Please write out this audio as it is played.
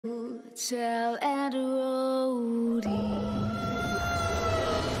Hotel and roadie.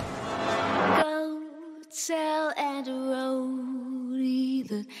 Go tell and roadie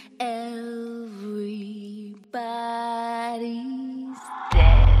that everybody's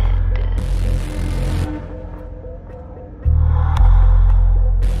dead.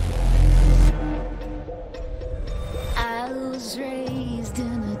 I was raised in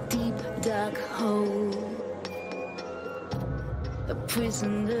a deep dark hole, a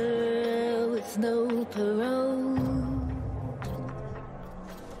prisoner with no parole.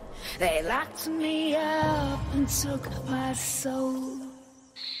 They locked me up and took my soul.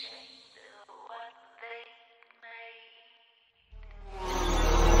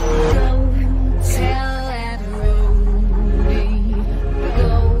 Go tell and roadie.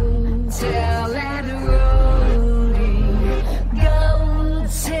 Go tell and roadie. Go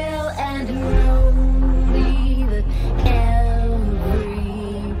tell and roadie that everybody's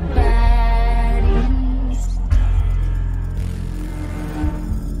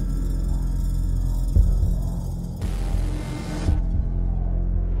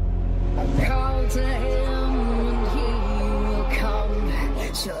call to him and he will come.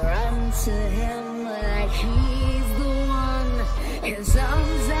 She'll run to him like he's the one. His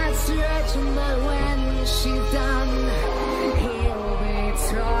arms outstretched, but when she's done, he'll be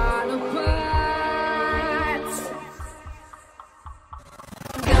torn apart.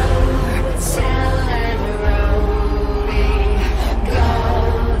 Go tell and roadie. Go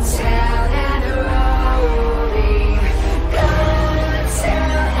tell and roadie. Go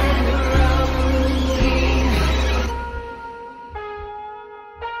tell and roadie. Go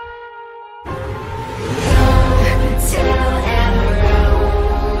tell and roadie.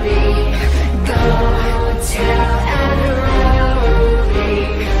 Go tell and roadie.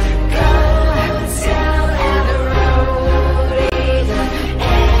 Go tell and roadie that everybody's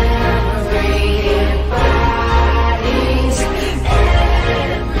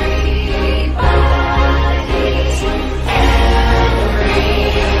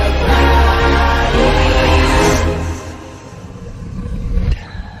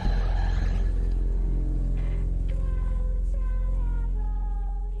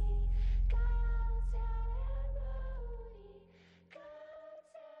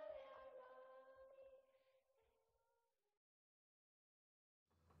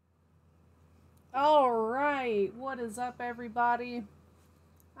Alright, what is up, everybody?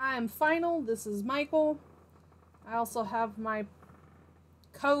 I am Final, this is Michael. I also have my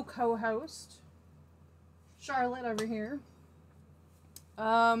co-host, Charlotte, over here.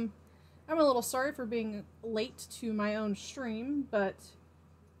 I'm a little sorry for being late to my own stream, but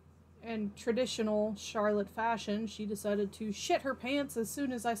in traditional Charlotte fashion, she decided to shit her pants as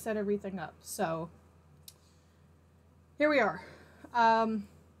soon as I set everything up. So, here we are.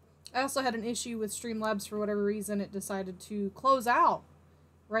 I also had an issue with Streamlabs for whatever reason. It decided to close out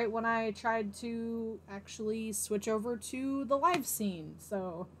right when I tried to actually switch over to the live scene.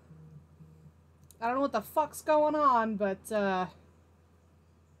 So, I don't know what the fuck's going on, but,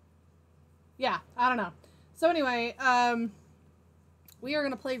 yeah, I don't know. So anyway, we are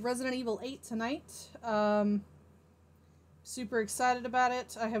going to play Resident Evil 8 tonight. Super excited about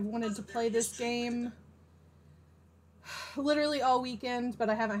it. I have wanted to play this game literally all weekend, but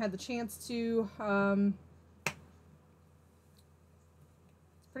I haven't had the chance to. That's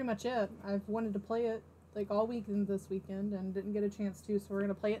pretty much it. I've wanted to play it like all weekend this weekend and didn't get a chance to, so we're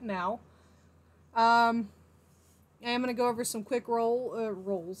gonna play it now. I am gonna go over some quick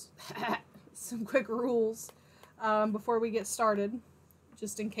some quick rules before we get started,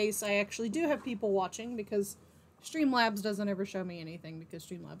 just in case I actually do have people watching, because Streamlabs doesn't ever show me anything because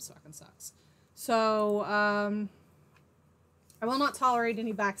Streamlabs fucking sucks. So, I will not tolerate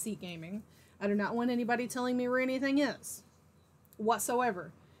any backseat gaming. I do not want anybody telling me where anything is,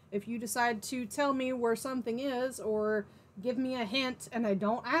 whatsoever. If you decide to tell me where something is, or give me a hint and I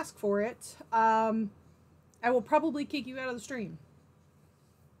don't ask for it, I will probably kick you out of the stream.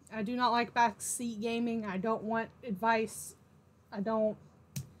 I do not like backseat gaming. I don't want advice. I don't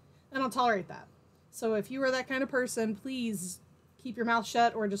tolerate that. So if you are that kind of person, please keep your mouth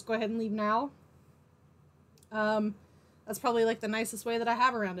shut or just go ahead and leave now. That's probably like the nicest way that I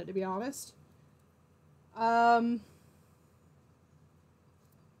have around it, to be honest. I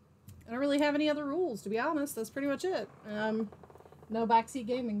don't really have any other rules, to be honest. That's pretty much it. No backseat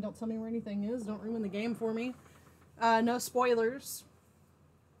gaming. Don't tell me where anything is. Don't ruin the game for me. No spoilers.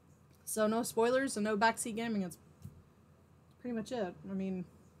 So no spoilers and no backseat gaming. It's pretty much it. I mean,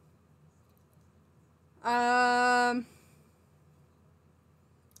 I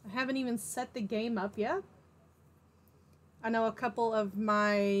haven't even set the game up yet. I know a couple of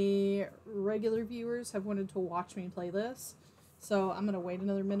my regular viewers have wanted to watch me play this, so I'm going to wait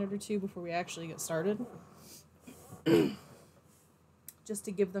another minute or two before we actually get started. Just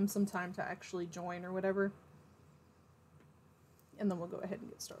to give them some time to actually join or whatever. And then we'll go ahead and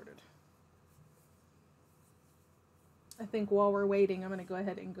get started. I think while we're waiting, I'm going to go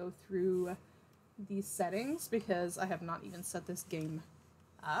ahead and go through these settings because I have not even set this game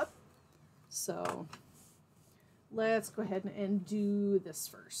up. So let's go ahead and do this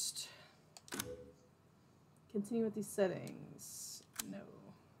first. Continue with these settings. No.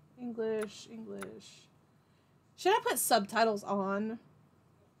 English, English. Should I put subtitles on?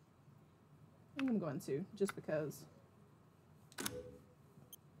 I'm going to, just because.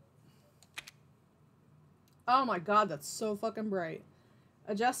 Oh my god, that's so fucking bright.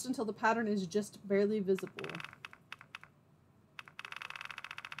 Adjust until the pattern is just barely visible.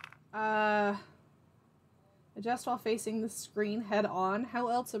 Adjust while facing the screen head on. How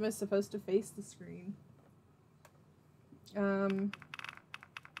else am I supposed to face the screen? I'm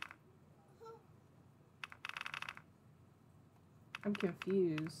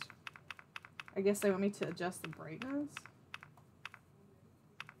confused. I guess they want me to adjust the brightness?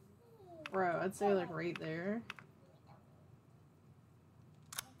 Bro, I'd say like right there.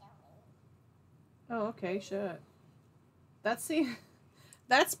 Oh, okay, shit.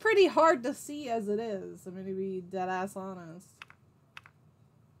 That's pretty hard to see as it is. I'm gonna be dead ass honest.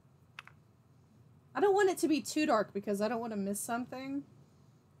 I don't want it to be too dark because I don't want to miss something.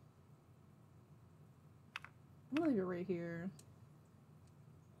 I'm gonna leave it right here.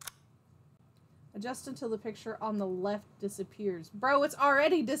 Adjust until the picture on the left disappears. Bro, it's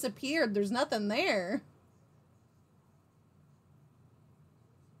already disappeared. There's nothing there.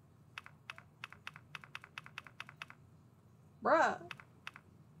 Bruh.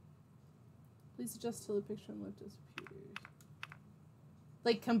 Please adjust till the picture on the left disappears.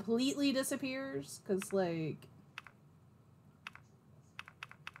 Like, completely disappears? Because, like...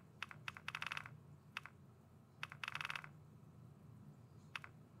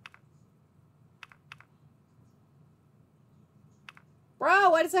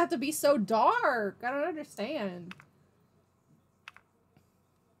 Bro, why does it have to be so dark? I don't understand.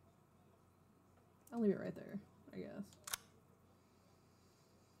 I'll leave it right there, I guess.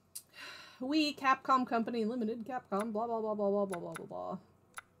 We, Capcom Company Limited, Capcom, blah, blah, blah, blah, blah, blah, blah, blah, blah.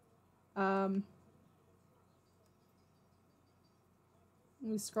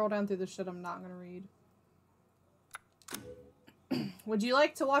 Let me scroll down through the shit I'm not gonna read. Would you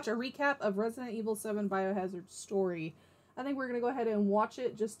like to watch a recap of Resident Evil 7 Biohazard story? I think we're going to go ahead and watch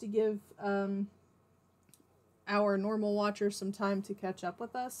it just to give our normal watchers some time to catch up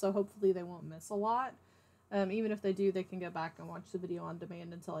with us, so hopefully they won't miss a lot. Even if they do, they can go back and watch the video on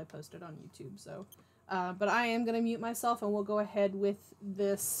demand until I post it on YouTube. So, but I am going to mute myself and we'll go ahead with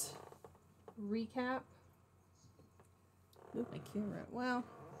this recap. Move my camera. Well,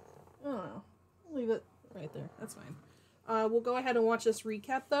 I don't know. I'll leave it right there. That's fine. We'll go ahead and watch this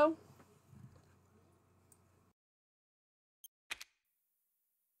recap, though.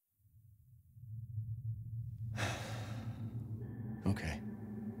 Okay.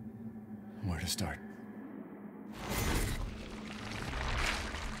 Where to start?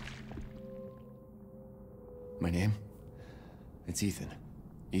 My name? It's Ethan.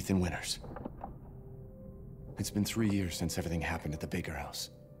 Ethan Winters. It's been 3 years since everything happened at the Baker house.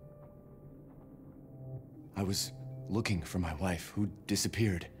 I was looking for my wife, who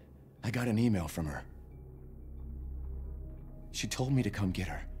disappeared. I got an email from her. She told me to come get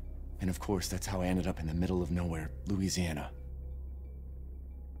her. And of course, that's how I ended up in the middle of nowhere, Louisiana.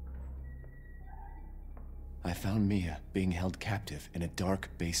 I found Mia being held captive in a dark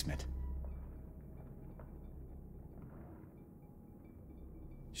basement.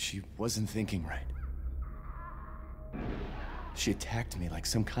 She wasn't thinking right. She attacked me like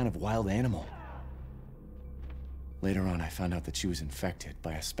some kind of wild animal. Later on, I found out that she was infected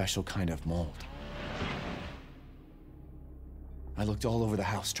by a special kind of mold. I looked all over the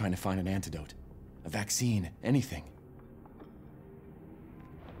house trying to find an antidote, a vaccine, anything.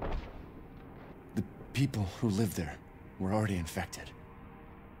 The people who lived there were already infected.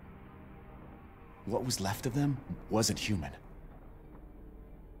 What was left of them wasn't human.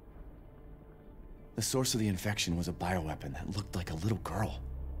 The source of the infection was a bioweapon that looked like a little girl.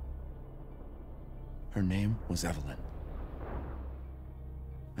 Her name was Evelyn.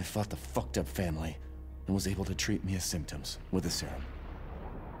 I fought the fucked up family and was able to treat Mia's symptoms with a serum.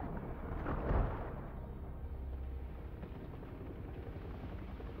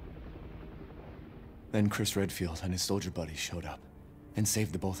 Then Chris Redfield and his soldier buddies showed up and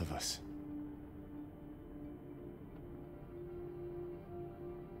saved the both of us.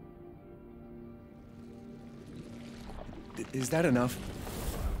 Is that enough?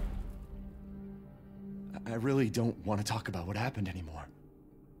 I really don't want to talk about what happened anymore.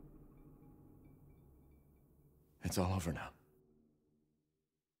 It's all over now.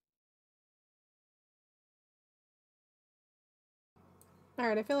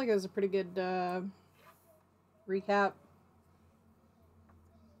 Alright, I feel like it was a pretty good recap.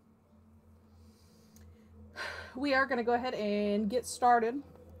 We are going to go ahead and get started.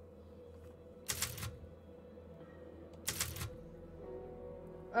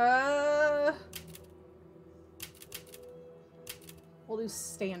 We'll do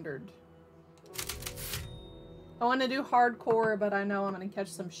standard. I want to do hardcore, but I know I'm going to catch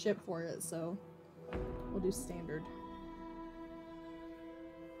some shit for it, so we'll do standard.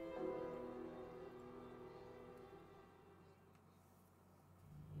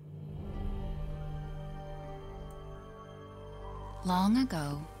 Long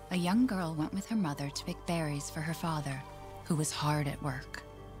ago, a young girl went with her mother to pick berries for her father, who was hard at work.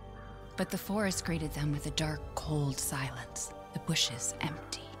 But the forest greeted them with a dark, cold silence, the bushes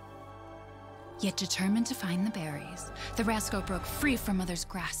empty. Yet determined to find the berries, the rascal broke free from Mother's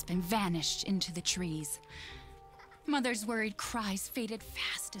grasp and vanished into the trees. Mother's worried cries faded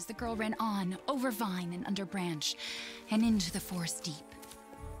fast as the girl ran on, over vine and under branch, and into the forest deep.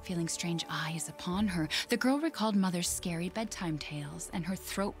 Feeling strange eyes upon her, the girl recalled Mother's scary bedtime tales, and her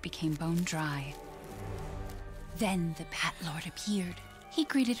throat became bone dry. Then the Bat Lord appeared. He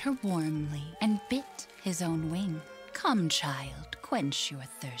greeted her warmly and bit his own wing. "Come, child, quench your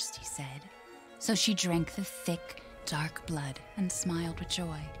thirst," he said. So she drank the thick, dark blood and smiled with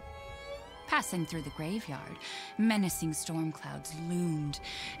joy. Passing through the graveyard, menacing storm clouds loomed,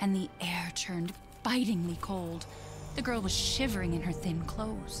 and the air turned bitingly cold. The girl was shivering in her thin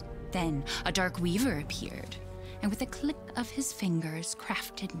clothes. Then a dark weaver appeared, and with a click of his fingers,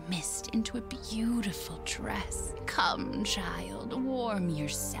 crafted mist into a beautiful dress. "Come, child, warm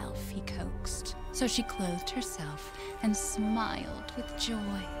yourself," he coaxed. So she clothed herself and smiled with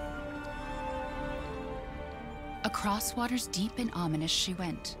joy. Across waters deep and ominous she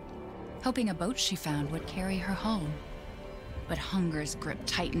went, hoping a boat she found would carry her home. But hunger's grip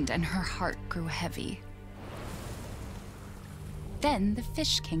tightened and her heart grew heavy. Then the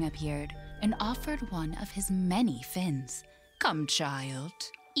Fish King appeared and offered one of his many fins. "Come, child,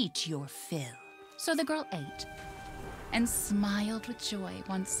 eat your fill." So the girl ate and smiled with joy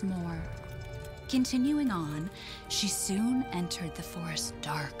once more. Continuing on, she soon entered the forest's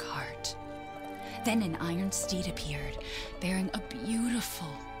dark heart. Then an iron steed appeared, bearing a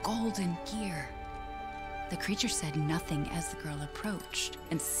beautiful golden gear. The creature said nothing as the girl approached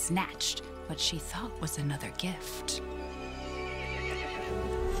and snatched what she thought was another gift.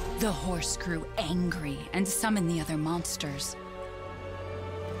 The horse grew angry and summoned the other monsters.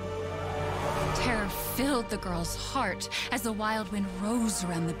 Terror filled the girl's heart as the wild wind rose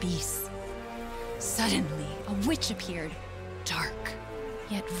around the beasts. Suddenly, a witch appeared, dark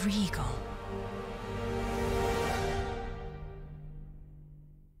yet regal.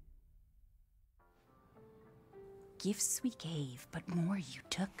 "Gifts we gave, but more you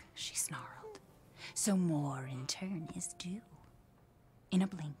took," she snarled. "So more in turn is due." In a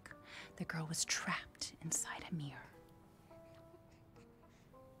blink, the girl was trapped inside a mirror.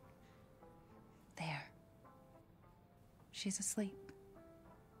 There. She's asleep.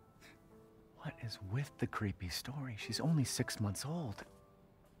 What is with the creepy story? She's only 6 months old.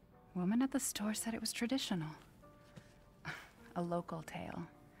 Woman at the store said it was traditional. A local tale.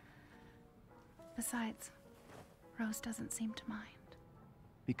 Besides, Rose doesn't seem to mind.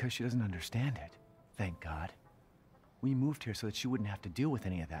 Because she doesn't understand it. Thank God. We moved here so that she wouldn't have to deal with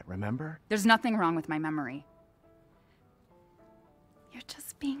any of that, remember? There's nothing wrong with my memory. You're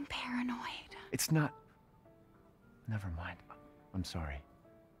just being paranoid. It's not... Never mind. I'm sorry.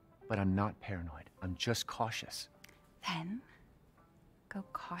 But I'm not paranoid. I'm just cautious. Then, go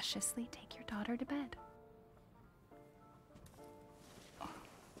cautiously take your daughter to bed.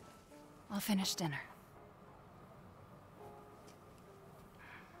 I'll finish dinner.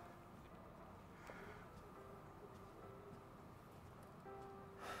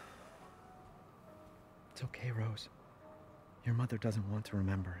 It's okay, Rose. Your mother doesn't want to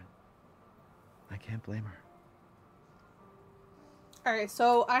remember it. I can't blame her. Alright,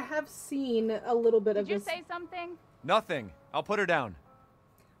 so I have seen a little bit of this. Did you say something? Nothing. I'll put her down.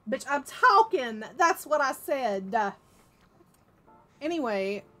 Bitch, I'm talking! That's what I said.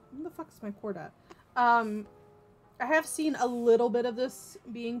 Anyway, where the fuck is my cord at? I have seen a little bit of this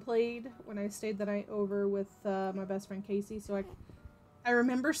being played when I stayed the night over with my best friend Casey, so I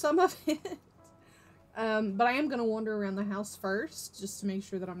remember some of it. But I am going to wander around the house first, just to make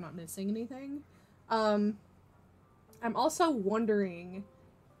sure that I'm not missing anything. I'm also wondering,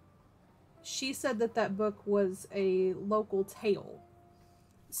 she said that that book was a local tale.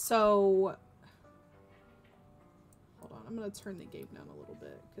 So, hold on, I'm going to turn the game down a little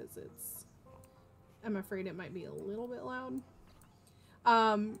bit because I'm afraid it might be a little bit loud.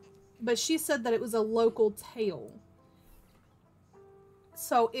 But she said that it was a local tale.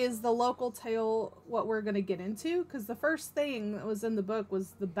 So is the local tale what we're going to get into? Because the first thing that was in the book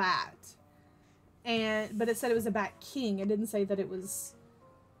was the bat. But it said it was a bat king. It didn't say that it was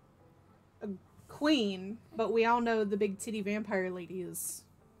a queen. But we all know the big titty vampire lady is,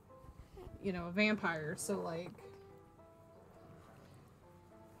 you know, a vampire. So, like,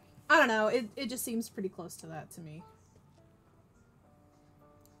 I don't know. It just seems pretty close to that to me.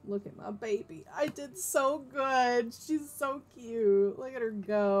 Look at my baby. I did so good. She's so cute. Look at her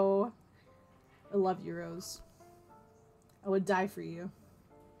go. I love you, Rose. I would die for you.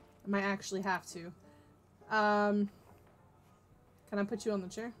 I might actually have to. Can I put you on the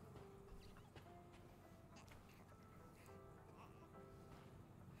chair?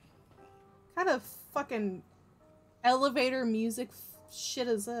 What kind of fucking elevator music shit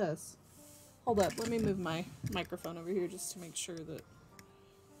is this? Hold up. Let me move my microphone over here just to make sure that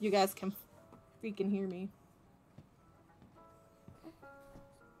you guys can freaking hear me.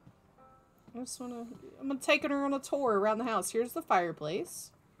 I'm gonna take her on a tour around the house. Here's the fireplace.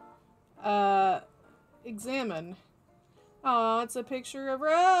 Examine. Oh, it's a picture of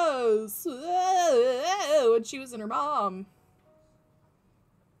Rose. When she was in her mom.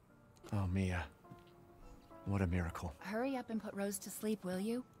 Oh, Mia. What a miracle. Hurry up and put Rose to sleep, will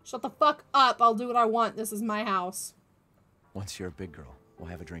you? Shut the fuck up. I'll do what I want. This is my house. Once you're a big girl, we'll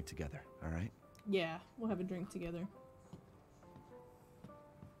have a drink together, all right? Yeah, we'll have a drink together.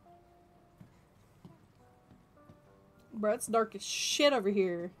 Bro, it's dark as shit over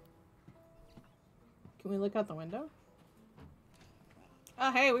here. Can we look out the window?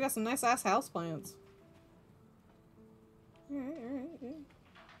 Oh, hey, we got some nice ass houseplants. Alright, yeah.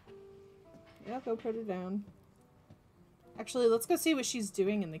 Yeah, go put her down. Actually, let's go see what she's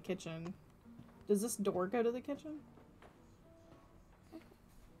doing in the kitchen. Does this door go to the kitchen?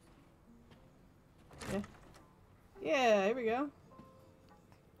 Yeah. Yeah, here we go.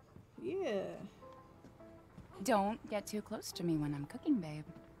 Yeah. Don't get too close to me when I'm cooking, babe.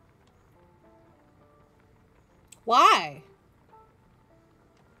 Why?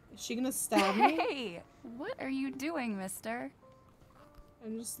 Is she gonna stab me? Hey! What are you doing, mister?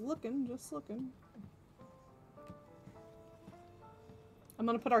 I'm just looking, I'm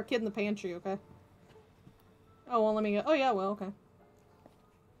gonna put our kid in the pantry, okay? Oh, well, let me go. Oh, yeah, well, okay.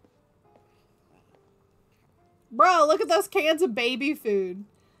 Bro, look at those cans of baby food.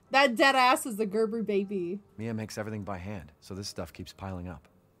 That dead ass is the Gerber baby. Mia makes everything by hand, so this stuff keeps piling up.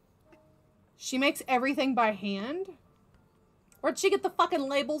 She makes everything by hand? Where'd she get the fucking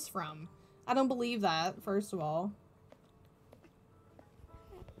labels from? I don't believe that, first of all.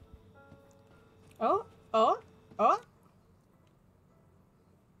 Oh.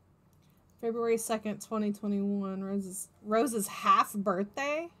 February 2nd, 2021. Rose's half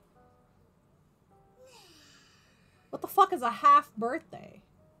birthday? What the fuck is a half birthday?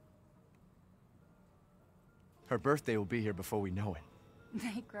 Her birthday will be here before we know it.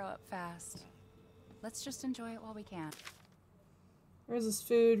 They grow up fast. Let's just enjoy it while we can. Rose's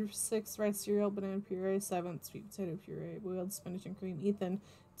food: 6 rice cereal, banana puree, 7 sweet potato puree, boiled spinach and cream. Ethan,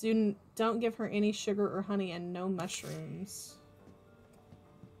 don't give her any sugar or honey and no mushrooms.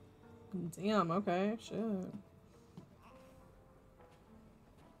 Damn, okay, shit.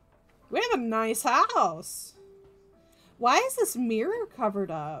 We have a nice house. Why is this mirror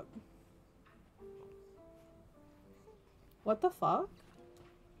covered up? What the fuck?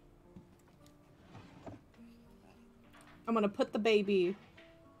 I'm gonna put the baby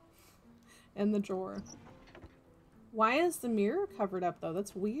in the drawer. Why is the mirror covered up though?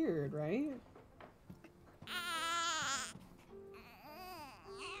 That's weird, right?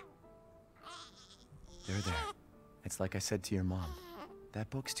 There. It's like I said to your mom. That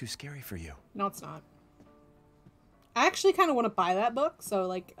book's too scary for you. No, it's not. I actually kind of want to buy that book, so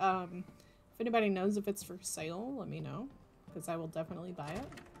like, if anybody knows if it's for sale, let me know, because I will definitely buy it.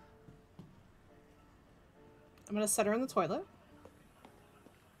 I'm gonna set her in the toilet.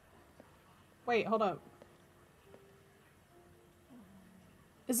 Wait, hold up.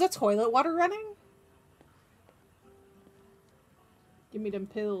 Is the toilet water running? Give me them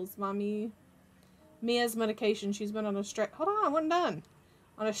pills, mommy. Mia's medication. She's been on a strict... Hold on, I wasn't done.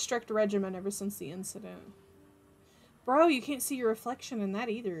 On a strict regimen ever since the incident. Bro, you can't see your reflection in that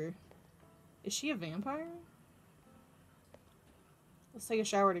either. Is she a vampire? Let's take a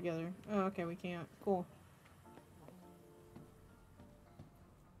shower together. Oh, okay, we can't. Cool.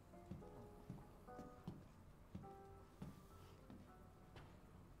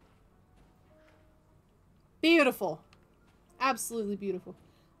 Beautiful. Absolutely beautiful.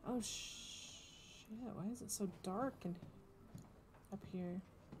 Oh, shit. Why is it so dark and up here?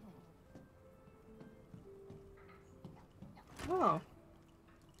 Oh.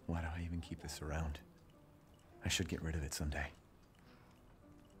 Why do I even keep this around? I should get rid of it someday.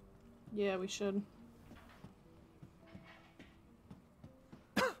 Yeah, we should.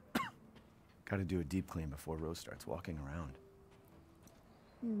 Gotta do a deep clean before Rose starts walking around.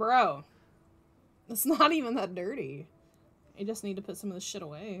 Bro. It's not even that dirty. I just need to put some of this shit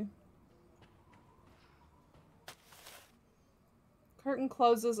away. Curtain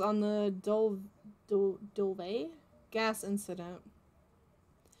closes on the Dulve gas incident.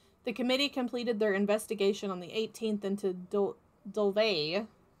 The committee completed their investigation on the 18th into Dulve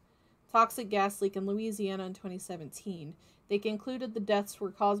toxic gas leak in Louisiana in 2017. They concluded the deaths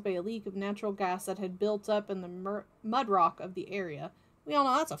were caused by a leak of natural gas that had built up in the mud rock of the area. We all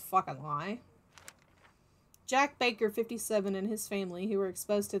know that's a fucking lie. Jack Baker, 57, and his family, who were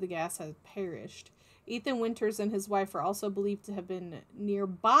exposed to the gas, had perished. Ethan Winters and his wife are also believed to have been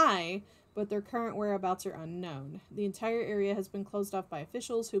nearby, but their current whereabouts are unknown. The entire area has been closed off by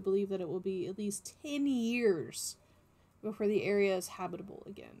officials who believe that it will be at least 10 years before the area is habitable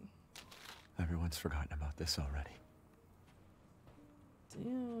again. Everyone's forgotten about this already.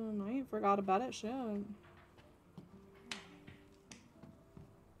 Damn, I ain't forgot about it, shit.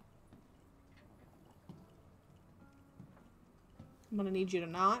 I'm gonna need you to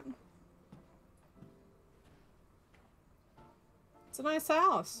not. It's a nice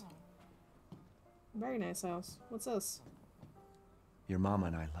house. Very nice house. What's this? Your mama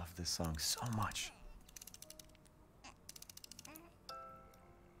and I love this song so much.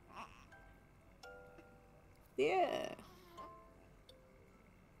 Yeah.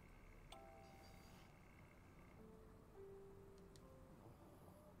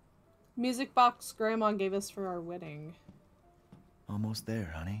 Music box Grandma gave us for our wedding. Almost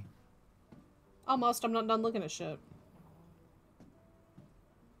there, honey. Almost. I'm not done looking at shit.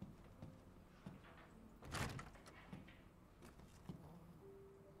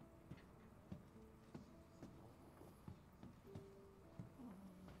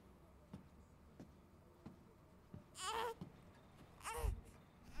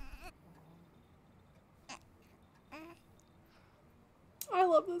 I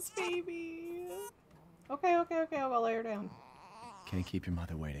love this baby. Okay, I'll lay her down. Can't keep your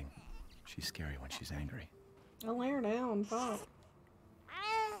mother waiting. She's scary when she's angry. I'll lay her down, fuck.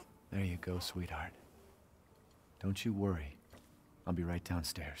 There you go, sweetheart. Don't you worry. I'll be right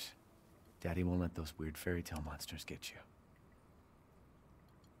downstairs. Daddy won't let those weird fairy tale monsters get you.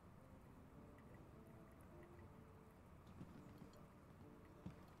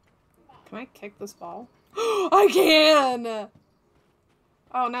 Can I kick this ball? I can!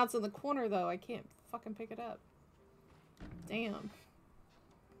 Oh, now it's in the corner, though. I can't fucking pick it up. Damn.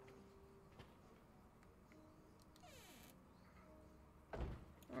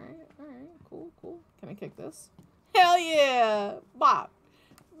 Alright, cool. Can I kick this? Hell yeah! Bop!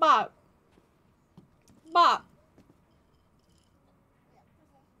 Bop! Bop!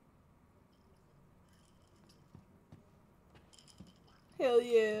 Hell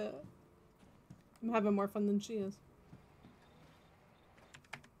yeah! I'm having more fun than she is.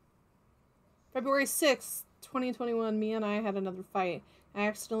 February 6th, 2021, Mia and I had another fight. I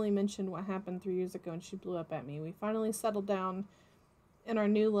accidentally mentioned what happened 3 years ago and she blew up at me. We finally settled down in our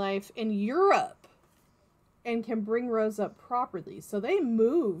new life in Europe and can bring Rose up properly. So they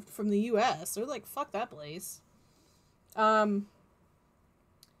moved from the US. They're like, fuck that place. But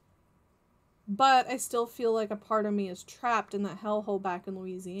I still feel like a part of me is trapped in that hellhole back in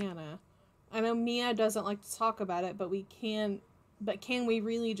Louisiana. I know Mia doesn't like to talk about it, but can we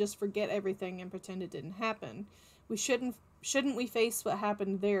really just forget everything and pretend it didn't happen? Shouldn't we face what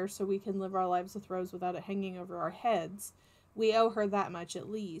happened there so we can live our lives with Rose without it hanging over our heads? We owe her that much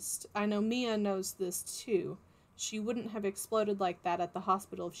at least. I know Mia knows this too. She wouldn't have exploded like that at the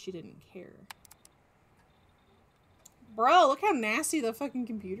hospital if she didn't care. Bro, look how nasty the fucking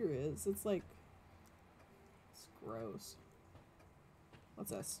computer is. It's like... It's gross.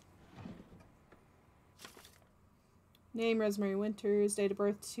 What's this? Name, Rosemary Winters. Date of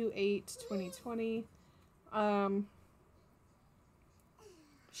birth, 2/8/2020.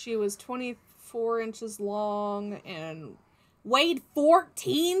 She was 24 inches long and weighed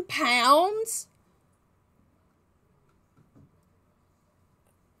 14 pounds?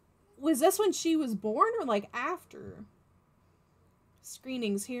 Was this when she was born or like after?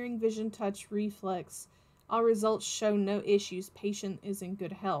 Screenings, hearing, vision, touch, reflex. All results show no issues. Patient is in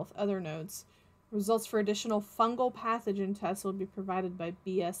good health. Other notes. Results for additional fungal pathogen tests will be provided by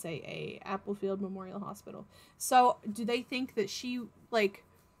BSAA, Applefield Memorial Hospital. So, do they think that she, like,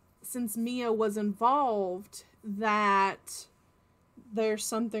 since Mia was involved, that there's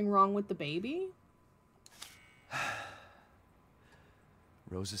something wrong with the baby?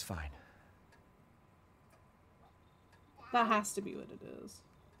 Rose is fine. That has to be what it is.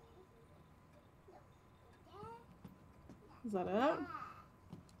 Is that it?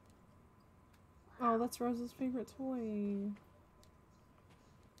 Oh, that's Rose's favorite toy.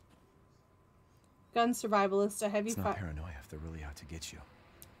 Gun survivalist, a heavy It's not paranoia if they're really out to get you.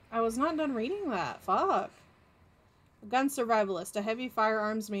 I was not done reading that. Fuck. Gun survivalist, a heavy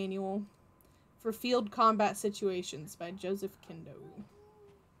firearms manual for field combat situations by Joseph Kendo.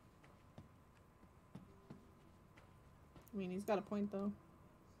 I mean, he's got a point, though.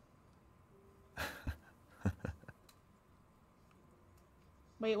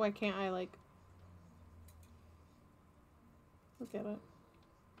 Wait, why can't I, like... Look at it.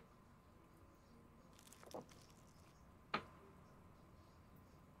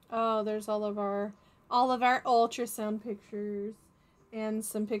 Oh, there's all of our ultrasound pictures. And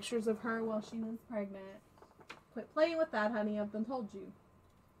some pictures of her while she was pregnant. Quit playing with that, honey. I've been told you.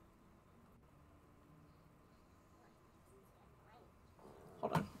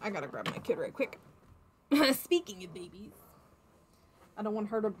 Hold on. I gotta grab my kid right quick. Speaking of babies. I don't want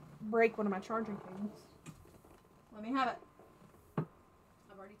her to break one of my charging things. Let me have it.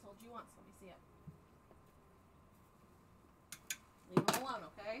 I've already told you once. Let me see it. Leave it alone,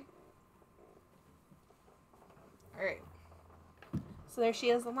 okay? Alright. So there she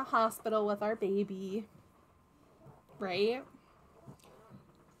is in the hospital with our baby. Right?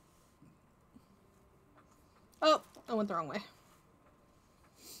 Oh, I went the wrong way.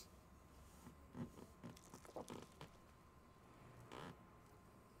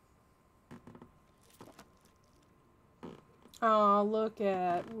 Oh, look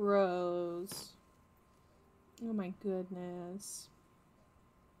at Rose. Oh my goodness.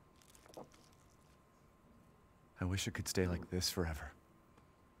 I wish it could stay like this forever.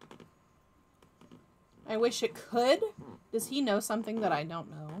 I wish it could? Does he know something that I don't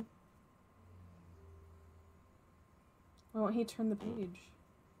know? Why won't he turn the page?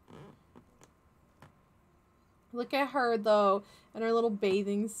 Look at her, though, and her little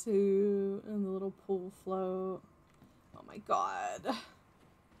bathing suit and the little pool float. Oh my god. If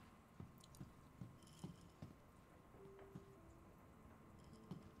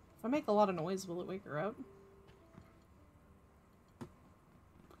I make a lot of noise, will it wake her up?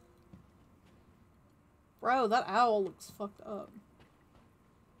 Bro, that owl looks fucked up.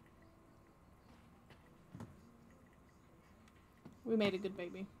 We made a good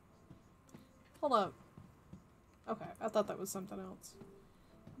baby. Hold up. Okay, I thought that was something else.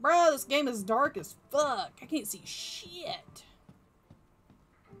 Bro, this game is dark as fuck. I can't see shit.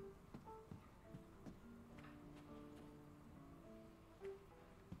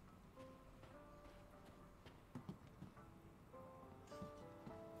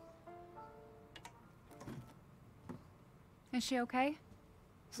 Is she okay?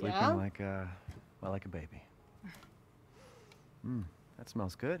 Sleeping Yeah? like a baby. That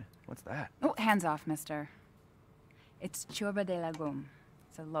smells good. What's that? Oh, hands off, mister. It's churba de legume.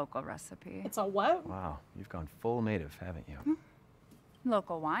 It's a local recipe. It's a what? Wow, you've gone full native, haven't you?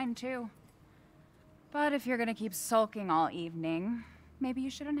 Local wine, too. But if you're gonna keep sulking all evening, maybe you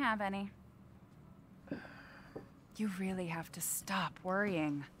shouldn't have any. You really have to stop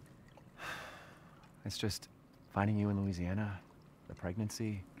worrying. It's just finding you in Louisiana, the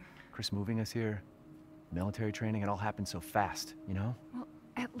pregnancy, Chris moving us here, military training, it all happened so fast, you know? Well,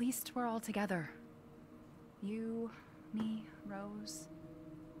 at least we're all together. You, me, Rose.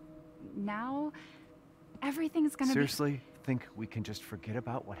 Now, everything's gonna Seriously, think we can just forget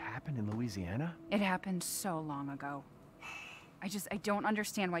about what happened in Louisiana? It happened so long ago. I don't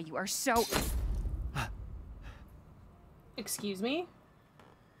understand why you are so... Excuse me?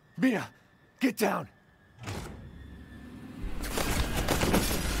 Mia, get down!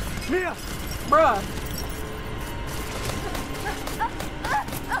 Mia! Bruh.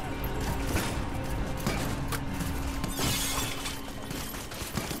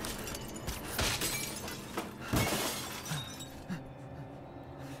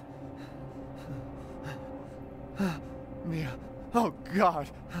 Mia, oh God!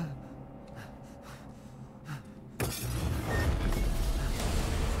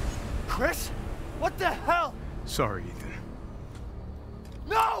 Chris? What the hell? Sorry, Ethan.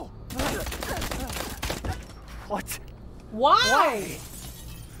 No! What? Why?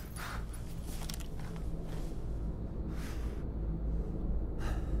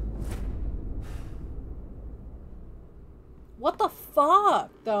 What the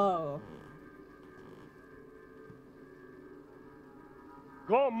fuck, though?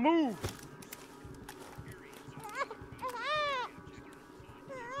 Go on, move!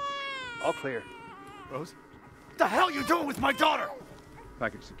 All clear. Rose? What the hell are you doing with my daughter?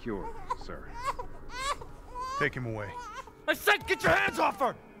 Package secure, sir. Take him away. I said get your hands off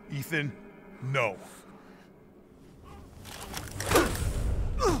her! Ethan, no.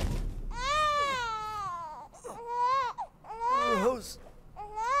 Rose.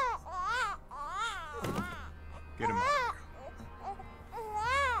 Get him out.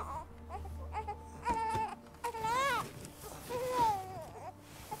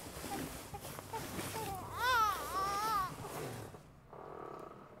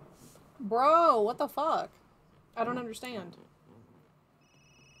 Bro, what the fuck? I don't understand.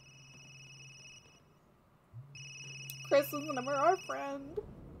 Chris is never our friend.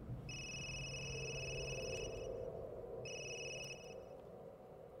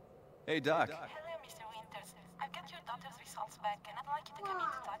 Hey, Doc. Hello, Mr. Winters. I've got your daughter's results back, and I'd like you to come in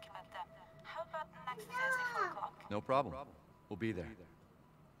to talk about them. How about next Thursday, 4 o'clock? No problem. We'll be there.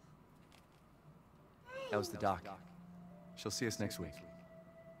 That was the doc. She'll see us next week.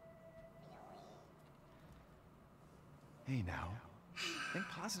 Hey, now. Think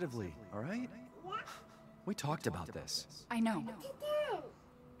positively, all right? We talked about this. I know.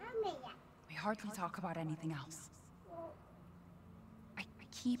 We hardly talk about anything else. I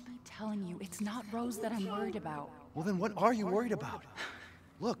keep telling you, it's not Rose that I'm worried about. Well, then what are you worried about?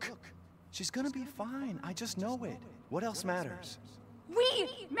 Look, she's gonna be fine. I just know it. What else matters? We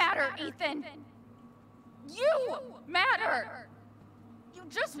matter, Ethan! You matter! You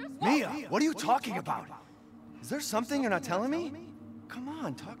just won't. Mia, what are you talking about? Is there something you're not telling me? Come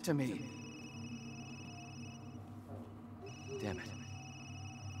on, talk to me. Damn it.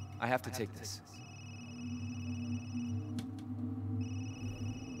 I have to take this.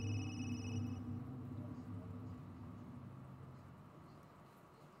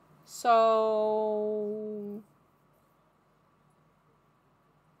 So...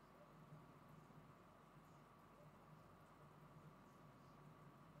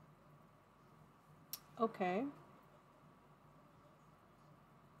 Okay.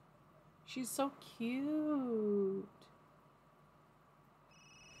 She's so cute.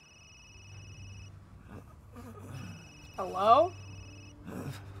 Hello?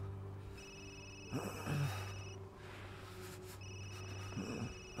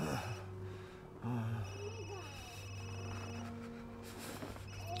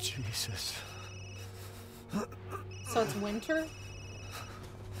 Jesus. So it's winter?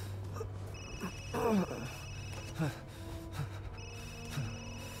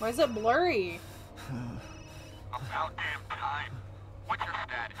 Why is it blurry? About damn time. What's your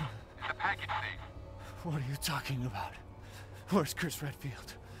status? Is the package safe? What are you talking about? Where's Chris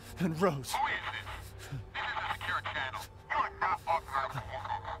Redfield? And Rose? Who is this? This is a secure channel. You are not authorized to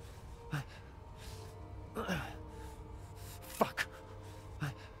walk over. Fuck.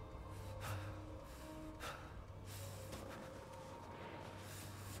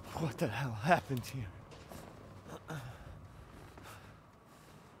 What the hell happened here?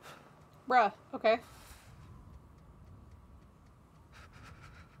 Bruh, okay.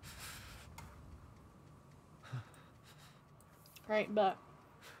 Alright, but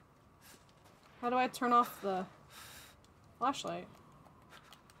how do I turn off the flashlight?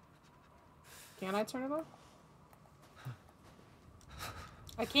 Can I turn it off?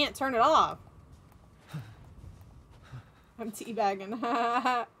 I can't turn it off. I'm teabagging.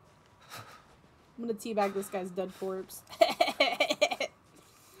 I'm gonna teabag this guy's dead corpse.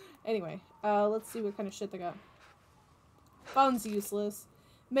 Anyway, let's see what kind of shit they got. Phone's useless.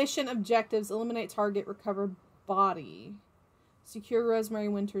 Mission objectives: eliminate target, recover body. Secure Rosemary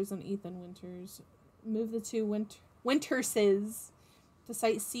Winters and Ethan Winters. Move the two Winterses to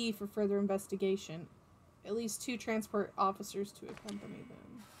Site C for further investigation. At least 2 transport officers to accompany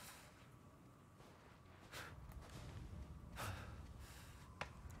them.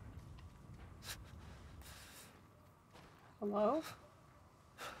 Hello?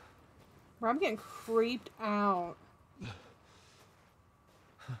 Bro, I'm getting creeped out.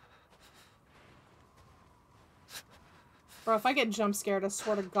 Bro, if I get jump scared, I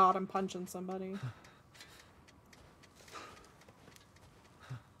swear to God I'm punching somebody.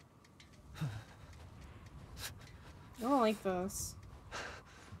 I don't like this.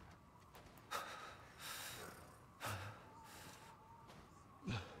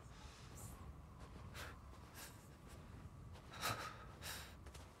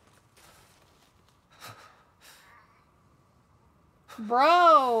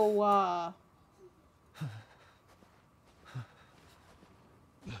 Bro!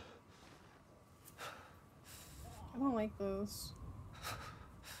 don't like this.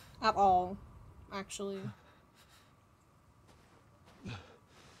 At all, actually.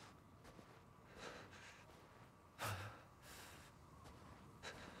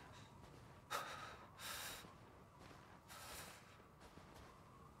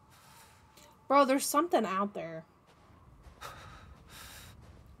 Bro, there's something out there.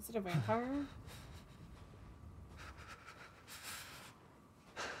 Is it a vampire?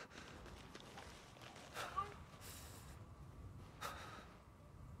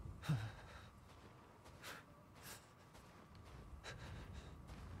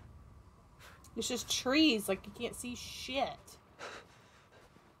 It's just trees, like you can't see shit.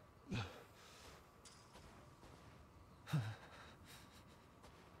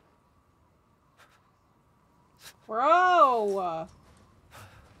 Bro!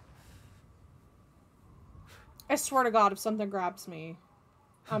 I swear to God, if something grabs me,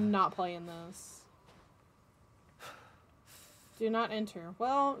 I'm not playing this. Do not enter.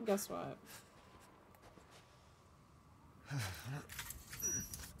 Well, guess what?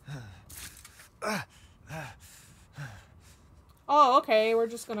 Oh, okay, we're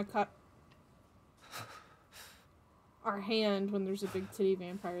just gonna cut our hand when there's a big titty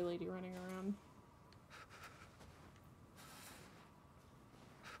vampire lady running around.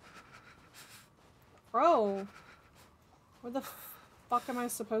 Bro, where the fuck am I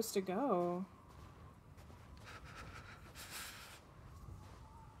supposed to go?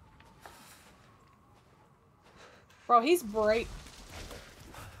 Bro, he's brave.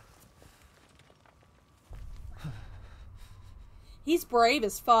 He's brave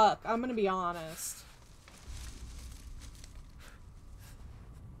as fuck, I'm gonna be honest.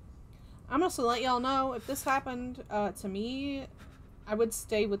 I'm just gonna let y'all know, if this happened to me, I would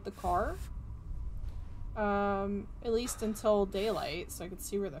stay with the car. At least until daylight, so I could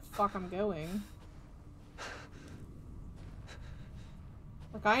see where the fuck I'm going.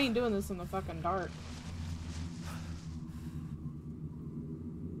 Like, I ain't doing this in the fucking dark.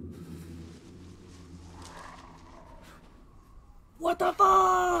 What the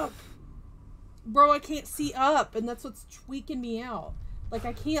fuck? Bro, I can't see up, and that's what's tweaking me out. Like,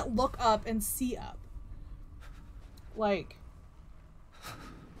 I can't look up and see up. Like...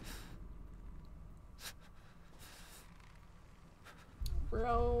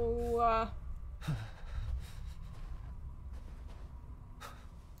 Bro,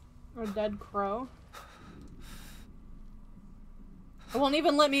 or a dead crow. It won't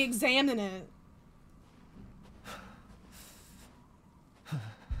even let me examine it.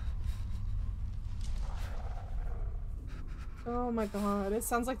 Oh my god, it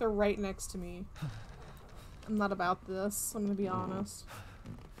sounds like they're right next to me. I'm not about this, I'm gonna be honest.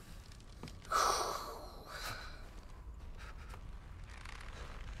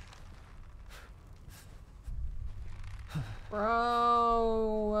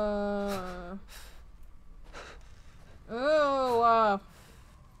 Bro,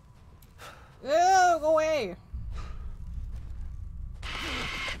 go away.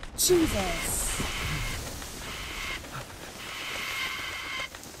 Jesus.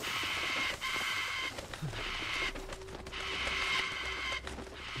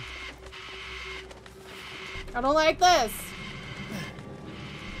 I don't like this.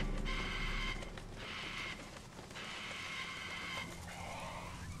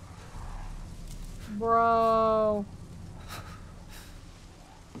 Bro.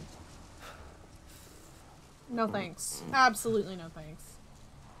 No thanks. Absolutely no thanks.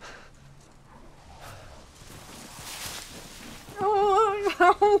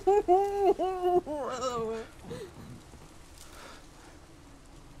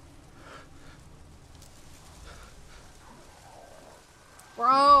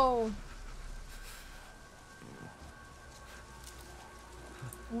 Bro.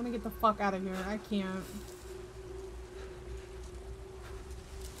 I want to get the fuck out of here. I can't.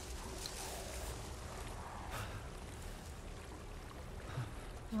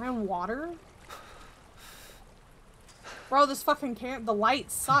 Am I in water? Bro, this fucking the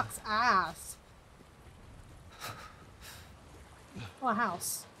light sucks ass. Oh, a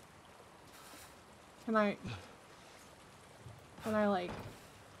house. Can I like...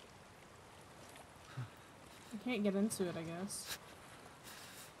 I can't get into it, I guess.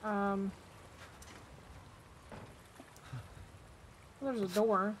 There's a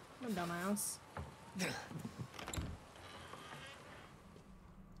door. I'm a dumbass.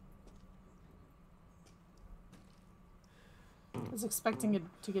 I was expecting it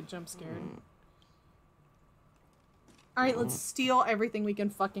to get jump scared. Alright, let's steal everything we can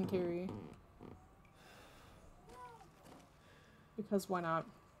fucking carry. Because why not?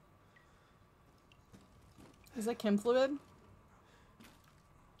 Is that chem fluid?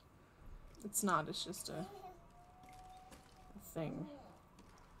 It's not, it's just a thing.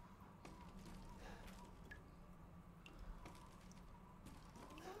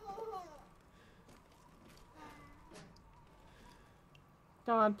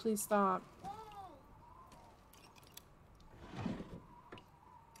 God, please stop.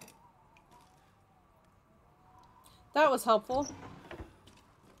 That was helpful.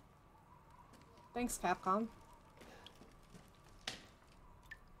 Thanks, Capcom.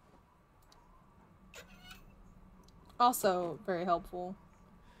 Also, very helpful.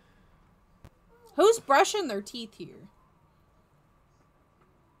 Who's brushing their teeth here?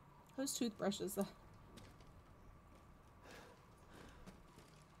 Whose toothbrush is that?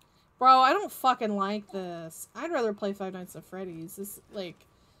 Bro, I don't fucking like this. I'd rather play Five Nights at Freddy's. This, like...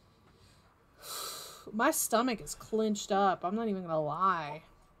 My stomach is clenched up. I'm not even gonna lie.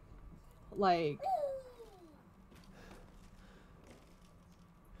 Like...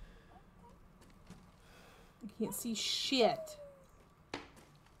 I can't see shit.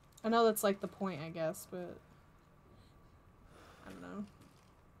 I know that's like the point, I guess, but... I don't know.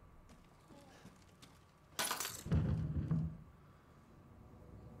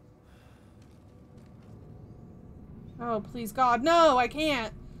 Oh, please, God. No, I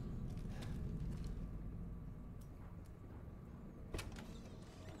can't.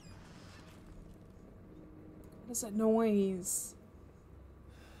 What is that noise?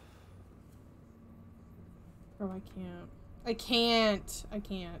 Oh, I can't. I can't. I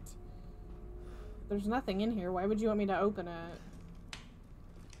can't. There's nothing in here. Why would you want me to open it?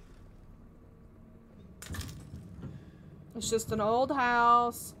 It's just an old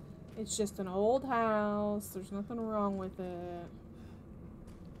house. It's just an old house. There's nothing wrong with it.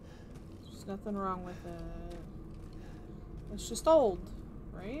 There's nothing wrong with it. It's just old,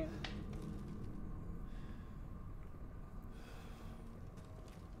 right?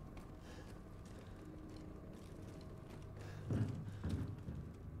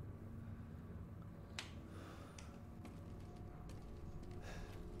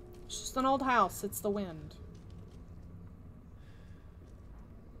 It's just an old house. It's the wind.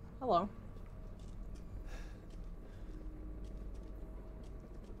 Hello.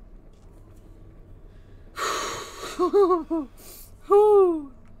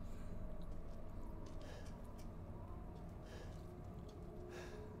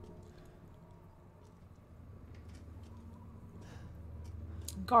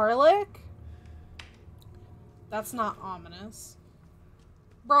 Garlic? That's not ominous.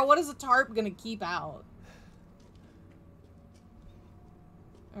 Bro, what is a tarp gonna keep out?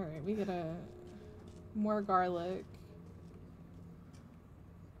 Alright, we get more garlic.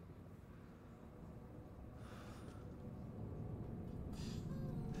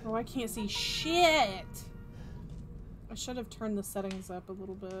 Oh, I can't see shit! I should have turned the settings up a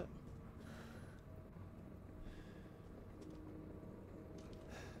little bit.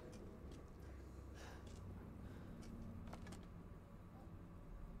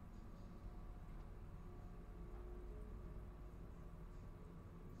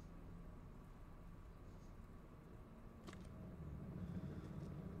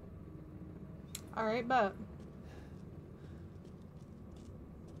 Alright, but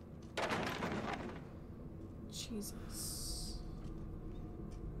Jesus.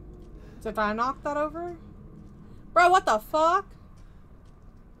 Did I knock that over? Bro, what the fuck?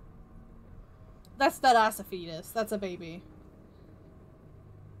 That's deadass a fetus. That's a baby.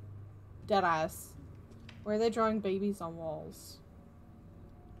 Deadass. Where are they drawing babies on walls?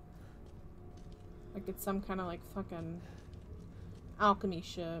 Like it's some kind of like fucking alchemy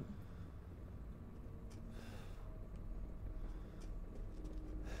shit.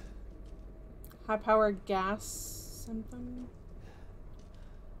 High-powered gas something?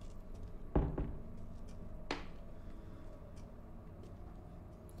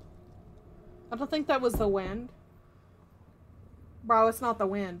 I don't think that was the wind. Bro, it's not the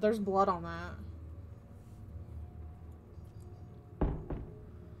wind. There's blood on that.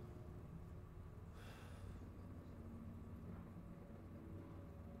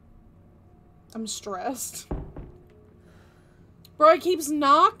 I'm stressed. Bro, it keeps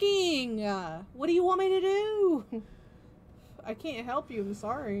knocking! What do you want me to do? I can't help you, I'm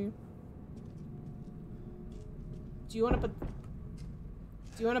sorry. Do you want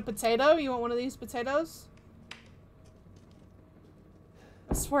a potato? You want one of these potatoes?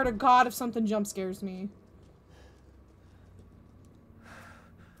 I swear to God if something jump scares me.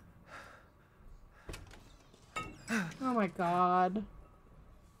 Oh my God.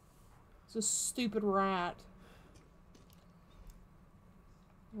 It's a stupid rat.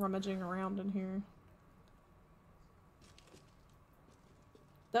 Rummaging around in here.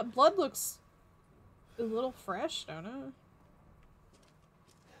 That blood looks a little fresh, don't it?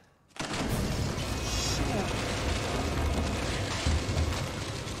 Yeah.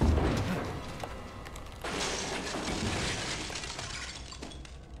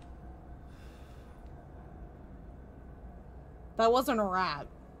 That wasn't a rat.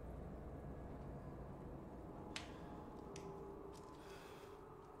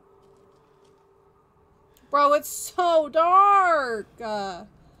 Bro, it's so dark!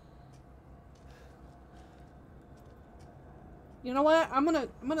 You know what? I'm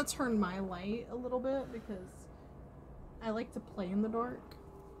gonna turn my light a little bit because I like to play in the dark.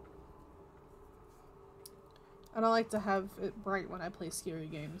 I don't like to have it bright when I play scary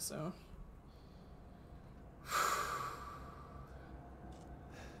games, so.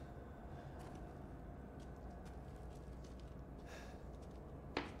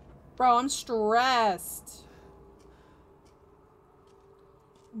 Bro, I'm stressed.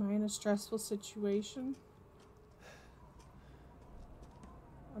 Am I in a stressful situation?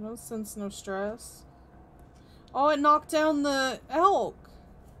 I don't sense no stress. Oh, it knocked down the elk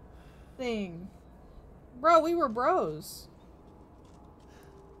thing. Bro, we were bros.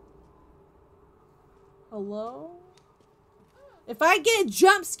 Hello? If I get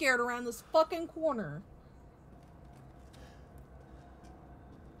jump scared around this fucking corner.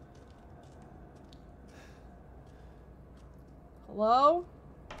 Hello?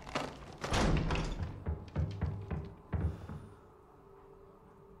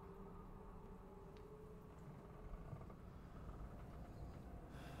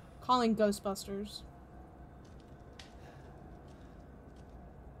 Calling Ghostbusters.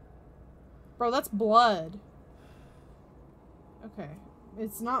 Bro, that's blood. Okay.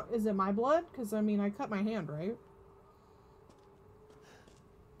 It's not... Is it my blood? Because, I mean, I cut my hand, right?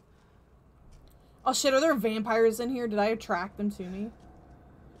 Oh, shit. Are there vampires in here? Did I attract them to me?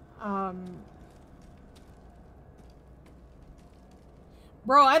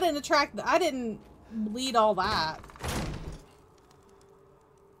 Bro, I didn't attract... I didn't bleed all that.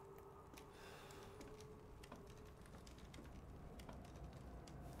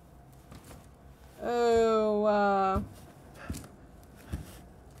 Oh,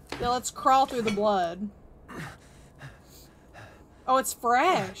 yeah, let's crawl through the blood. Oh, it's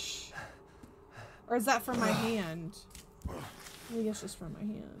fresh. Or is that from my hand? I think it's just from my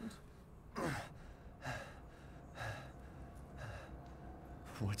hand.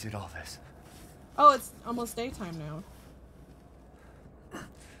 What did all this? Oh, it's almost daytime now.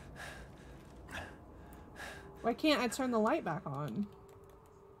 Why can't I turn the light back on?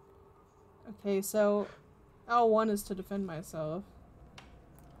 Okay, so L1 is to defend myself.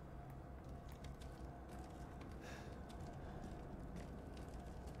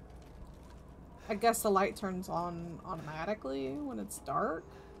 I guess the light turns on automatically when it's dark.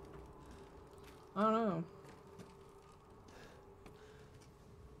 I don't know.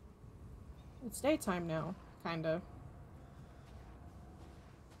 It's daytime now, kinda.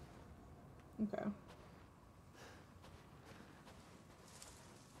 Okay.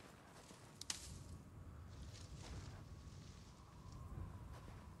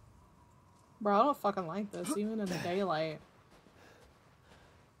 Bro, I don't fucking like this, even in the daylight.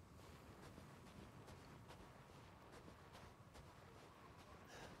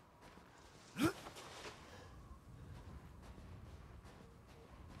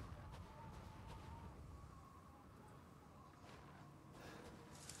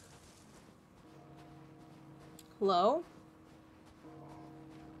 Hello?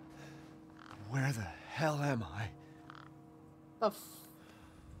 Where the hell am I? The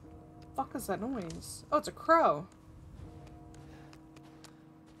fuck is that noise? Oh, it's a crow.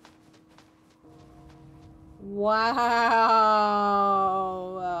 Wow.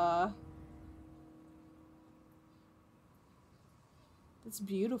 It's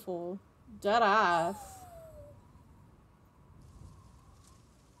beautiful. Dead ass.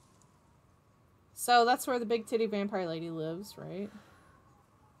 So that's where the big titty vampire lady lives, right?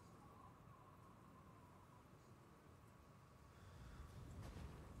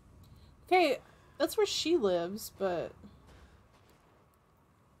 Okay, that's where she lives, but...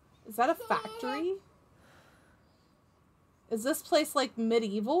 Is that a factory? Is this place, like,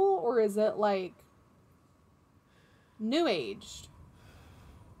 medieval, or is it, like, new aged?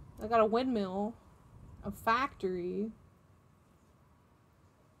 I got a windmill, a factory...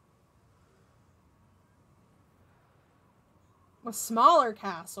 A smaller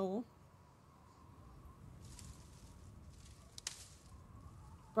castle.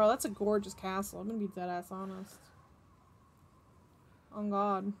 Bro, that's a gorgeous castle. I'm gonna be dead ass honest. Oh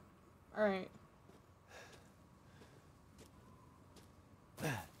god. Alright.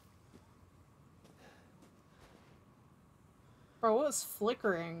 Bro, what was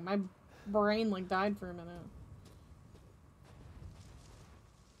flickering? My brain, like, died for a minute.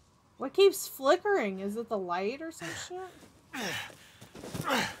 What keeps flickering? Is it the light or some shit?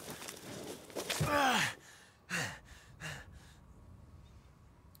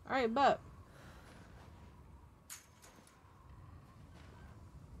 Alright, bet.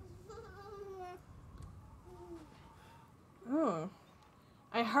 Oh.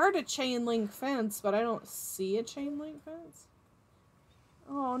 I heard a chain link fence, but I don't see a chain link fence.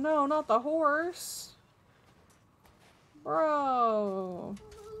 Oh no, not the horse. Bro.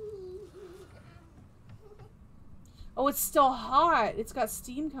 Oh, it's still hot. It's got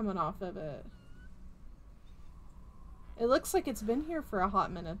steam coming off of it. It looks like it's been here for a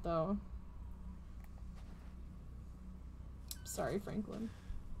hot minute, though. Sorry, Franklin.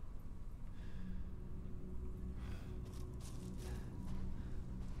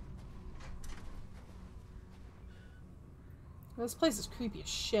 This place is creepy as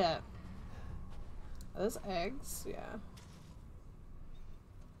shit. Are those eggs? Yeah.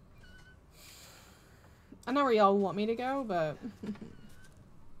 I know where y'all want me to go, but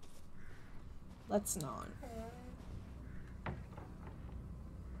let's not.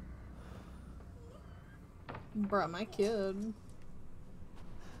 Bruh, my kid.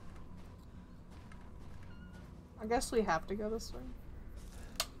 I guess we have to go this way.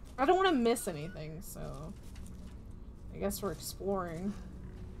 I don't want to miss anything, so I guess we're exploring.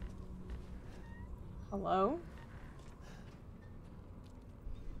 Hello?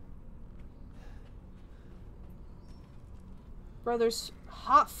 Bro, there's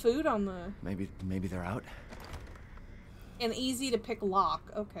hot food on the... Maybe they're out? An easy to pick lock.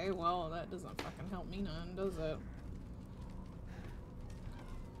 Okay, well, that doesn't fucking help me none, does it?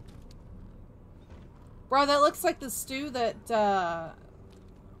 Bro, that looks like the stew that,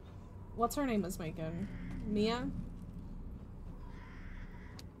 what's her name is making? Mia?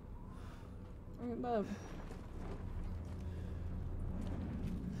 Alright, bub.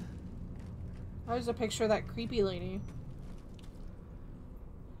 There's a picture of that creepy lady.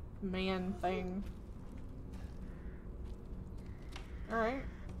 Man thing. Alright.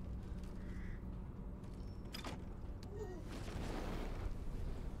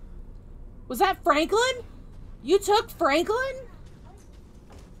 Was that Franklin? You took Franklin?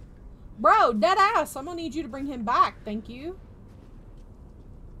 Bro, dead ass. I'm gonna need you to bring him back. Thank you.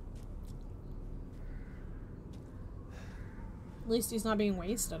 At least he's not being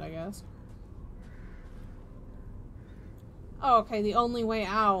wasted, I guess. Oh, okay. The only way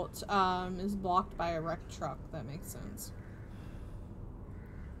out is blocked by a wrecked truck. That makes sense.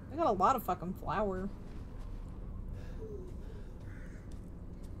 I got a lot of fucking flour.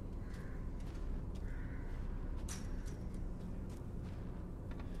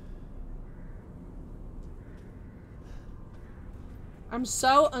 I'm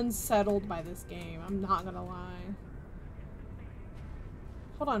so unsettled by this game. I'm not gonna lie.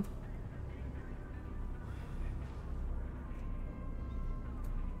 Hold on.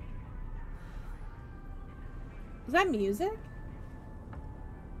 Is that music?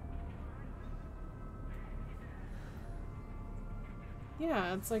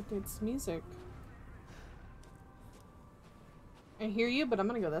 Yeah, it's like it's music. I hear you, but I'm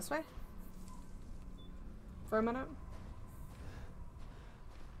gonna go this way. For a minute.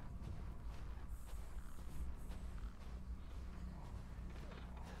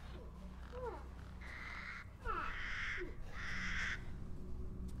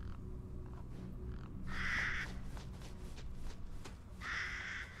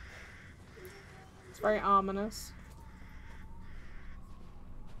 It's very ominous.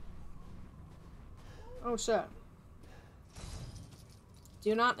 Oh shit.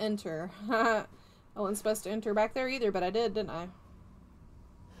 Do not enter. I wasn't supposed to enter back there either, but I did, didn't I?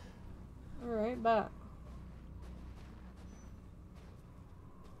 Alright, bet.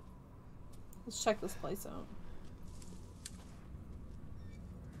 Let's check this place out.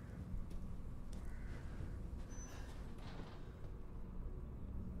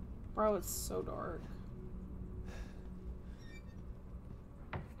 Bro, it's so dark.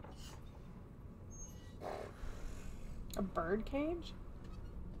 A bird cage?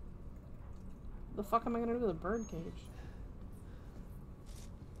 The fuck am I gonna do with a bird cage?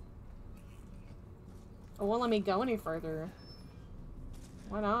 It won't let me go any further.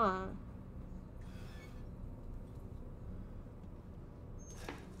 Why not?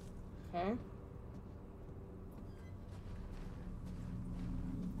 Okay.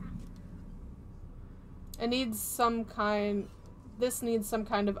 It needs some kind... This needs some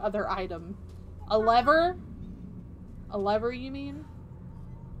kind of other item. A lever? A lever, you mean?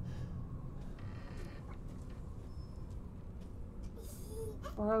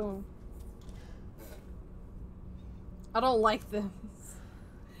 Bro. I don't like this.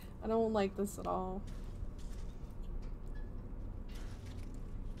 I don't like this at all.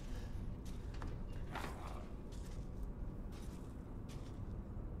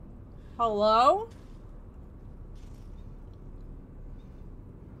 Hello?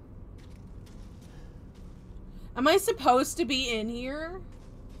 Am I supposed to be in here?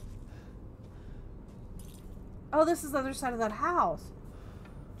 Oh, this is the other side of that house.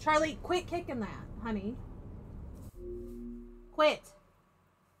 Charlie, quit kicking that, honey. Quit.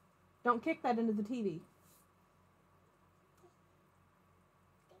 Don't kick that into the TV.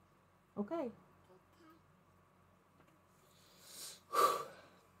 Okay.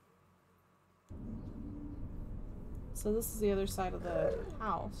 So this is the other side of the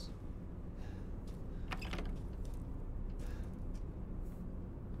house.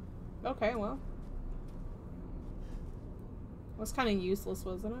 Okay, well. It was kind of useless,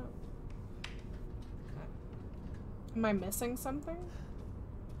 wasn't it? Am I missing something?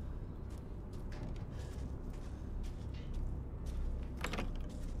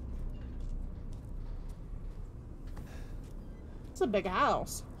 It's a big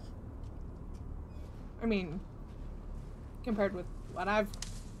house. I mean, compared with what I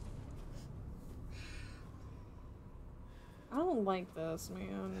don't like this,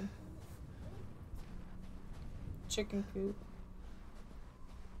 man. Chicken coop.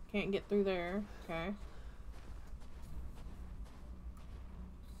 Can't get through there. Okay.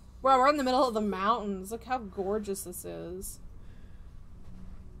 Wow, we're in the middle of the mountains. Look how gorgeous this is.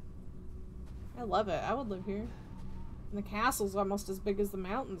 I love it. I would live here. And the castle's almost as big as the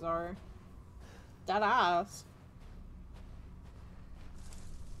mountains are. Dead ass.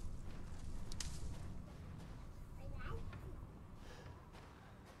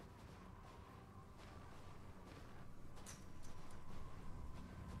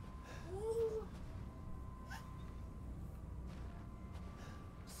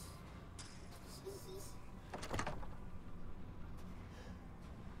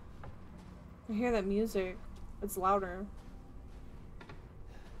 I hear that music. It's louder.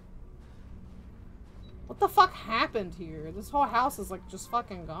 What the fuck happened here? This whole house is like just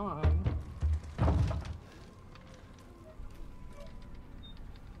fucking gone.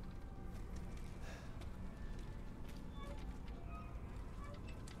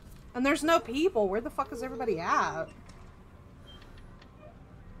 And there's no people. Where the fuck is everybody at?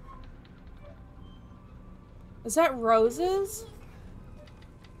 Is that Rose's?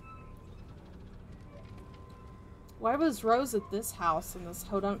 Why was Rose at this house in this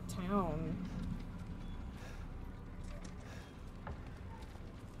Hodunk town?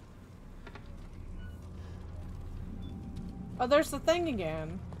 Oh, there's the thing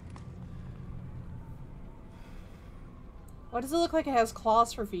again. Why does it look like it has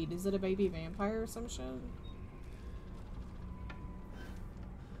claws for feet? Is it a baby vampire or some shit?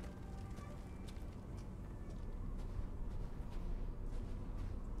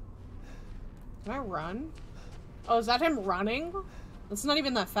 Can I run? Oh, is that him running? That's not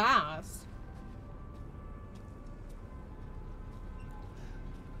even that fast.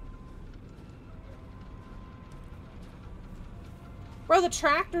 Bro, the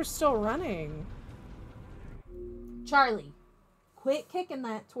tractor's still running. Charlie, quit kicking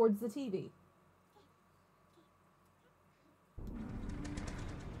that towards the TV.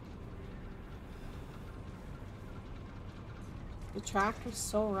 The tractor's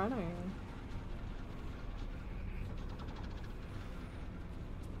still running.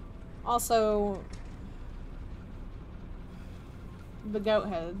 Also, the goat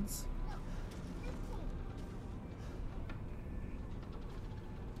heads.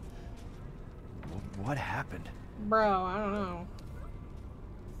 What happened? Bro, I don't know.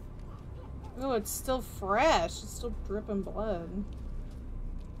 Oh, it's still fresh. It's still dripping blood.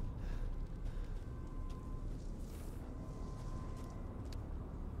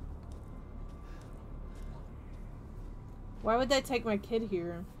 Why would they take my kid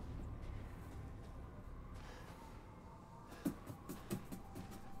here?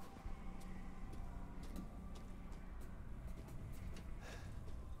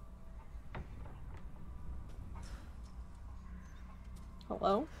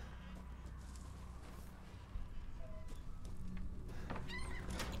 Hello?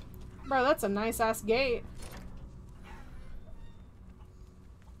 Bro, that's a nice ass gate.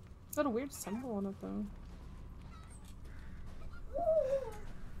 Is that a weird symbol on it though?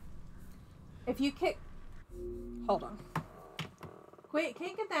 If you kick... Hold on. Quit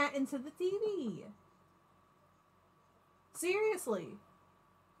kicking that into the TV. Seriously.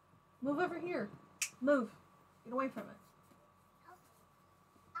 Move over here. Move. Get away from it.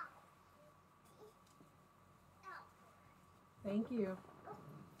 Thank you.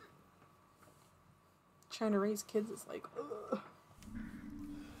 Trying to raise kids is like, ugh.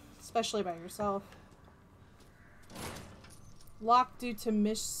 Especially by yourself. Locked due to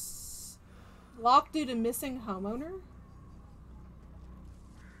missing homeowner?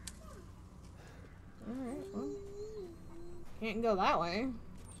 Alright, well. Can't go that way.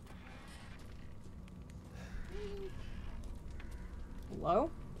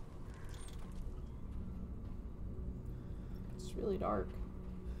 Hello? It's really dark.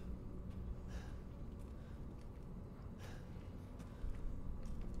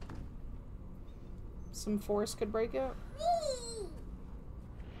 Some force could break it.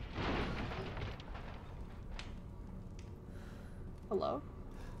 Hello?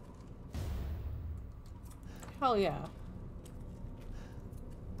 Hell yeah.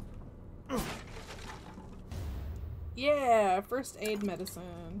 Yeah, first aid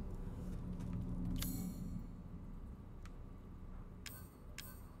medicine.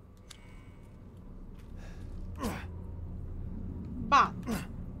 Bop.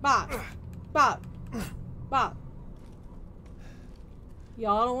 Bop. Bop. Bop.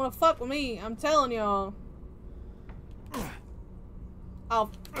 Y'all don't want to fuck with me. I'm telling y'all.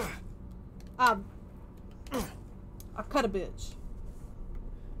 I'll cut a bitch.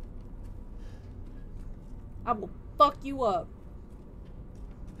 I will fuck you up.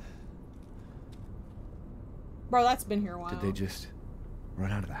 Bro, that's been here a while. Did they just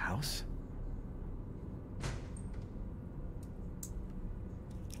run out of the house?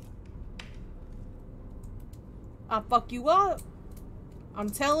 I'll fuck you up. I'm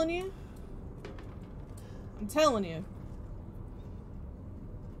telling you. I'm telling you.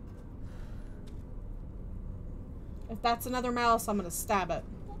 If that's another mouse, I'm gonna stab it.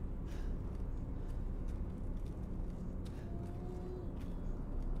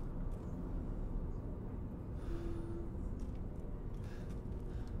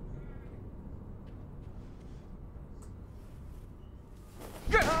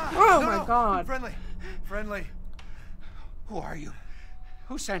 Oh my god. Friendly. Friendly. Who are you?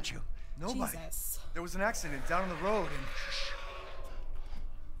 Who sent you? Nobody. Jesus. There was an accident down on the road and...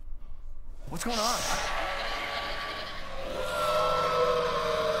 What's going on?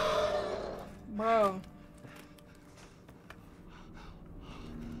 Bro.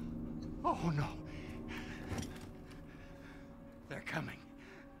 Oh no. They're coming.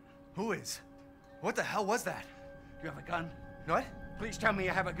 Who is? What the hell was that? Do you have a gun? What? Please tell me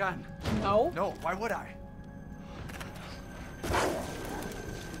you have a gun. No. No, why would I?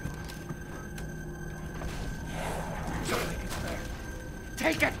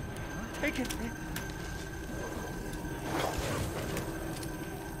 Take it! Take it!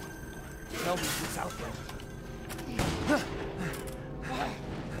 Tell me what's out there.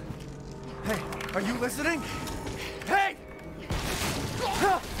 Hey, are you listening? Hey!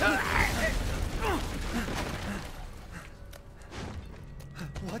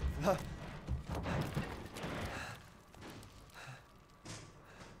 What the?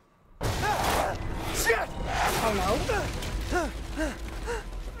 Shit! Oh no.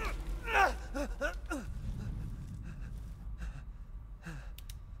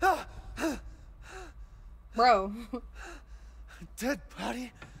 Bro. Dead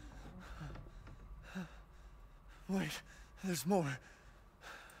body? Wait, there's more.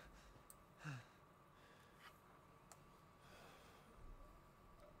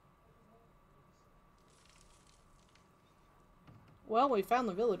 Well, we found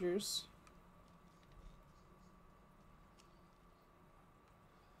the villagers.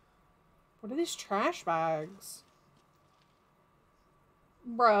 What are these trash bags?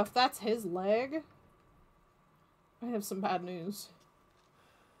 Bruh, if that's his leg, I have some bad news.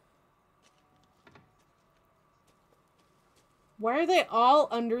 Why are they all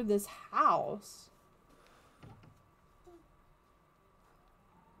under this house?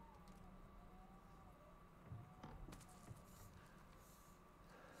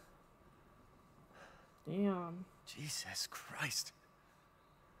 Damn. Jesus Christ.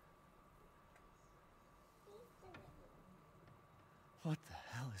 What the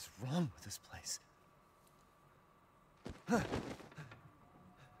hell is wrong with this place?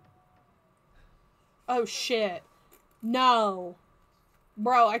 Oh shit. No.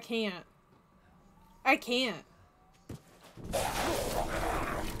 Bro, I can't. I can't.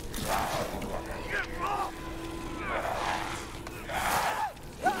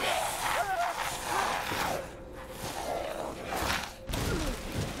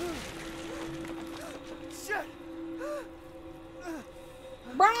 Shit!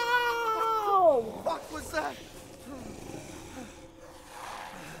 Bro! What was that?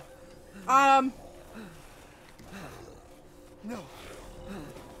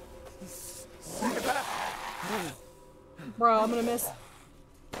 Bro, I'm gonna miss.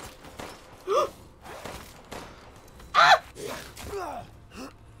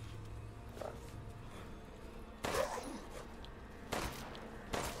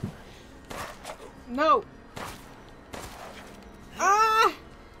 No. Ah!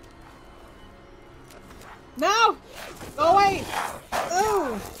 No! Go away!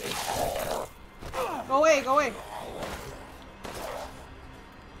 Ooh! Go away, go away.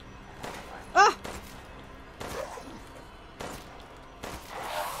 Ah!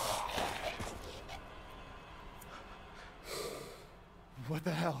 What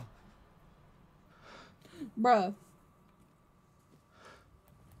the hell? Bruh.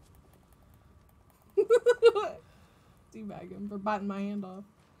 Teabag him for biting my hand off.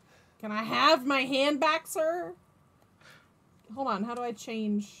 Can I have my hand back, sir? Hold on, how do I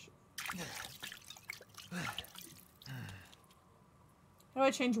change? How do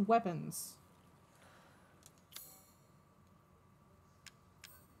I change weapons?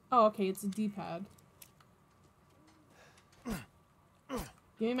 Oh, okay, it's a D-pad.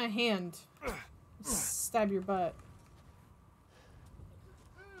 Give me my hand. Stab your butt.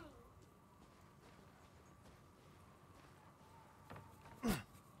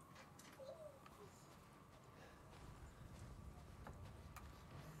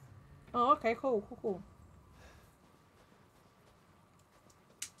 Oh, okay, cool, cool, cool.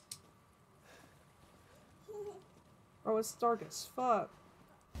 Oh, it's dark as fuck.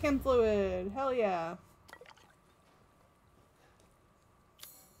 Chem fluid, hell yeah.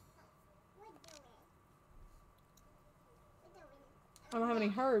 I don't have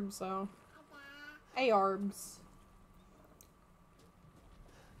any herbs, so. ARBs.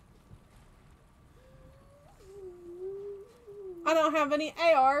 I don't have any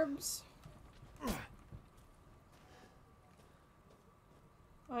ARBs.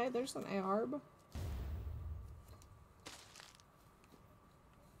 Alright, there's an ARB.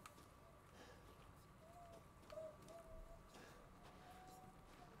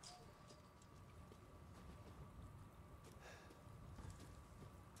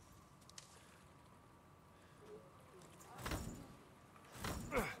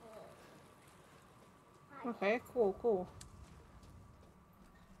 Okay, cool, cool.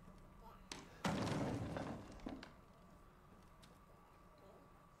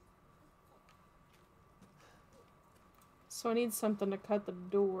 So I need something to cut the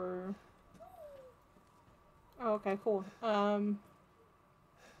door. Oh, okay, cool. Are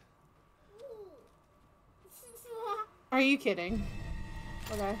you kidding?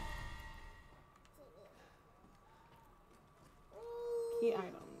 Okay. Key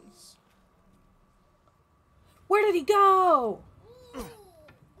items. Where did he go?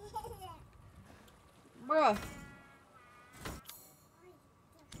 Bruh.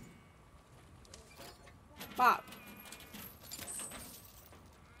 Bop.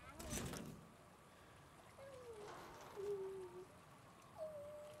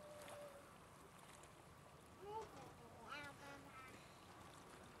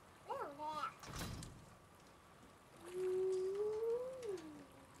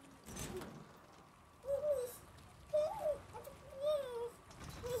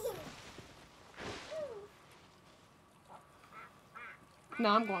 No,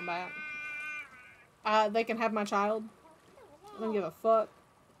 I'm going back. They can have my child. I don't give a fuck.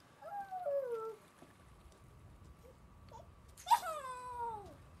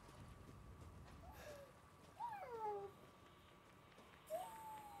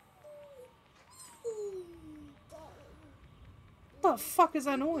 What the fuck is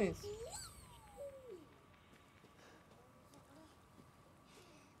that noise?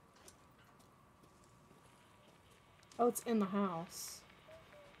 Oh, it's in the house.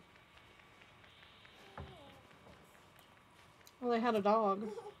 Well, they had a dog.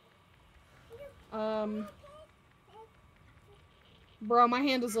 Bro, my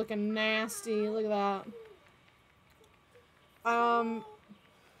hand is looking nasty. Look at that. I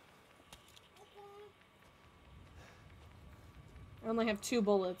only have 2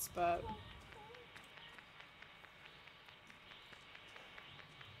 bullets, but...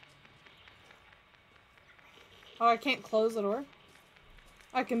 Oh, I can't close the door?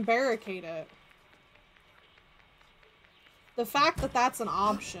 I can barricade it. The fact that that's an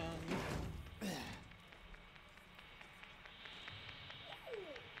option.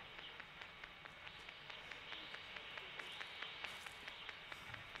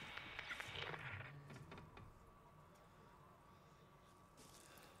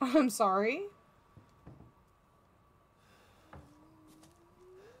 I'm sorry.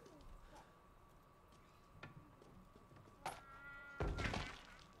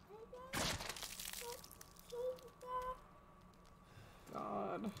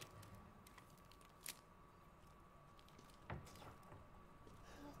 God.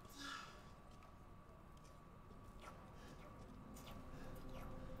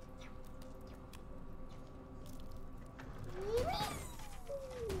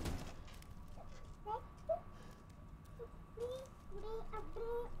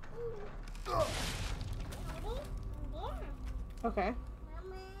 Okay.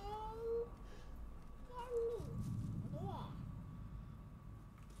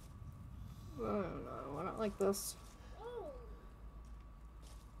 I don't know. I don't like this.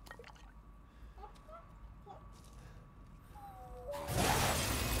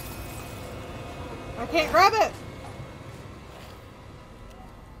 I can't grab it!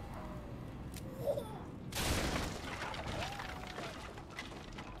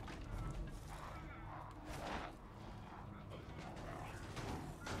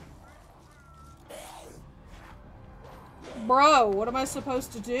 Bro, what am I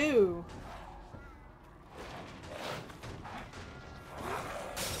supposed to do?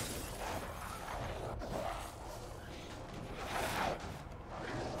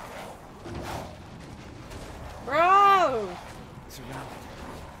 Bro! Surrounded.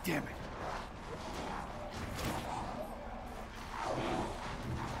 Damn it.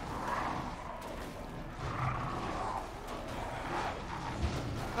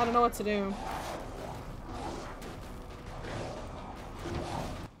 I don't know what to do.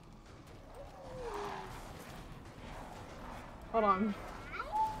 Hold on.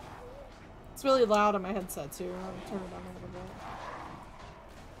 It's really loud on my headset too. I'll turn it on a little bit.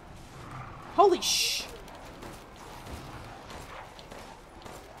 Holy sh!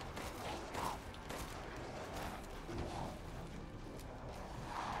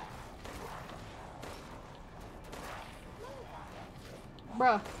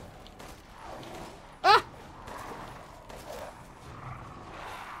 Bruh. Ah!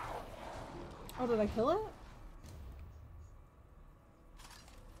 Oh, did I kill it?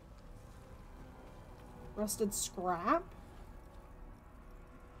 Rusted scrap?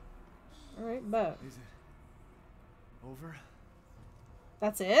 Alright, bet. Is it over?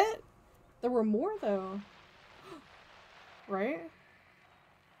 That's it? There were more though. Right?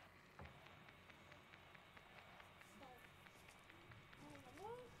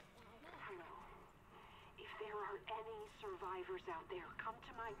 If there are any survivors out there, come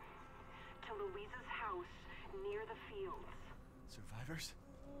to Louisa's house near the fields. Survivors?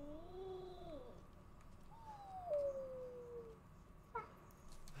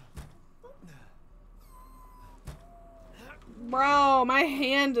 Bro, my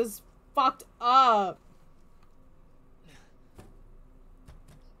hand is fucked up.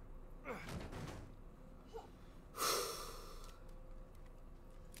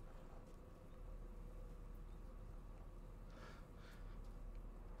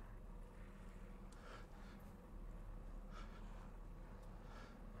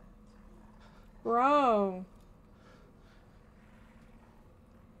 Bro.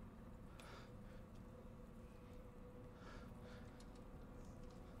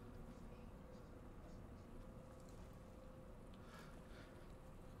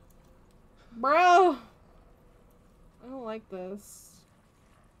 Bro. I don't like this.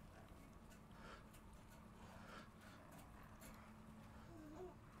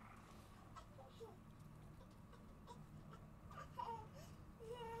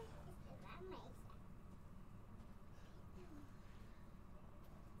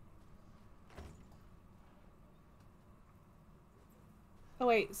 Oh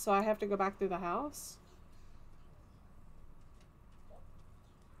wait, so I have to go back through the house?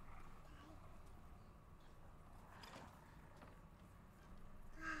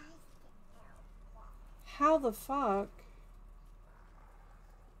 How the fuck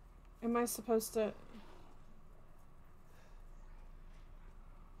am I supposed to...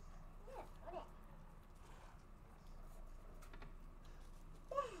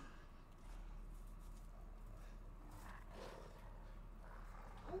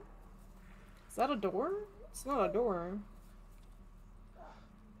 Is that a door? It's not a door.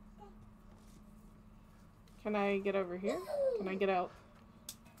 Can I get over here? Can I get out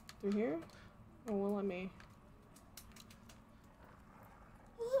through here? Oh, well, let me.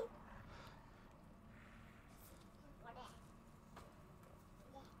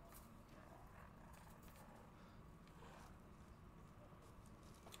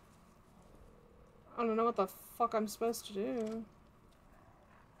 I don't know what the fuck I'm supposed to do.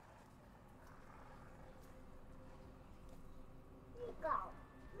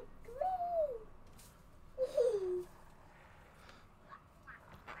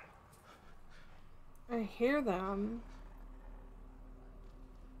 I hear them.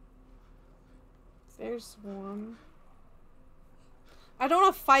 There's one. I don't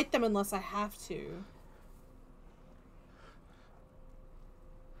want to fight them unless I have to.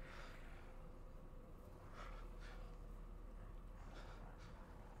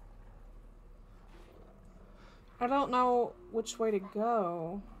 I don't know which way to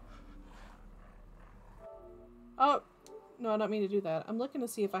go. Oh, no, I don't mean to do that. I'm looking to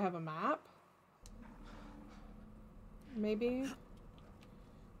see if I have a map. Maybe.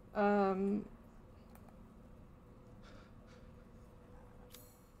 I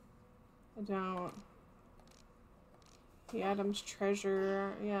don't. The Adam's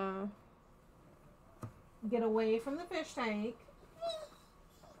treasure, yeah. Get away from the fish tank.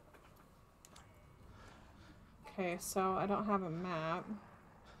 Okay, so I don't have a map.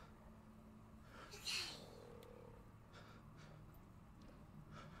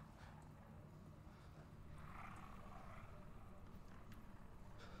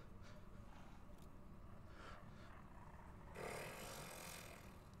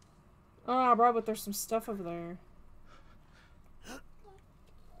 Oh, bro, but there's some stuff over there.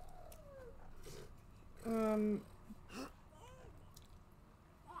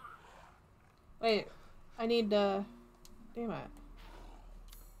 Wait, I need to... Damn it.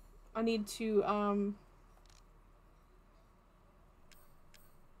 I need to, I'm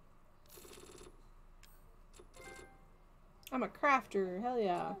a crafter, hell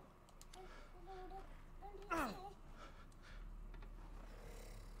yeah.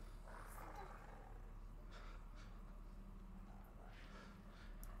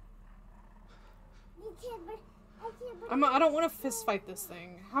 I don't want to fist fight this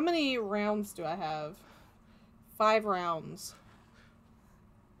thing. How many rounds do I have? 5 rounds.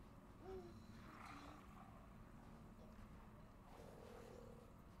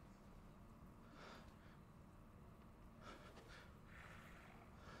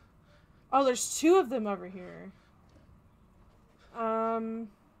 Oh, there's 2 of them over here. Why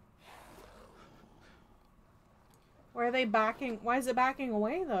are they backing? Why is it backing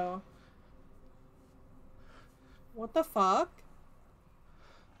away, though? What the fuck?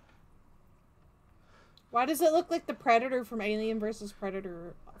 Why does it look like the Predator from Alien vs.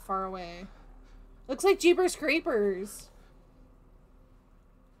 Predator far away? Looks like Jeepers Creepers.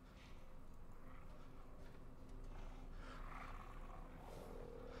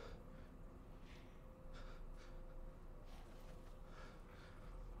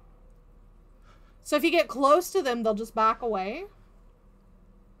 So if you get close to them, they'll just back away?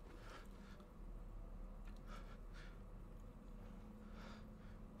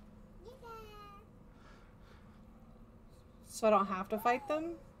 So I don't have to fight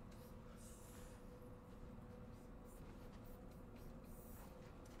them?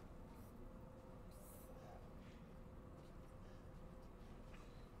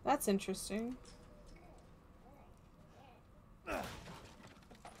 That's interesting.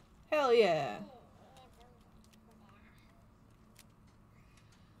 Hell yeah.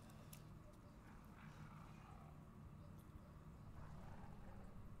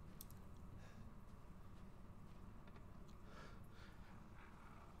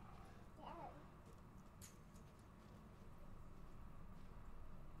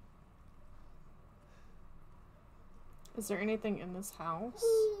 Is there anything in this house?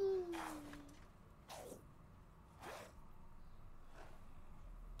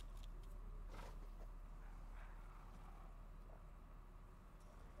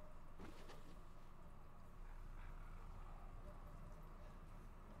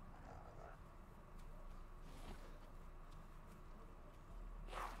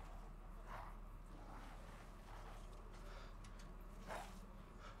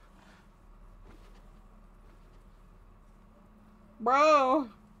 Bro.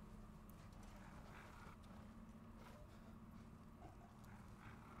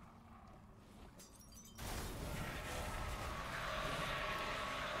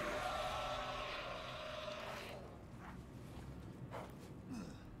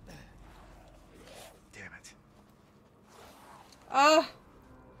 Damn it.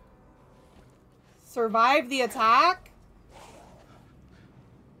 Survive the attack?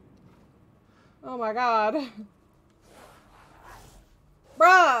 Oh my god.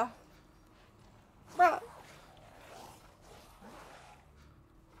 Bruh! Bruh!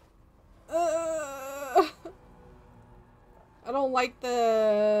 I don't like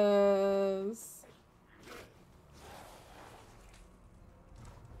this.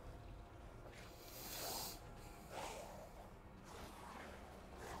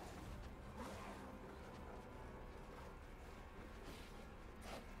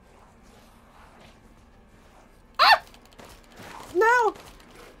 Ah! No!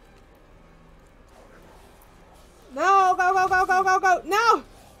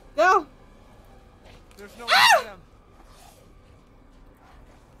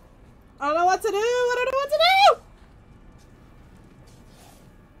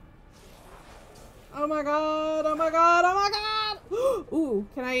 Oh my god, oh my god, oh my god! Ooh,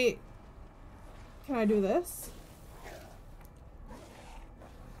 can I do this?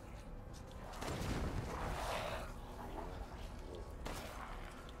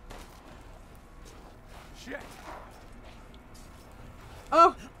 Shit.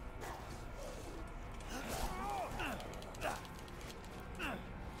 Oh!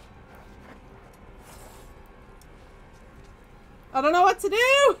 I don't know what to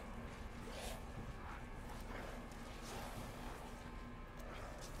do!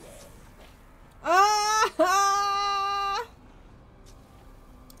 Ah! Ah!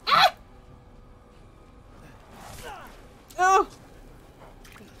 Ah! Oh!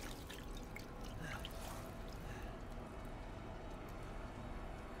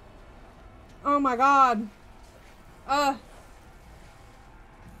 Oh my god.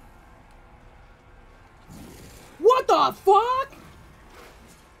 What the fuck?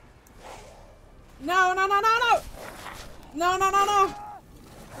 No, no, no, no, no! No, no, no, no!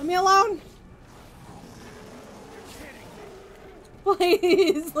 Leave me alone!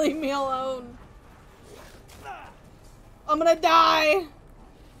 Please, leave me alone. I'm gonna die!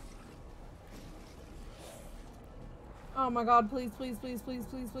 Oh my god, please, please, please, please,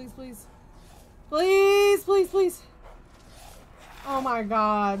 please, please, please. Please, please, please. Oh my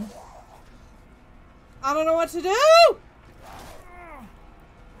god. I don't know what to do!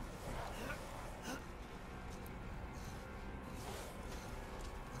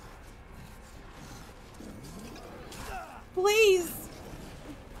 Please!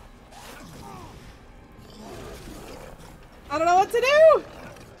 I don't know what to do!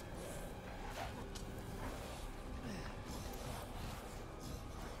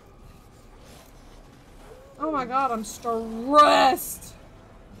 Oh my god, I'm stressed!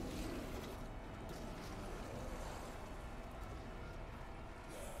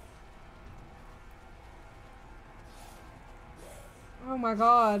 Oh my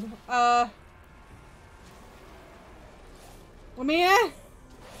god. Let me in!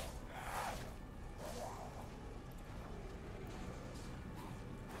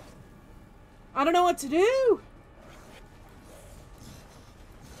 I don't know what to do!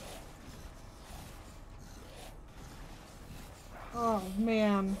 Oh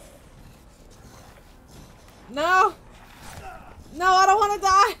man. No! No, I don't want to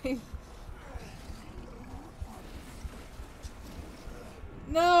die!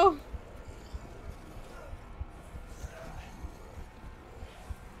 No!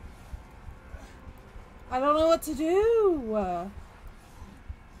 I don't know what to do!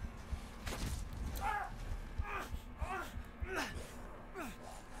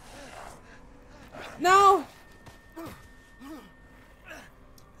 No!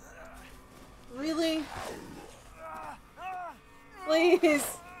 Really?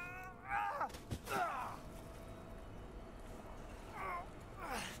 Please!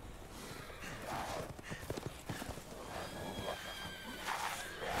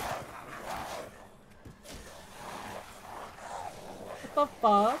 What the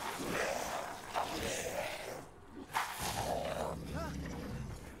fuck?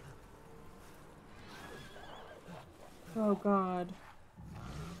 Oh god.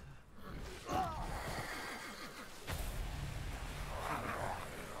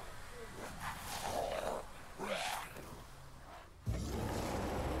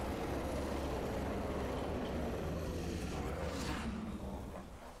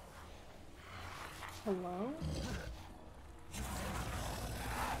 Hello?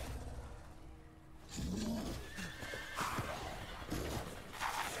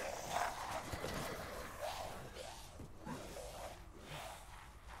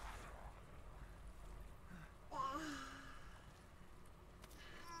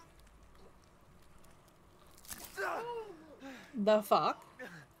 The fuck?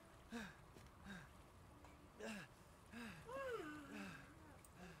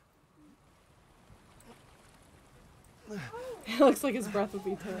 It looks like his breath would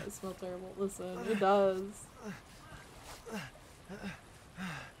be smell terrible. Listen, it does.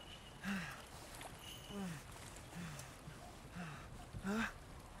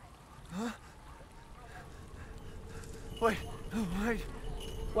 Wait, wait.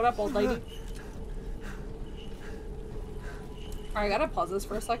 What up, old lady? Alright, I gotta pause this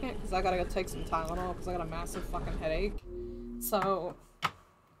for a second because I gotta go take some Tylenol because I got a massive fucking headache. So,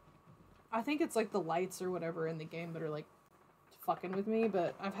 I think it's like the lights or whatever in the game that are like fucking with me,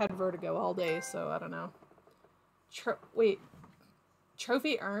 but I've had vertigo all day, so I don't know. Wait.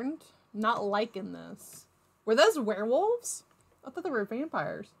 Trophy earned? Not liking this. Were those werewolves? I thought they were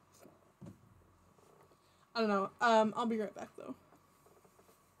vampires. I don't know. I'll be right back though.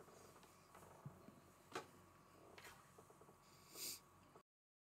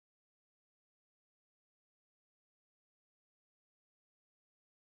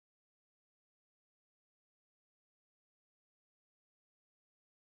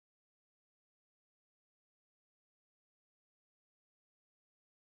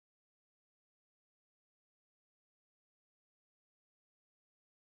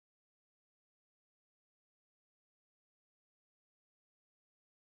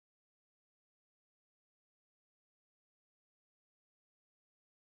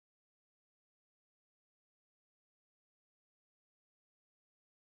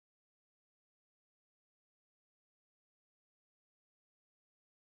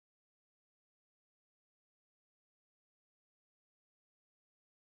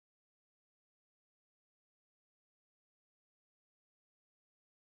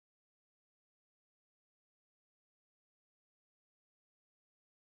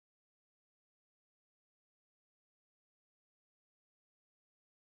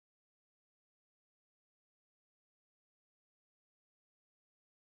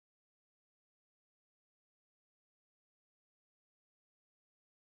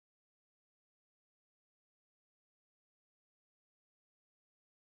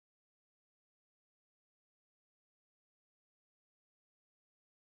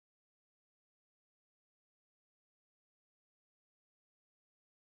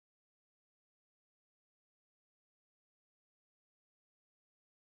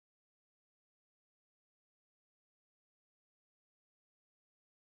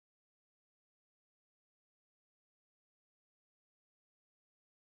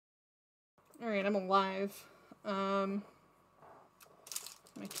 Alright, I'm alive. My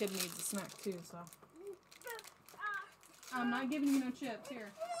kid needs a snack too, so. I'm not giving you no chips.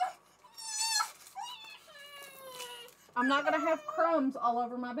 Here. I'm not gonna have crumbs all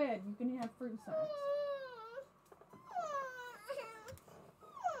over my bed. You can have fruit snacks.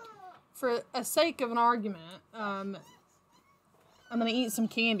 For a sake of an argument, I'm gonna eat some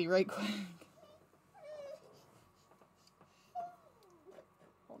candy right quick.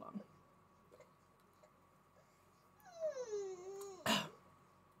 Hold on.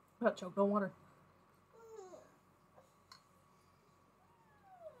 About choked on water.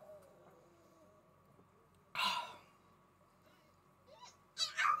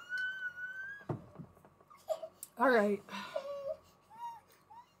 All right.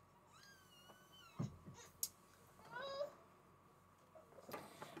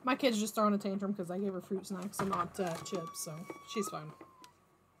 My kid's just throwing a tantrum because I gave her fruit snacks and not chips, so she's fine.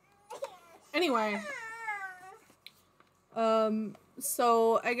 Anyway.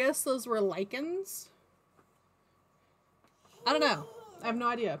 So I guess those were lichens. I don't know. I have no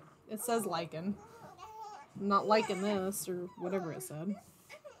idea. It says lichen. I'm not liking this or whatever it said.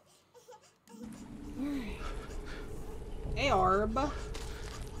 Hey, herb.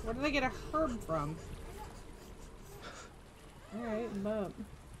 Where did I get a herb from? Alright, but...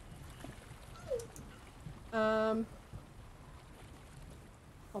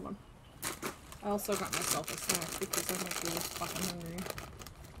 hold on. I also got myself a snack because I'm like really fucking hungry.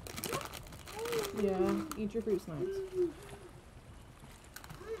 Yeah, eat your fruit snacks.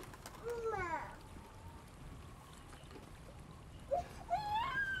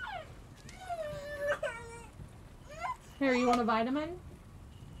 Here, you want a vitamin?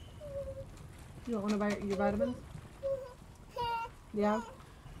 You don't want to your vitamins? Yeah?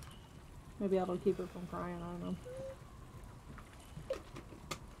 Maybe that'll keep her from crying, I don't know.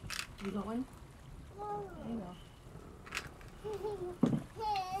 You got one? There you go.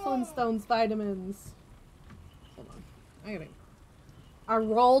 Flintstones vitamins. Hold on. I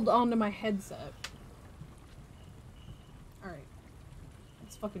rolled onto my headset. Alright.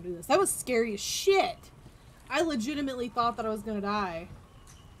 Let's fucking do this. That was scary as shit! I legitimately thought that I was gonna die.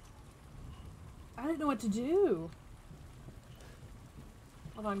 I didn't know what to do.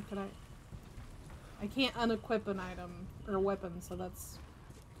 Hold on, could I can't unequip an item or a weapon, so that's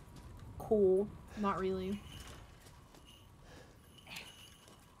cool. Not really.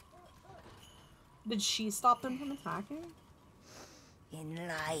 Did she stop them from attacking? In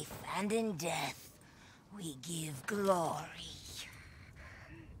life and in death, we give glory.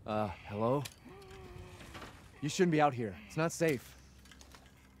 Hello? You shouldn't be out here. It's not safe.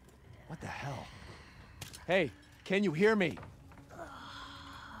 What the hell? Hey, can you hear me?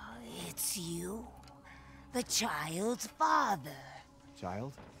 It's you, the child's father.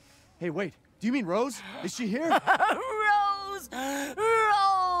 Child? Hey, wait. Do you mean Rose? Is she here? Rose!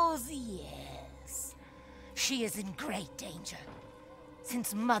 Rose, yes. She is in great danger.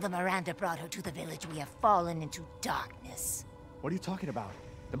 Since Mother Miranda brought her to the village, we have fallen into darkness. What are you talking about?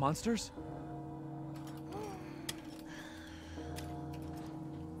 The monsters?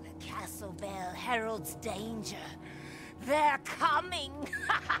 The castle bell heralds danger. They're coming!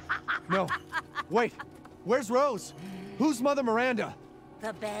 No. Wait. Where's Rose? Who's Mother Miranda?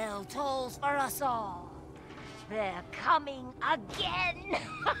 The bell tolls for us all. They're coming again!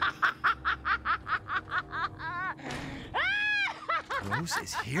 Rose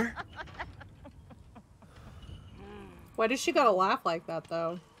is here? Why does she gotta laugh like that,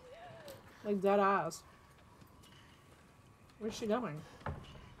 though? Like dead eyes. Where's she going?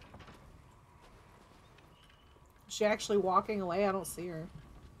 Is she actually walking away? I don't see her.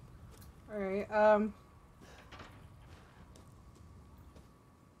 Alright, what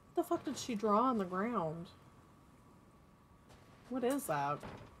the fuck did she draw on the ground? What is that?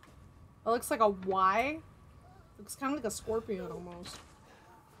 It looks like a Y. Looks kind of like a scorpion almost.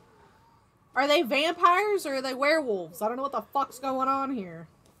 Are they vampires or are they werewolves? I don't know what the fuck's going on here.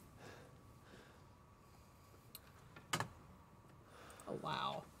 Oh,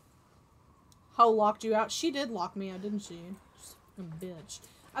 wow. Ho locked you out. She did lock me out, didn't she? She's a bitch.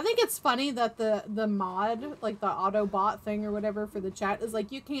 I think it's funny that the mod, like the auto bot thing or whatever for the chat is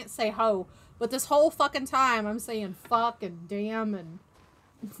like, you can't say ho. But this whole fucking time I'm saying fuck and damn and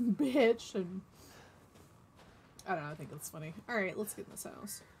bitch and... I don't know, I think it's funny. Alright, let's get in this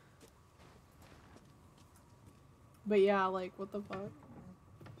house. But yeah, like, what the fuck?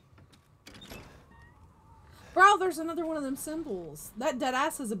 Bro, there's another one of them symbols. That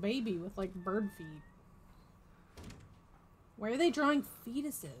deadass is a baby with, like, bird feet. Why are they drawing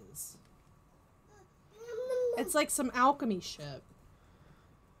fetuses? It's like some alchemy shit.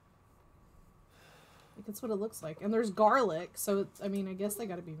 Like, that's what it looks like. And there's garlic, so it's, I mean, I guess they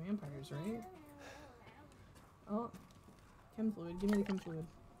gotta be vampires, right? Oh. Chem fluid. Give me the chem fluid.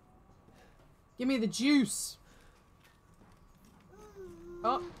 Give me the juice!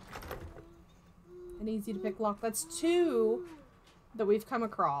 Oh. An easy to pick lock. That's 2 that we've come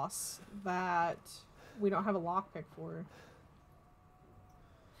across that we don't have a lockpick for.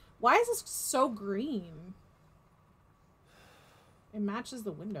 Why is this so green? It matches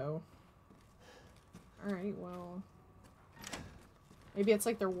the window. Alright, well. Maybe it's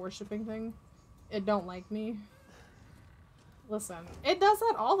like their worshipping thing. It don't like me. Listen, it does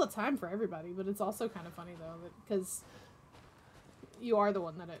that all the time for everybody, but it's also kind of funny though, because you are the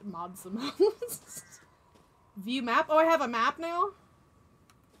one that it mods the most. View map? Oh, I have a map now?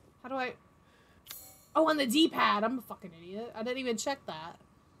 How do I... Oh, on the D-pad. I'm a fucking idiot. I didn't even check that.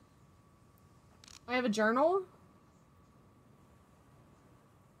 I have a journal?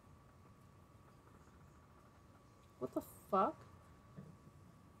 What the fuck?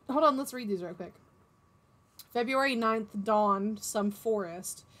 Hold on, let's read these real quick. February 9th dawned some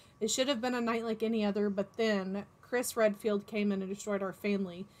forest. It should have been a night like any other, but then Chris Redfield came in and destroyed our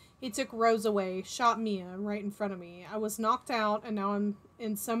family. He took Rose away, shot Mia right in front of me. I was knocked out, and now I'm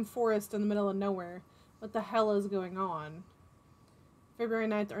in some forest in the middle of nowhere. What the hell is going on? February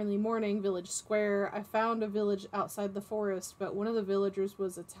 9th, early morning, Village Square. I found a village outside the forest, but one of the villagers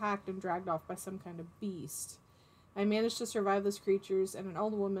was attacked and dragged off by some kind of beast. I managed to survive those creatures, and an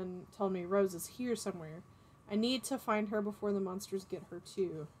old woman told me Rose is here somewhere. I need to find her before the monsters get her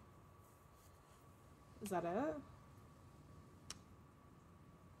too. Is that it?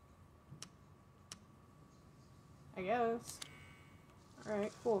 I guess.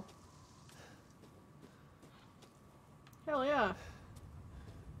 Alright, cool. Hell yeah.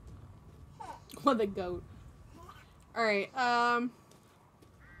 What the goat. Alright,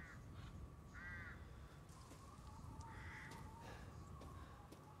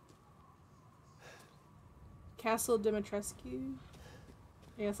 Castle Dimitrescu?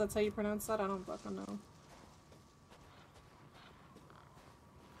 I guess that's how you pronounce that? I don't fucking know.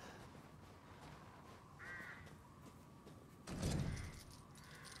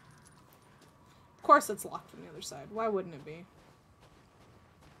 Of course it's locked from the other side. Why wouldn't it be?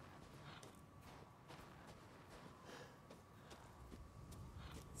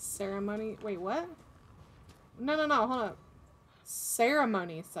 Ceremony? Wait, what? No, hold up.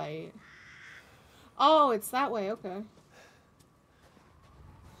 Ceremony site. Oh, it's that way, okay.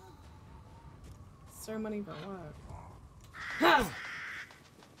 Ceremony for what? Get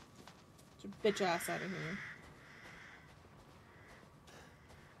your bitch ass out of here.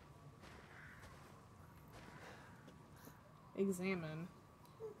 Examine.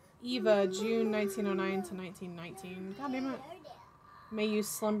 Eva, June 1909 to 1919. God damn it. May you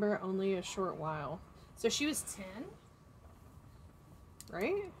slumber only a short while. So she was 10?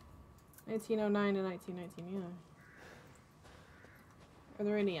 Right? 1909 to 1919, yeah. Are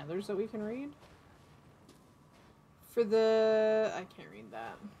there any others that we can read? For the... I can't read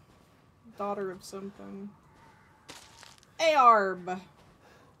that. Daughter of something. Aarb!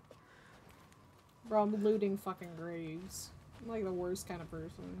 Bro, I'm looting fucking graves. I'm like the worst kind of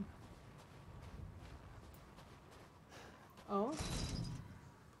person. Oh?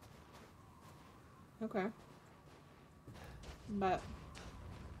 Okay. But...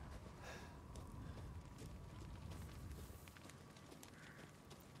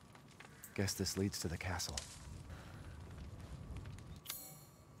 Guess this leads to the castle.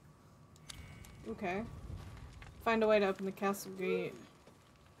 Okay. Find a way to open the castle gate.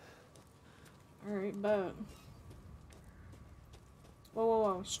 Alright, but...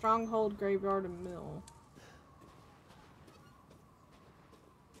 Whoa. Stronghold, graveyard, and mill.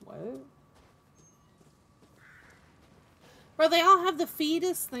 What? Bro, they all have the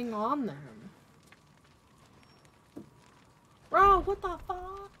fetus thing on them. Bro, what the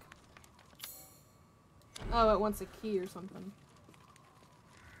fuck? Oh, it wants a key or something.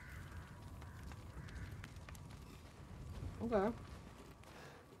 Okay.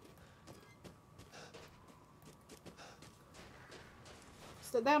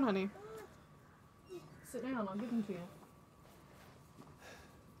 Sit down, honey. Sit down, I'll give them to you.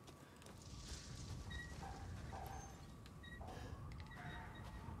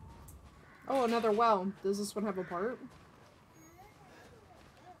 Oh, another well. Does this one have a part?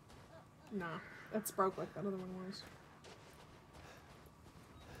 Nah, that's broke like that other one was.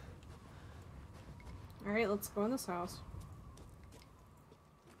 Alright, let's go in this house.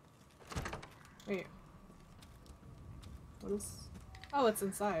 Wait. What is... Oh, it's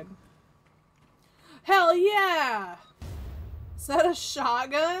inside. Hell yeah! Is that a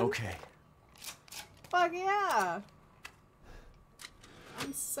shotgun? Okay. Fuck yeah!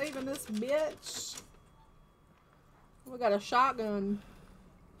 I'm saving this bitch. We got a shotgun.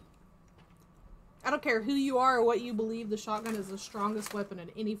 I don't care who you are or what you believe, the shotgun is the strongest weapon in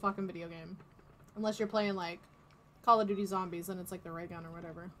any fucking video game. Unless you're playing, like, Call of Duty Zombies, and it's like the ray gun or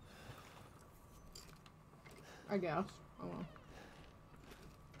whatever. I guess. Oh well.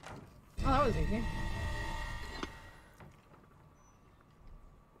 Oh, that was easy.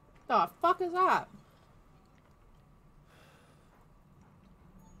 The fuck is that?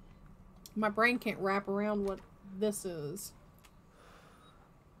 My brain can't wrap around what this is.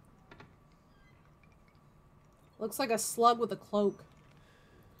 Looks like a slug with a cloak.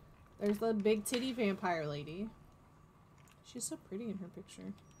 There's the big titty vampire lady. She's so pretty in her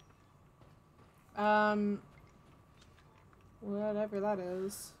picture. Whatever that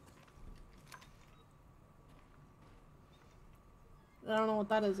is. I don't know what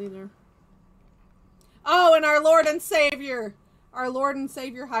that is either. Oh, and our Lord and Savior! Our Lord and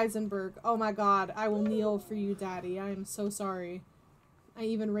Savior Heisenberg. Oh my god, I will kneel for you, Daddy. I am so sorry. I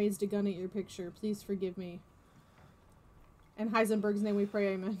even raised a gun at your picture. Please forgive me. In Heisenberg's name we pray,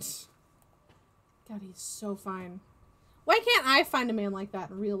 amen. God, he's so fine. Why can't I find a man like that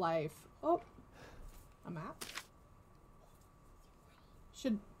in real life? Oh. A map?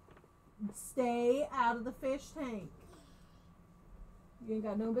 Should stay out of the fish tank. You ain't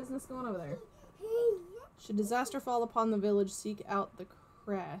got no business going over there. Should disaster fall upon the village, seek out the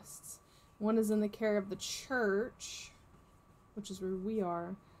crests. One is in the care of the church, which is where we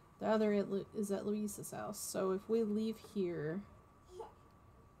are. The other is at Luisa's house. So if we leave here,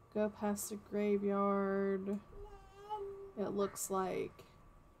 go past the graveyard, it looks like,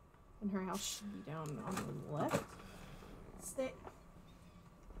 and her house should be down on the left. Stay.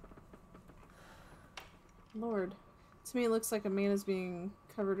 Lord. To me, it looks like a man is being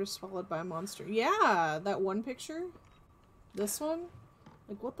covered or swallowed by a monster. Yeah, that one picture. This one.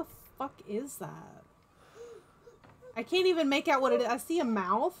 Like, what the fuck is that? I can't even make out what it is. I see a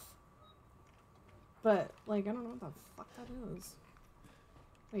mouth. But, like, I don't know what the fuck that is.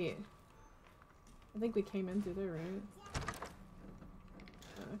 Wait. I think we came in through there, right?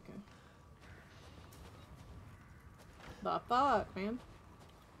 Oh, okay. The fuck, man?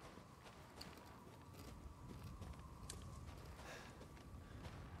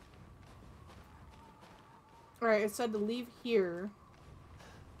 Alright, it said to leave here.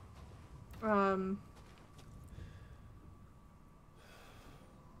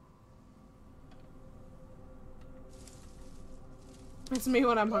 It's me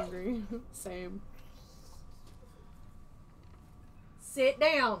when I'm hungry. Same. Sit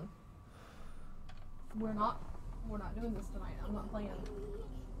down. We're not doing this tonight. I'm not playing.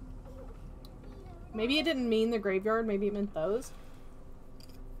 Maybe it didn't mean the graveyard, maybe it meant those.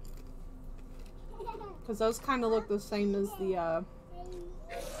 Because those kind of look the same as the,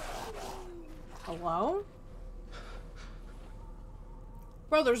 Hello?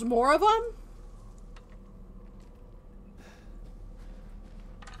 Bro, there's more of them?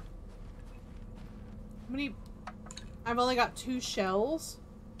 How many? I've only got 2 shells.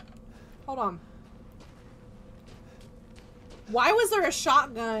 Hold on. Why was there a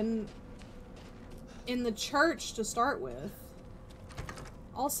shotgun in the church to start with?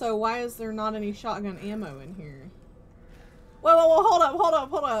 Also, why is there not any shotgun ammo in here? Whoa, whoa, whoa, hold up, hold up,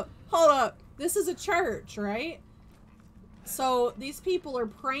 hold up, hold up. This is a church, right? So, these people are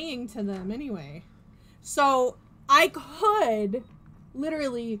praying to them anyway. So, I could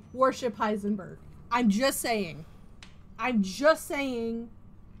literally worship Heisenberg. I'm just saying. I'm just saying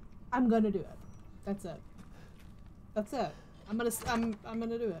I'm gonna do it. That's it. That's it. I'm gonna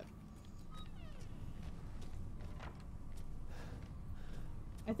do it.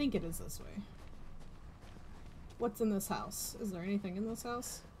 I think it is this way. What's in this house? Is there anything in this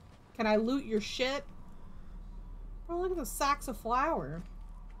house? Can I loot your shit? Oh, look at the sacks of flour.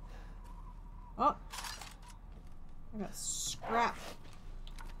 Oh. I got scrap.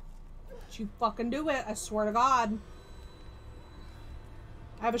 Don't you fucking do it, I swear to God.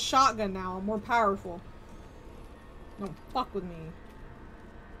 I have a shotgun now. I'm more powerful. Don't fuck with me.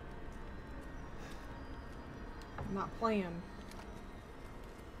 I'm not playing.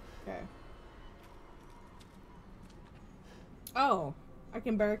 Okay. Oh, I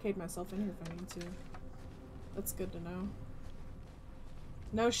can barricade myself in here if I need to. That's good to know.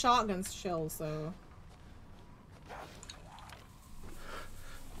 No shotgun shells, though.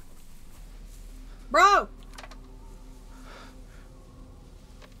 Bro!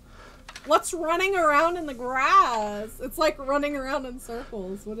 What's running around in the grass? It's like running around in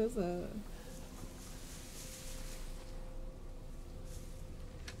circles. What is it?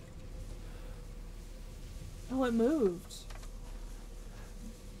 Oh, it moved.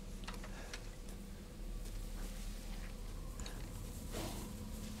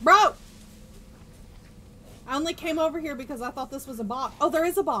 Bro! I only came over here because I thought this was a box. Oh, there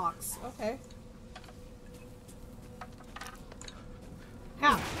is a box. Okay.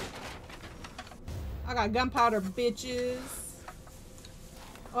 How? I got gunpowder, bitches.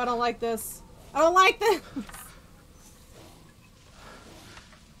 Oh, I don't like this. I don't like this!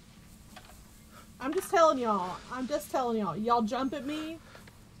 I'm just telling y'all. I'm just telling y'all. Y'all jump at me.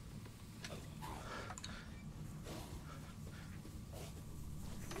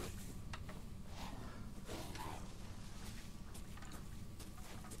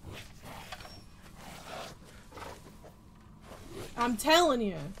 I'm telling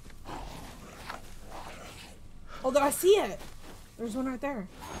you. Oh, there, I see it. There's one right there.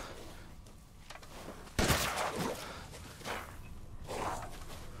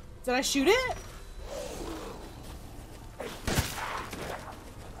 Did I shoot it?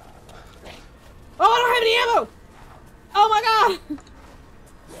 Oh, I don't have any ammo! Oh my god!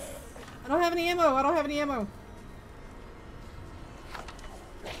 I don't have any ammo. I don't have any ammo.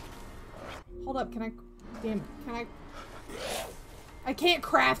 Hold up, can I... Damn it. Can I can't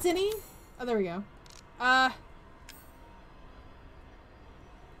craft any? Oh, there we go. I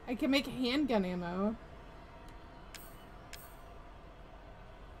can make handgun ammo.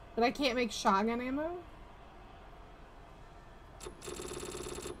 But I can't make shotgun ammo?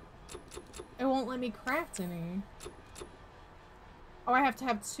 It won't let me craft any. Oh, I have to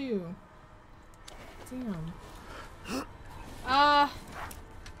have 2. Damn. I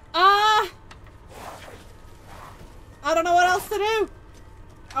don't know what else to do!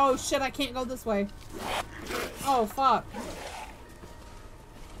 Oh shit, I can't go this way. Oh fuck.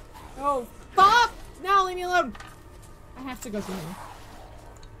 Oh fuck! No, leave me alone! I have to go through here.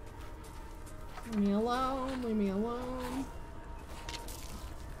 Leave me alone, leave me alone.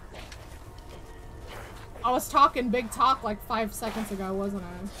 I was talking big talk like 5 seconds ago, wasn't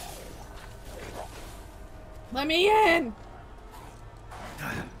I? Let me in!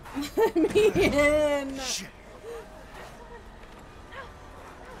 Let me in! Shit.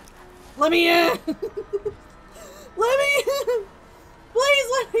 Let me in! Let me in! Please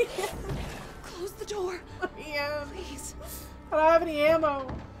let me in! Close the door. Let me in. Please. I don't have any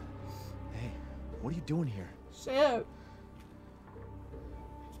ammo. Hey, what are you doing here? Shit.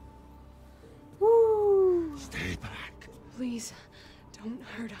 Woo. Stay back. Please, don't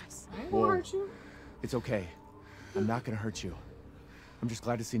hurt us. I ain't gonna hurt you. It's okay. I'm not gonna hurt you. I'm just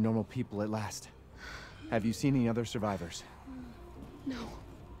glad to see normal people at last. Have you seen any other survivors? No.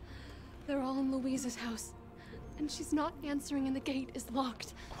 They're all in Louise's house. And she's not answering and the gate is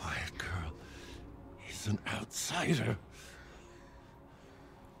locked. Quiet girl. He's an outsider.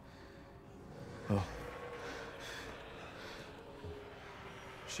 Oh.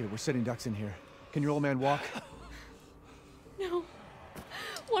 Shit, we're sitting ducks in here. Can your old man walk? No.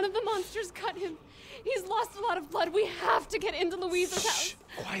 One of the monsters cut him. He's lost a lot of blood. We have to get into Louise's house.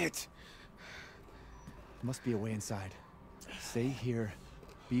 Quiet. There must be a way inside. Stay here.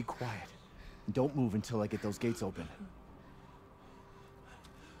 Be quiet. And don't move until I get those gates open.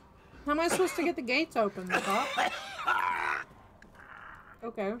 How am I supposed to get the gates open, Doc?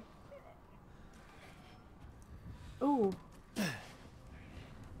 Okay. Ooh.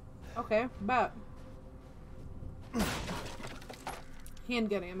 Okay, bet.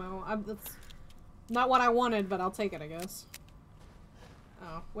 Handgun ammo. That's not what I wanted, but I'll take it, I guess.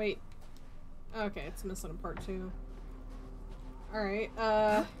 Oh, wait. Okay, it's missing a part too. Alright,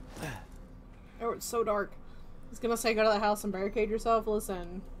 oh, it's so dark. I was gonna say go to the house and barricade yourself.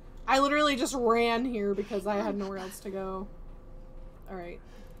 Listen, I literally just ran here because I had nowhere else to go. Alright.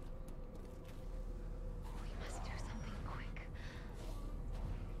 We must do something quick.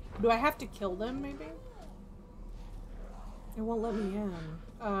 Do I have to kill them, maybe? It won't let me in.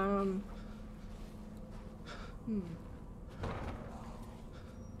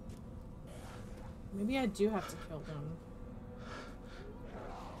 Maybe I do have to kill them.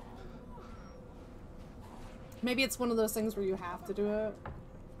 Maybe it's one of those things where you have to do it.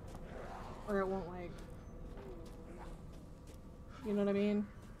 Or it won't, like... You know what I mean?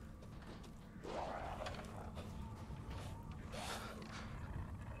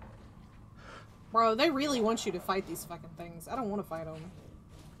 Bro, they really want you to fight these fucking things. I don't want to fight them.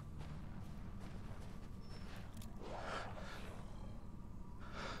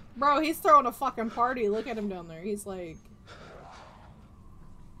 Bro, he's throwing a fucking party. Look at him down there. He's like...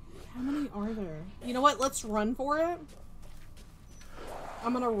 How many are there? You know what? Let's run for it.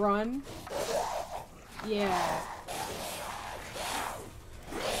 I'm gonna run. Yeah.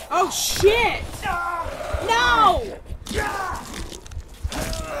 Oh shit! No! No!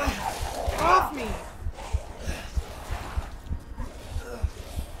 Off me!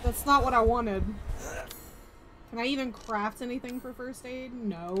 That's not what I wanted. Can I even craft anything for first aid?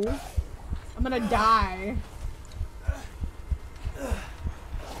 No. I'm gonna die.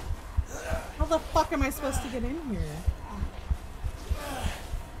 How the fuck am I supposed to get in here?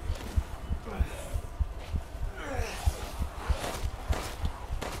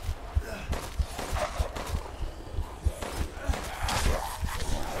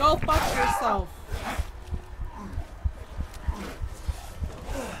 Go fuck yourself.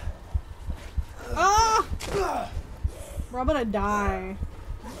 Ah! Bro, I'm gonna die.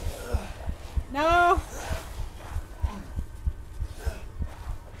 No!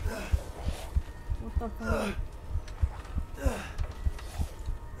 What the fuck?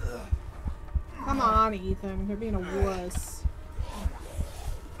 Come on, Ethan. You're being a wuss.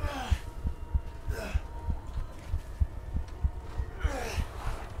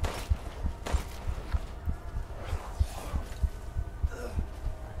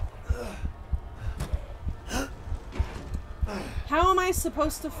 How am I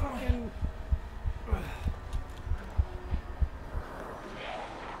supposed to fucking...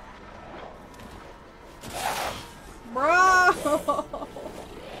 Bro!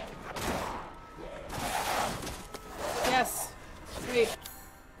 Yes. Wait.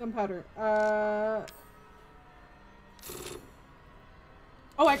 Gunpowder. Oh,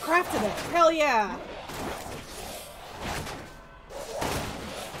 I crafted it. Hell yeah.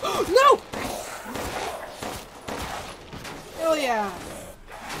 No! Hell yeah.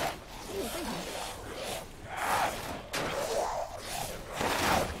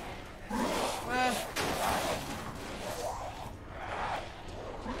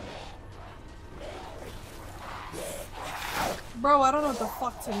 Bro, I don't know what the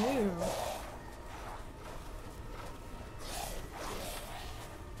fuck to do.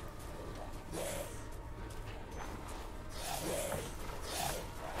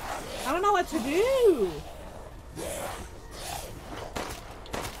 I don't know what to do.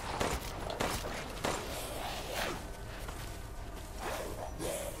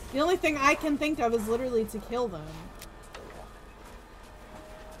 The only thing I can think of is literally to kill them.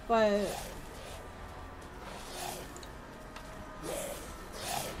 But...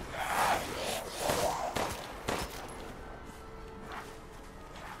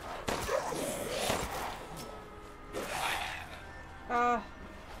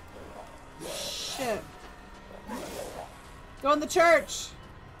 shit. Go in the church!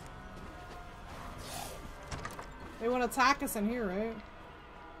 They want to attack us in here, right?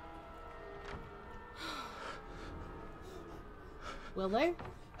 Will they?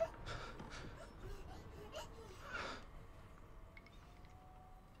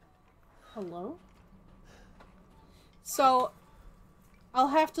 Hello? So, I'll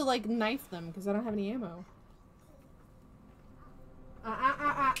have to, like, knife them because I don't have any ammo.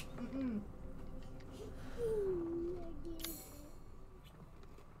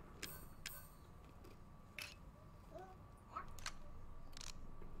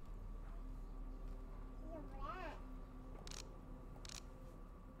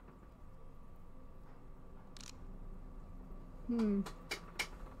 Mm-mm.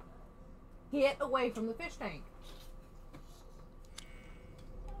 Get away from the fish tank.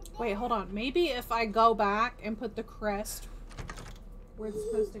 Wait, hold on. Maybe if I go back and put the crest where it's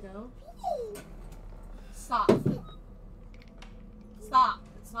supposed to go. Stop. Stop.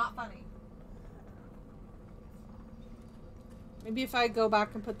 It's not funny. Maybe if I go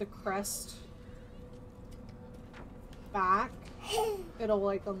back and put the crest back, it'll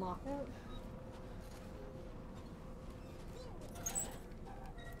like unlock it.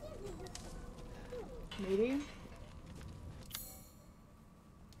 Maybe.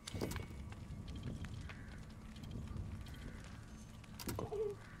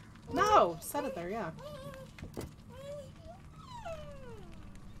 No! Set it there, yeah.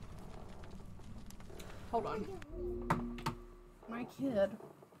 Hold on. My kid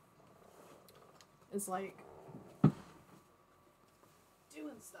is like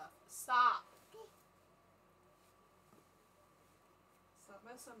doing stuff. Stop. Stop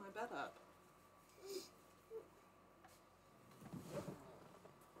messing my bed up.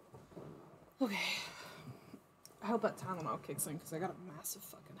 Okay. I hope that Tylenol kicks in because I got a massive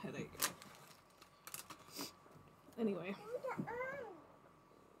fucking headache. Anyway.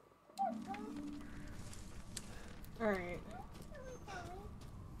 Alright.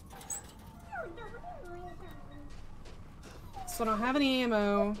 So I don't have any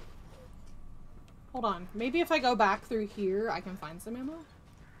ammo. Hold on. Maybe if I go back through here, I can find some ammo?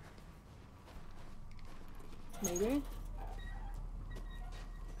 Maybe.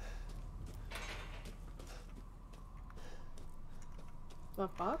 The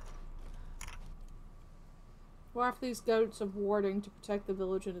fuck? Waft these goats of warding to protect the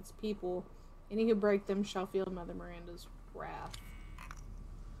village and its people. Any who break them shall feel Mother Miranda's wrath.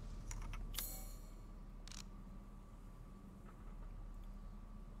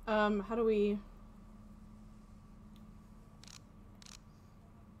 How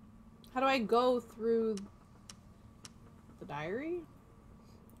do I go through the diary?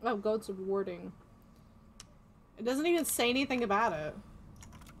 Oh, goats of warding. It doesn't even say anything about it.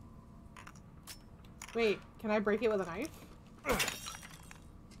 Wait, can I break it with a knife?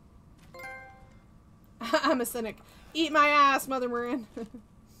 I'm a cynic. Eat my ass, Mother Miranda.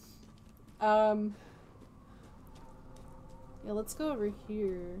 Yeah, let's go over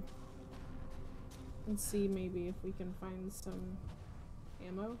here and see maybe if we can find some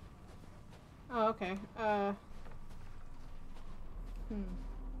ammo. Oh, okay.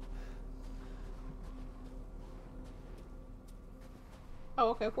 Oh,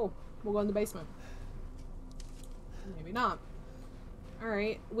 okay, cool. We'll go in the basement. Maybe not.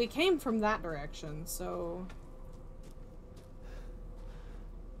 Alright, we came from that direction, so...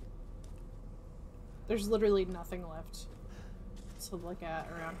 There's literally nothing left to look at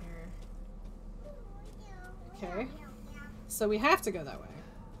around here. Okay. So we have to go that way.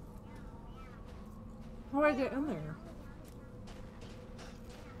 How do I get in there?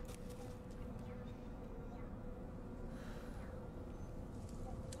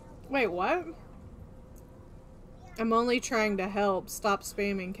 Wait, what? I'm only trying to help. Stop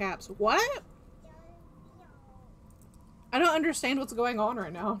spamming caps. What? I don't understand what's going on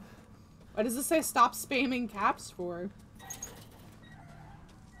right now. Why does it say stop spamming caps for?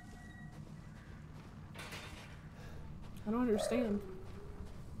 I don't understand.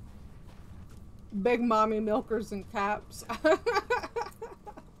 Big mommy milkers and caps.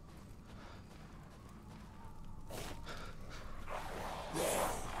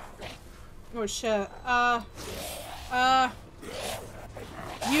 Oh shit. You. Ah!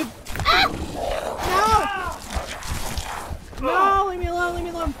 No! No! Leave me alone, leave me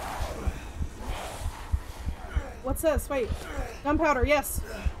alone. What's this? Wait. Gunpowder, yes.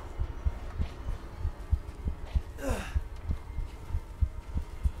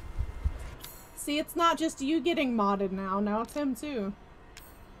 See, it's not just you getting modded now. Now it's him too.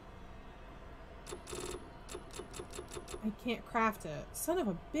 I can't craft it. Son of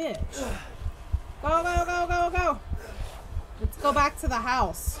a bitch. Go, go, go, go, go. Let's go back to the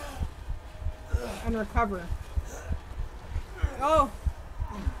house. And recover. Go.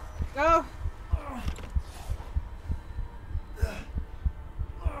 Go.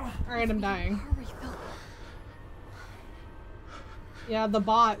 Alright, I'm dying. Yeah, the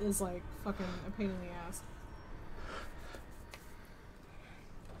bot is like fucking a pain in the ass.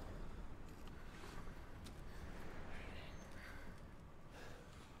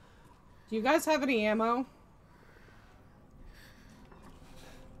 Do you guys have any ammo?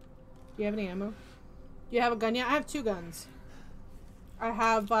 Do you have any ammo? Do you have a gun yet? I have 2 guns. I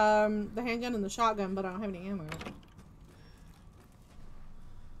have the handgun and the shotgun, but I don't have any ammo.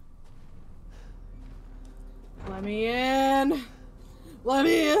 Let me in! Let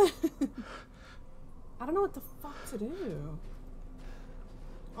me in! I don't know what the fuck to do.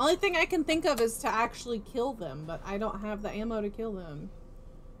 Only thing I can think of is to actually kill them, but I don't have the ammo to kill them.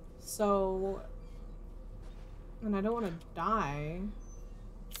 So... And I don't want to die.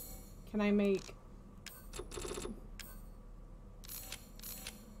 Can I make...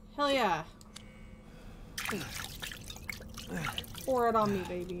 Hell yeah! Pour it on me,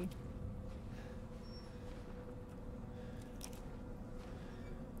 baby.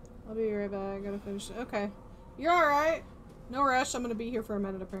 I'll be right back. I gotta finish it. Okay. You're alright. No rush. I'm gonna be here for a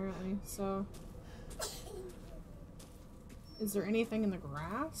minute, apparently. So... Is there anything in the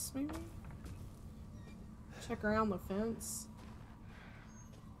grass, maybe? Check around the fence.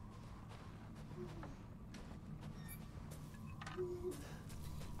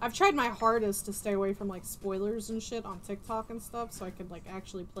 I've tried my hardest to stay away from like spoilers and shit on TikTok and stuff so I could like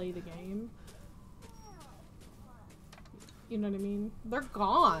actually play the game. You know what I mean? They're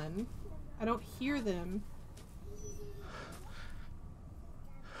gone. I don't hear them.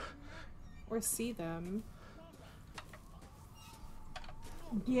 Or see them.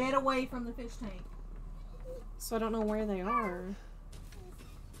 Get away from the fish tank. So I don't know where they are.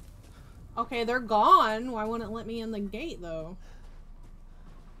 Okay, they're gone. Why wouldn't it let me in the gate though?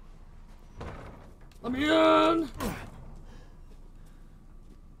 Let me in!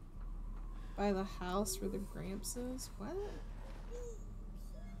 By the house where the Gramps is? What?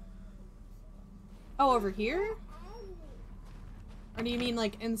 Oh, over here? Or do you mean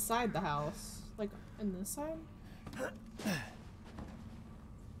like inside the house? Like in this side?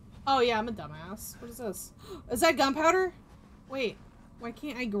 Oh yeah, I'm a dumbass. What is this? Is that gunpowder? Wait, why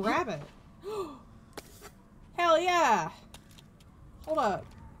can't I grab it? Hell yeah! Hold up.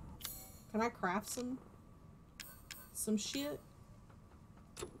 Can I craft some shit?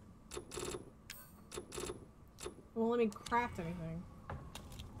 It won't let me craft anything.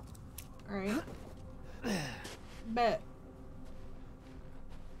 Alright. Bet.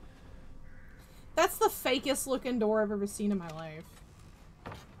 That's the fakest looking door I've ever seen in my life.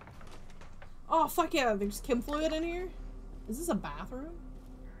 Oh, fuck yeah, there's chem fluid in here? Is this a bathroom?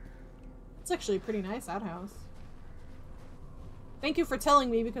 It's actually a pretty nice outhouse. Thank you for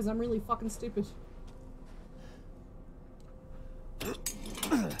telling me because I'm really fucking stupid.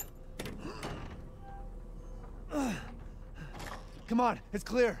 Come on, it's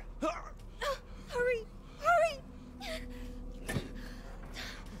clear. Hurry! Hurry!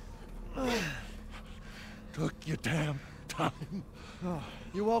 Took your damn time. Oh,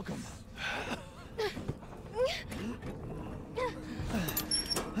 you're welcome.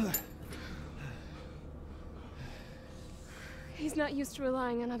 He's not used to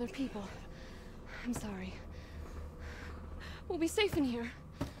relying on other people. I'm sorry. We'll be safe in here,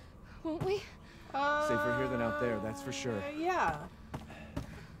 won't we? Safer here than out there, that's for sure. Yeah.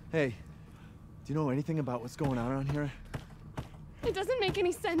 Hey, do you know anything about what's going on around here? It doesn't make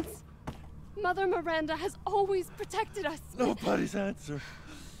any sense. Mother Miranda has always protected us. Nobody's answer.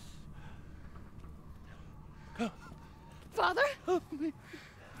 Father? Help me.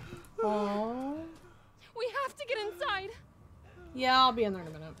 Aww. We have to get inside. Yeah, I'll be in there in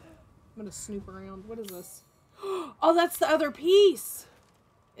a minute. I'm gonna snoop around. What is this? Oh, that's the other piece!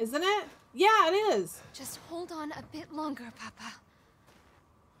 Isn't it? Yeah, it is! Just hold on a bit longer, Papa.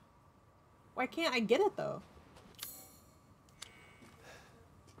 Why can't I get it, though?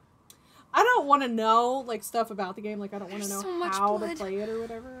 I don't want to know, like, stuff about the game. Like, I don't want to know so how blood. to play it or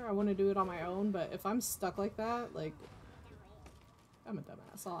whatever. I want to do it on my own, but if I'm stuck like that, like... I'm a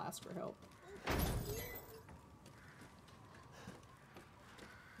dumbass. I'll ask for help.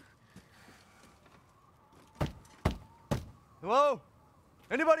 Hello?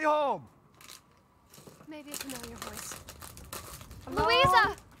 Anybody home? Maybe a familiar voice. Hello?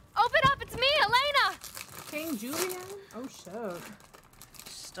 Louisa! Open up! It's me, Elena! King Julian? Oh, shit.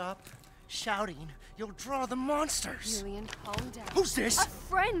 Stop shouting. You'll draw the monsters. Julian, calm down. Who's this? A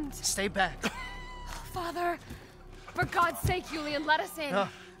friend! Stay back. Father! For God's sake, Julian, let us in.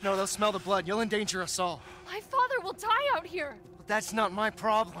 No, they'll smell the blood. You'll endanger us all. My father will die out here. But that's not my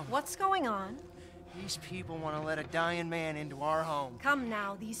problem. What's going on? These people want to let a dying man into our home. Come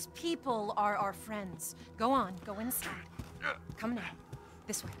now, these people are our friends. Go on, go inside. Come now,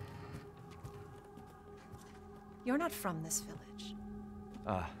 this way. You're not from this village.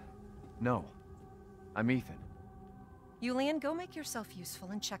 No. I'm Ethan. Julian, go make yourself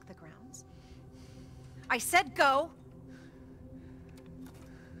useful and check the grounds. I said go!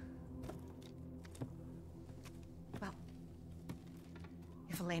 Well,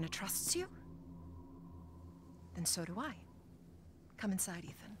 if Elena trusts you, then so do I. Come inside,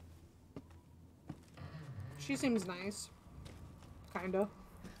 Ethan. She seems nice. Kinda.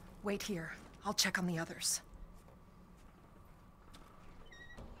 Wait here. I'll check on the others.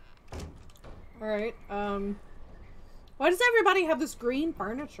 Alright, why does everybody have this green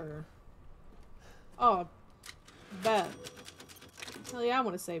furniture? Oh, bet. Hell yeah, I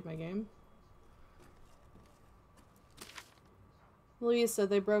want to save my game. Louise said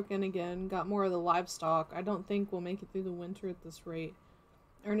they broke in again, got more of the livestock. I don't think we'll make it through the winter at this rate.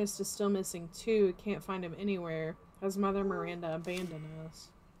 Ernest is still missing too. Can't find him anywhere. Has Mother Miranda abandoned us?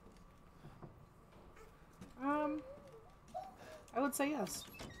 I would say yes.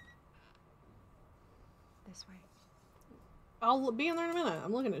 This way. I'll be in there in a minute.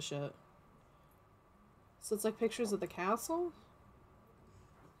 I'm looking at shit. So it's like pictures of the castle?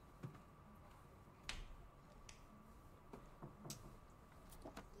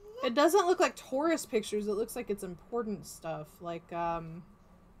 It doesn't look like tourist pictures. It looks like it's important stuff. Like,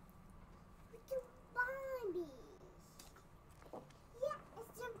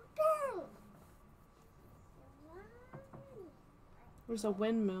 there's a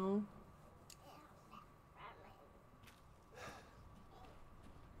windmill.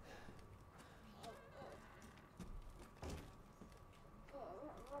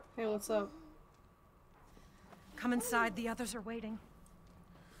 Hey, what's up? Come inside, the others are waiting.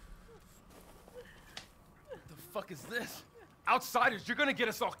 The fuck is this? Outsiders, you're gonna get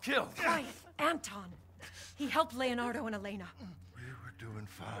us all killed. Quiet, Anton. He helped Leonardo and Elena. We were doing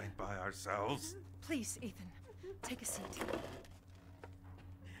fine by ourselves. Please, Ethan, take a seat.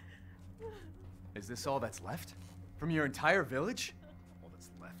 Is this all that's left? From your entire village? All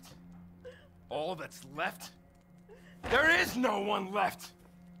that's left? All that's left? There is no one left!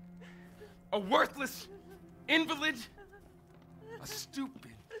 A worthless invalid? A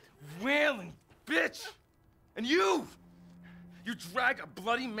stupid, wailing bitch? And you! You drag a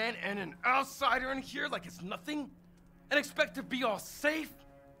bloody man and an outsider in here like it's nothing? And expect to be all safe?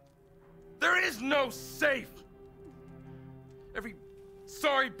 There is no safe! Every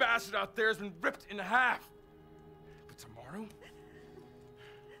sorry bastard out there has been ripped in half. But tomorrow?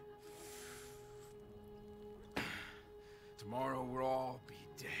 Tomorrow we'll all be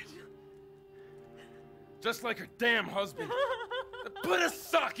dead. Just like her damn husband. Put a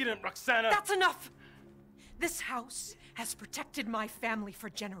sock in it, Roxana! That's enough! This house has protected my family for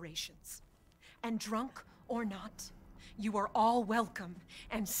generations. And drunk or not, you are all welcome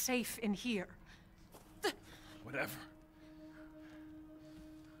and safe in here. Whatever.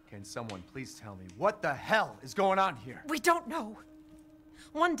 Can someone please tell me what the hell is going on here? We don't know.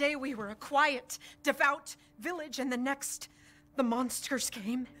 One day we were a quiet, devout village, and the next, the monsters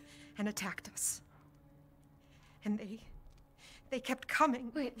came and attacked us. And they kept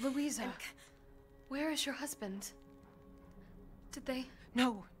coming. Wait, Louisa, where is your husband? Did they?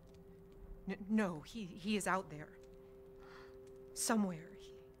 No. No, he is out there. Somewhere.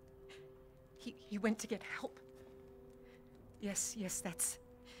 He went to get help. Yes,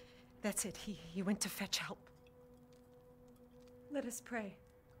 that's it. He went to fetch help. Let us pray.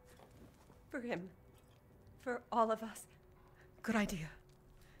 For him. For all of us. Good idea.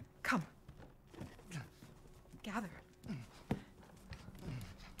 Come. Gather.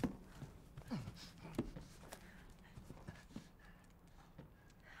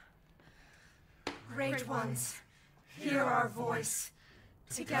 Great ones, hear our voice.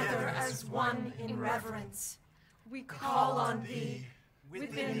 Together as one in reverence, we call on thee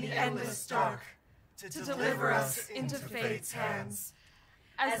within the endless dark to deliver us into fate's hands.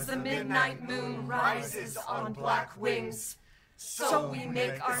 As the midnight moon rises on black wings, so we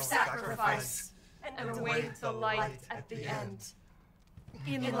make our sacrifice and await the light at the end.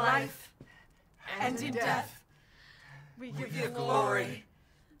 In life and in death, we give you glory,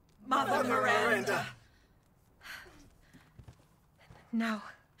 Mother Miranda. Now,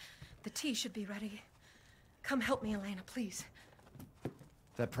 the tea should be ready. Come help me, Elena, please.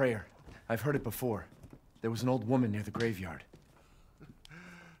 That prayer. I've heard it before. There was an old woman near the graveyard.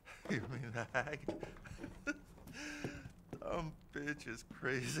 You mean the hag? Dumb bitch is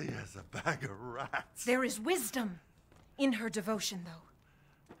crazy as a bag of rats. There is wisdom in her devotion, though.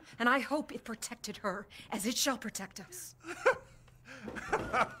 And I hope it protected her as it shall protect us. What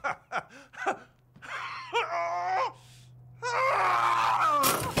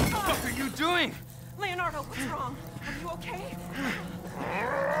the fuck are you doing? Leonardo, what's wrong? Are you okay?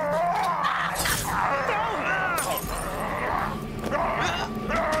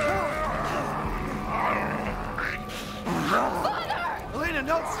 Father! Elena,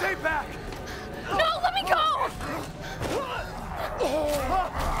 no, stay back! No, let me go!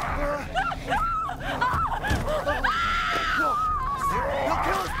 He'll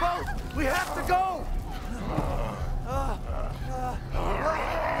kill us both! We have to go!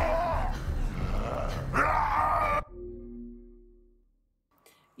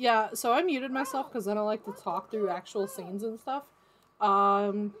 Yeah, so I muted myself because I don't like to talk through actual scenes and stuff.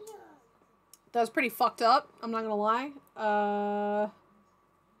 That was pretty fucked up, I'm not gonna lie. I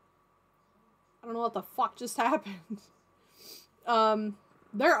don't know what the fuck just happened. I'm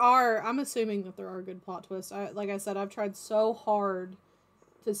assuming that there are good plot twists. Like I said, I've tried so hard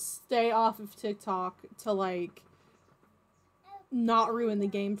to stay off of TikTok to, like, not ruin the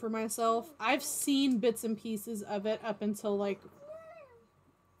game for myself. I've seen bits and pieces of it up until, like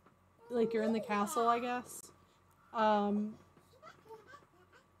you're in the castle, I guess.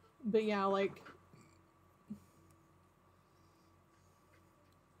 But yeah, like...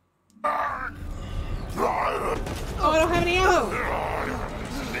 Oh, I don't have any ammo!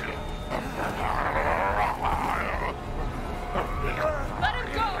 Let him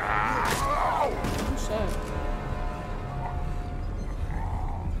go! Oh, shit.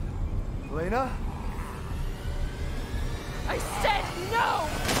 Elena? I said no!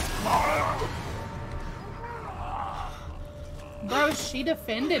 Bro, she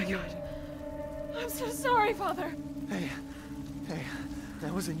defended me. I'm so sorry, Father. Hey,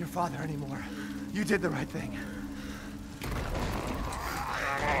 that wasn't your father anymore. You did the right thing.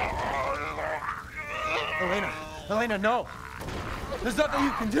 Elena, no! There's nothing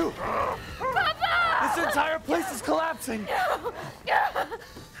you can do! Papa! This entire place is collapsing! No!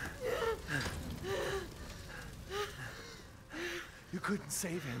 You couldn't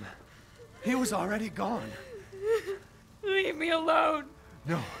save him. He was already gone. Leave me alone.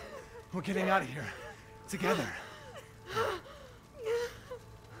 No, we're getting out of here. Together.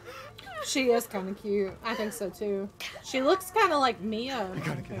 She is kind of cute. I think so too. She looks kind of like Mia. I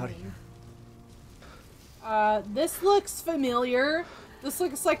gotta get out of here. This looks familiar. This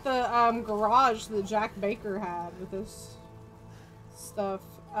looks like the garage that Jack Baker had with this stuff.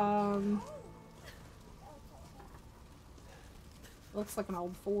 Looks like an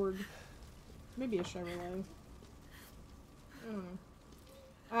old Ford. Maybe a Chevrolet. I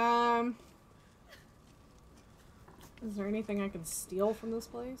don't know. Is there anything I can steal from this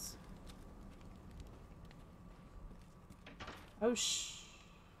place? Oh, shit.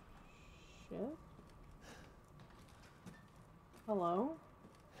 Hello?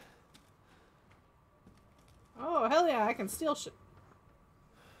 Oh, hell yeah, I can steal shit.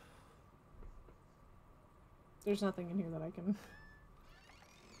 There's nothing in here that I can...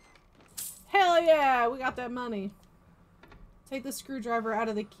 Hell yeah, we got that money. Take the screwdriver out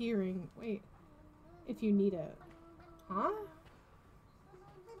of the keyring. Wait, if you need it. Huh?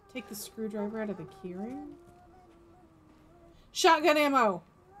 Take the screwdriver out of the keyring? Shotgun ammo!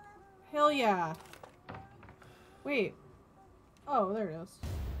 Hell yeah. Wait. Oh, there it is.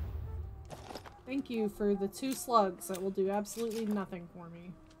 Thank you for the 2 slugs that will do absolutely nothing for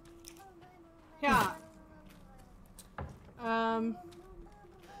me. Yeah.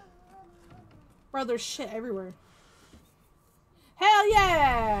 Bro, there's shit everywhere. Hell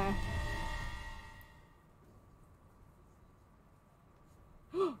yeah!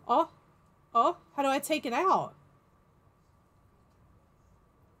 Oh. Oh, how do I take it out?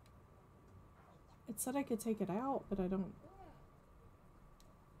 It said I could take it out, but I don't.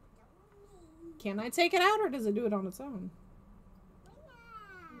 Can I take it out, or does it do it on its own?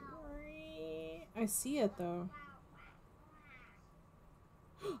 I see it, though.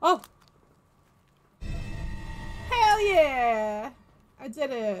 Oh! Hell yeah! I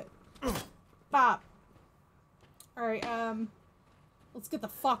did it. Bop. Alright, let's get the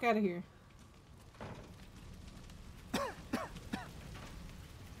fuck out of here.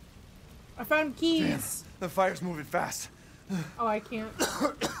 I found keys. Damn, the fire's moving fast. Oh, I can't.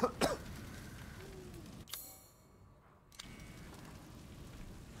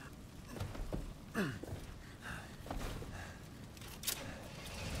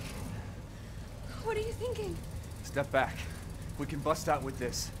 What are you thinking? Step back. We can bust out with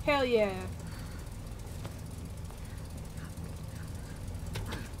this. Hell yeah.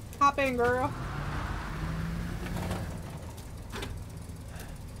 Hop in, girl.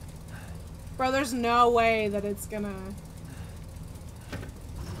 Bro, there's no way that it's gonna...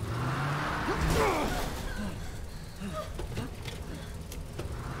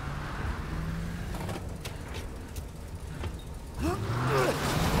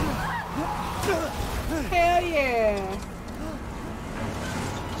 Hell yeah!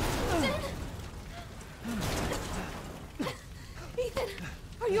 Ethan,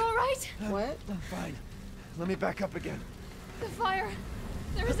 are you alright? What? I'm fine. Let me back up again. The fire.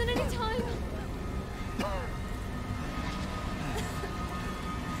 There isn't any time.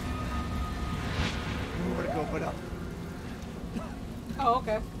 Nowhere to go but up. Oh,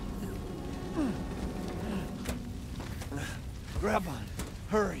 okay. Grab on.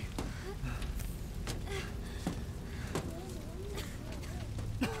 Hurry.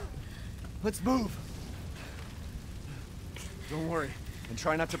 Let's move. Don't worry, and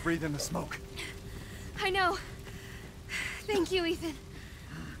try not to breathe in the smoke. I know. Thank you, Ethan.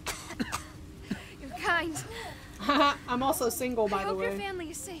 You're kind. I'm also single, by I the hope way. your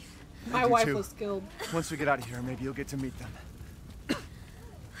family is safe. My wife was killed. Once we get out of here, maybe you'll get to meet them.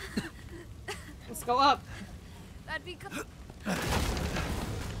 Let's go up. That'd be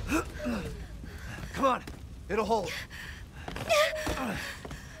Come on, it'll hold.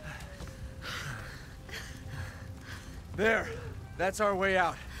 There, that's our way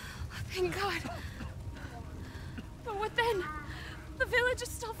out. Thank God. But what then? The village is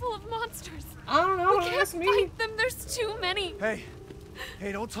still full of monsters. I don't know. We can't fight them. There's too many. Hey,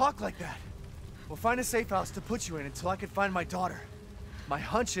 don't talk like that. We'll find a safe house to put you in until I can find my daughter. My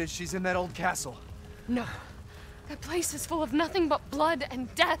hunch is she's in that old castle. No. That place is full of nothing but blood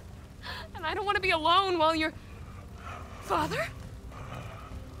and death. And I don't want to be alone while you're... Father?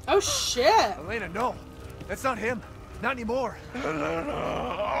 Oh, shit. Elena, no. That's not him. Not anymore. He said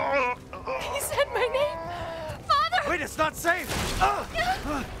my name. Father! Wait, it's not safe.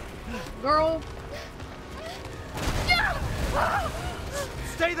 Girl.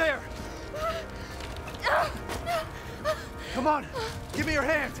 Stay there. Come on, give me your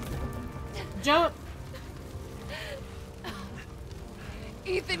hand. Jump.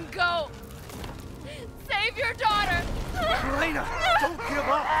 Ethan, go. Save your daughter. Elena, don't give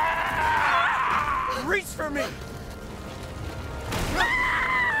up. Reach for me.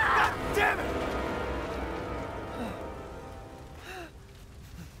 God damn it.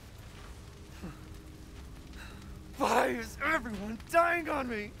 Why is everyone dying on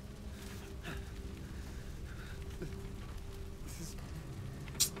me?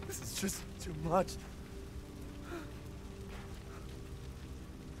 This is just too much.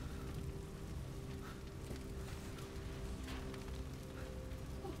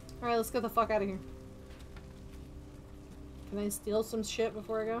 Alright, let's get the fuck out of here. Can I steal some shit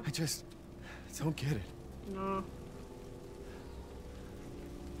before I go? I just don't get it. No.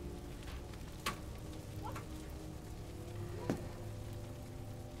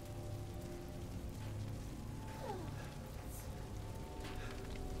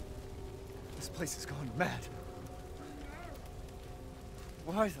 This place is going mad.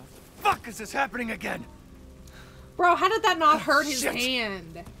 Why the fuck is this happening again? Bro, how did that not hurt his Shit.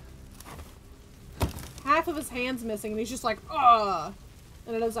 hand? Half of his hand's missing and he's just like, ugh.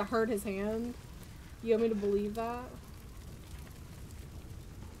 And it doesn't hurt his hand. You want me to believe that?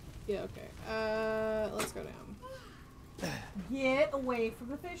 Yeah, okay. Let's go down. Get away from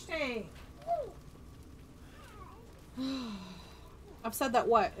the fish tank. I've said that,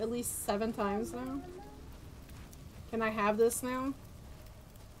 what, at least 7 times now? Can I have this now?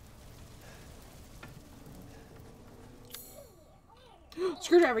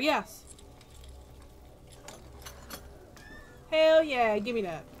 Screwdriver, yes. Hell yeah, give me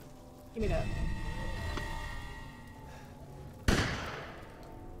that. Give me that.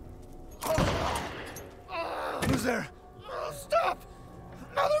 Who's there? Oh, stop!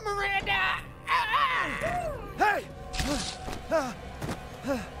 Mother Miranda! Hey!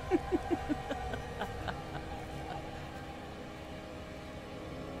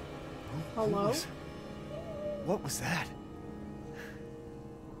 Hello? What was that?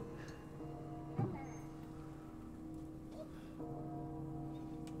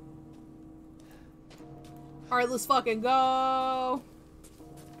 Alright, let's fucking go.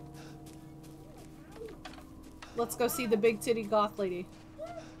 Let's go see the big titty goth lady.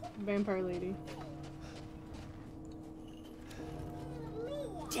 Vampire lady.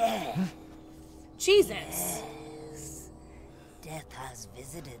 Death. Jesus. Yes. Death has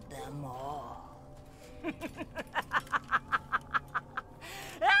visited them all.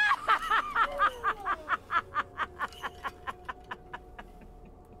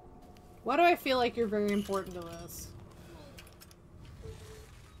 Why do I feel like you're very important to this?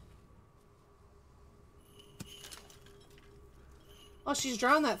 Oh, she's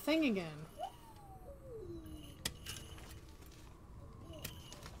drawn that thing again.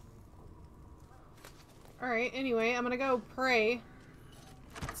 Alright, anyway, I'm gonna go pray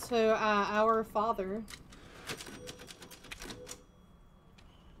to our Father.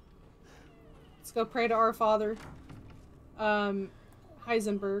 Let's go pray to our Father.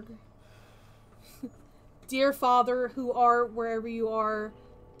 Heisenberg. Dear Father, who are wherever you are,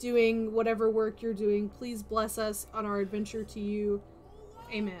 doing whatever work you're doing, please bless us on our adventure to you.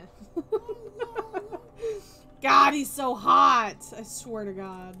 Amen. God, he's so hot. I swear to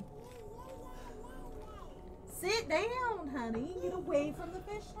God. Sit down, honey. Get away from the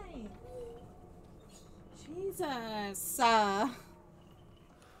fish tank. Jesus.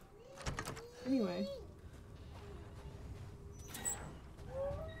 Anyway.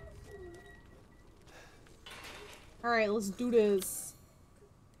 Alright, let's do this.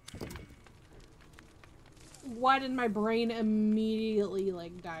 Why did my brain immediately,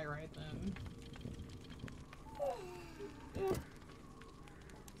 like, die right then? Yeah.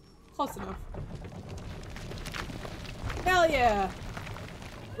 Close enough. Hell yeah!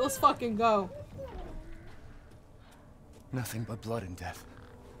 Let's fucking go. Nothing but blood and death.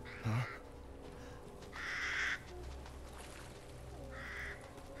 Huh?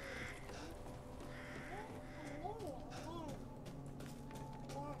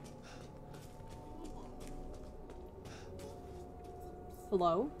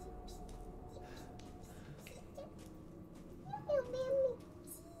 Hello?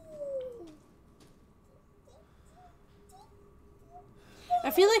 I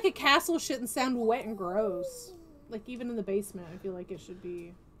feel like a castle shouldn't sound wet and gross. Like, even in the basement, I feel like it should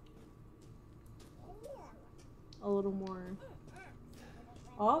be a little more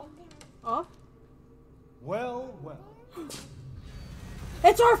off. Off? Well, well.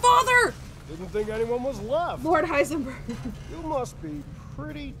 It's our father! Didn't think anyone was left. Lord Heisenberg. You must be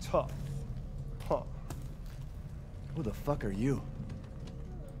pretty tough. Huh. Who the fuck are you?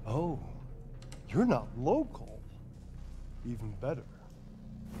 Oh, you're not local. Even better.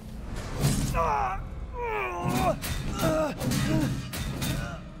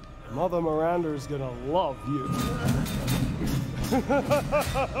 Mother Miranda's gonna love you.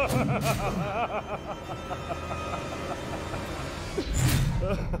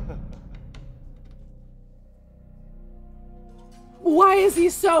 Why is he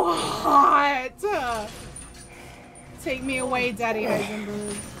so hot? Take me away, Daddy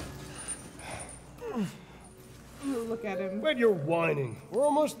Heisenberg. Ooh, look at him. Wait, you're whining. We're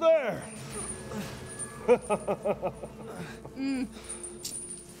almost there.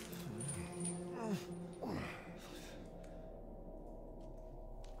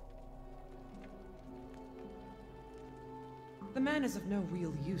 The man is of no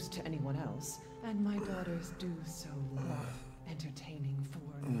real use to anyone else, and my daughters do so love entertaining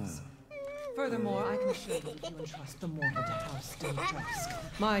foreigners. Furthermore, I can assure you if you entrust the mortal to House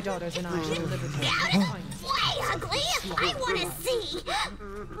Dimitrescu, my daughters and I shall deliver to you the finest. Way ugly! I want to see!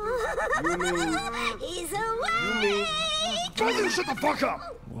 He's away! Tell you to shut the fuck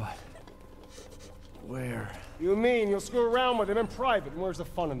up! What? Where? You mean you'll screw around with him in private, and where's the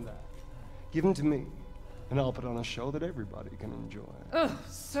fun in that? Give him to me, and I'll put on a show that everybody can enjoy. Ugh,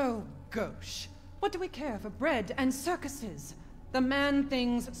 so gauche. What do we care for bread and circuses? The man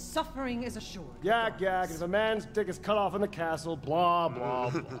thinks suffering is assured. Yak, yak, if a man's dick is cut off in the castle, blah, blah,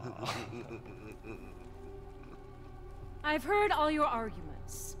 blah. I've heard all your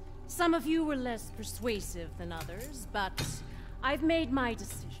arguments. Some of you were less persuasive than others, but I've made my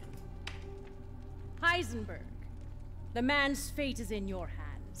decision. Heisenberg, the man's fate is in your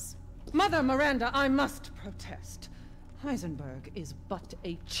hands. Mother Miranda, I must protest. Heisenberg is but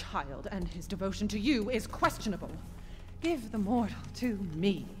a child, and his devotion to you is questionable. Give the mortal to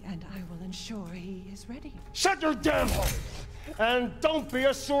me, and I will ensure he is ready. Shut your damn hole! And don't be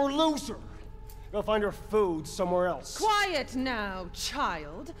a sore loser! Go find your food somewhere else. Quiet now,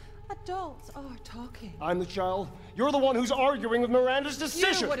 child. Adults are talking. I'm the child. You're the one who's arguing with Miranda's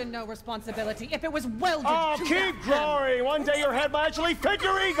decision. You wouldn't know responsibility if it was welded to keep growing! One day your head might actually fit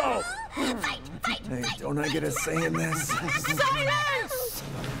your ego! Hey, don't I get a say in this? Silence!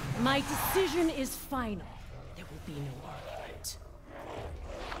 My decision is final. There will be no argument.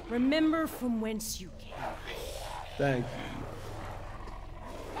 Remember from whence you came. Thank you.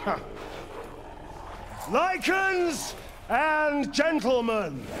 Huh. Lycans and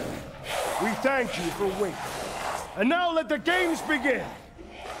gentlemen, we thank you for waiting. And now let the games begin.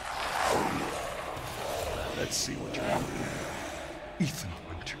 Let's see what you're doing. Ethan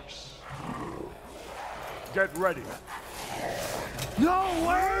Winters. Get ready. No,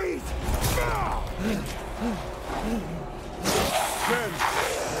 wait! 10,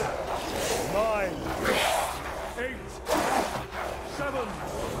 9, 8, 7,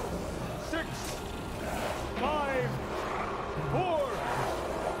 6, 5, 4,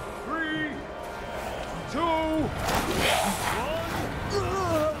 3, 2, 1.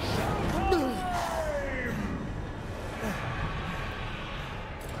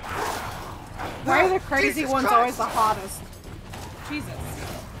 Why are the crazy ones always the hottest? Jesus.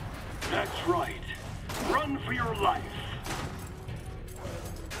 That's right. Run for your life.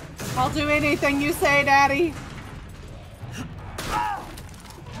 I'll do anything you say, Daddy.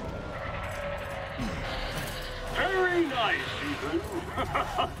 Very nice, Ethan.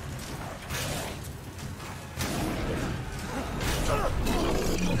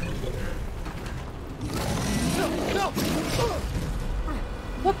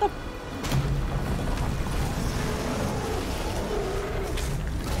 What the?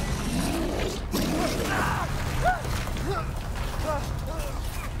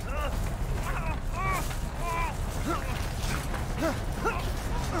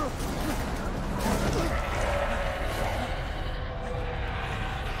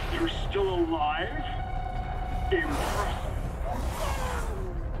 You're still alive? Impressive.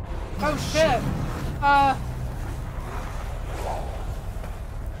 Oh shit.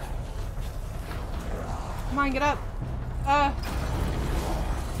 Come on, get up. I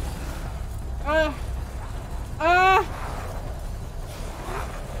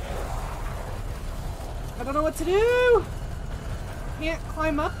don't know what to do. Can't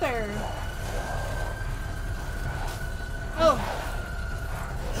climb up there. Oh.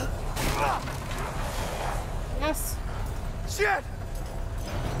 Yes. Shit!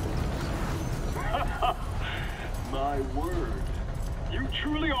 My word. You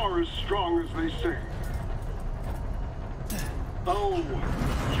truly are as strong as they say. Oh,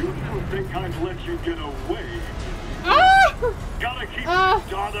 you didn't think I'd let you get away. Gotta keep your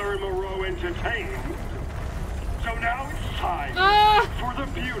daughter and Moreau entertained. So now it's time for the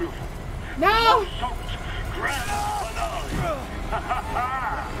beautiful, blood-soaked grand finale.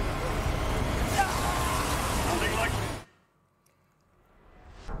 Nothing like.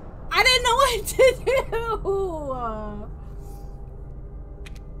 I didn't know what to do.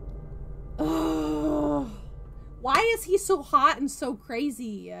 Why is he so hot and so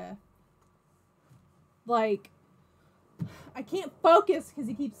crazy? Like, I can't focus because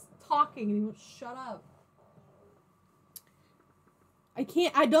he keeps talking and he won't shut up.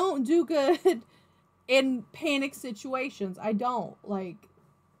 I don't do good in panic situations. I don't. Like,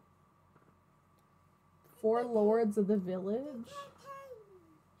 4 lords of the village?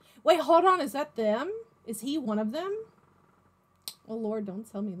 Wait, hold on. Is that them? Is he one of them? Oh, Lord, don't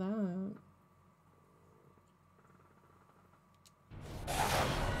tell me that.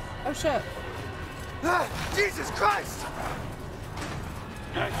 Oh, shit. Jesus Christ!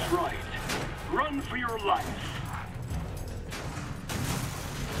 That's right. Run for your life.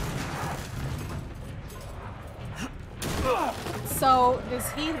 So, does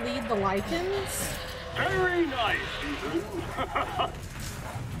he lead the Lycans? Very nice, Ethan.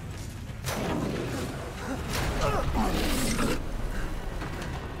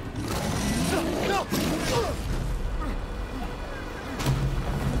 No!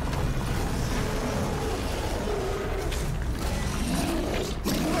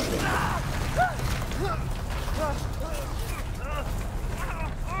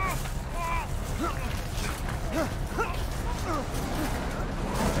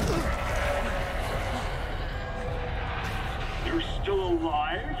 You're still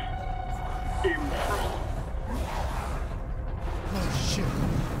alive? Impressive. Oh, shit.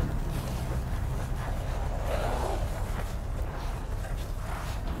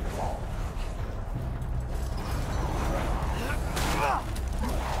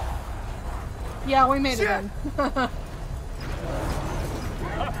 Yeah, we made it in.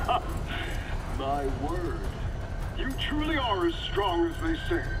 My word. You truly are as strong as they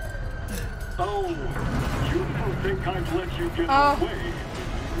say. Oh, you don't think I'd let you get away?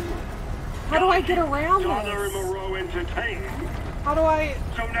 How do I get around Donner this? and Moreau entertain. How do I...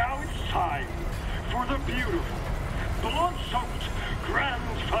 So now it's time for the beautiful, blood-soaked grand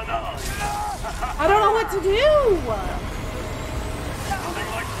finale. I don't know what to do! Nothing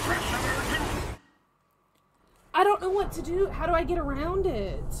like fresh American. I don't know what to do. How do I get around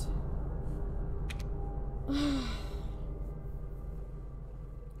it?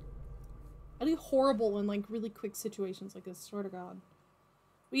 I do horrible in like really quick situations like this, swear to God.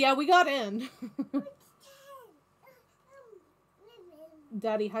 But yeah, we got in.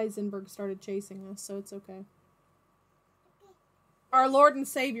 Daddy Heisenberg started chasing us, so it's okay. Our Lord and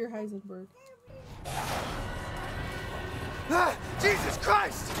Savior Heisenberg. Jesus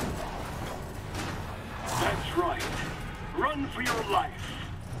Christ! That's right. Run for your life.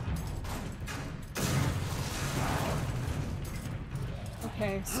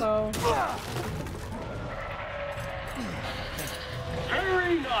 Okay, so...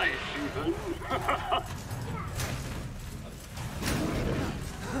 Very nice, Ethan.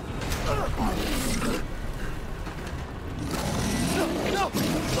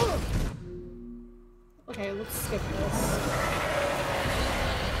 Okay, let's skip this.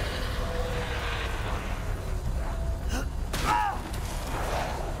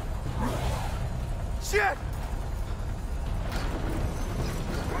 Shit!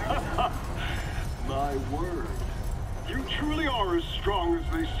 My word. You truly are as strong as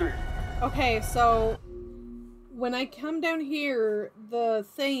they say. Okay, so when I come down here, the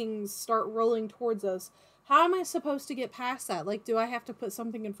things start rolling towards us. How am I supposed to get past that? Like, do I have to put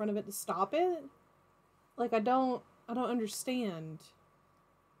something in front of it to stop it? Like, I don't understand.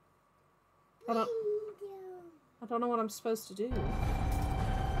 I don't know what I'm supposed to do.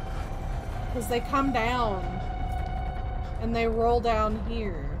 Because they come down and they roll down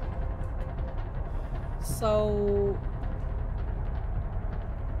here. So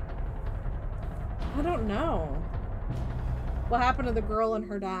I don't know. What happened to the girl and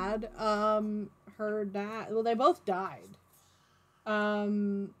her dad? Well, they both died.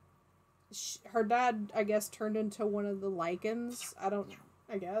 Her dad, I guess, turned into one of the Lycans.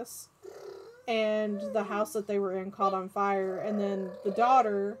 I guess. And the house that they were in caught on fire. And then the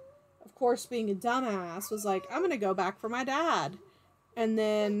daughter, of course, being a dumbass, was like, I'm gonna go back for my dad. And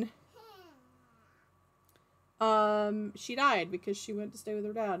then she died because she went to stay with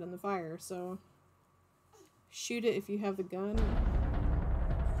her dad in the fire. So shoot it if you have the gun.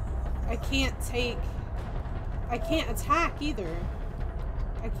 I can't attack either.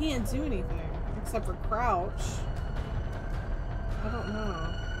 I can't do anything except for crouch. I don't know.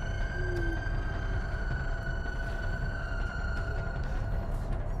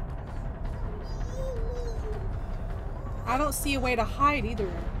 I don't see a way to hide either.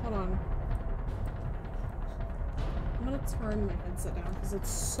 Hold on. I'm gonna turn my headset down because it's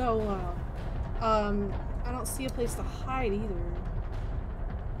so loud. I don't see a place to hide either.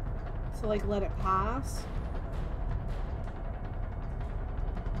 So like let it pass.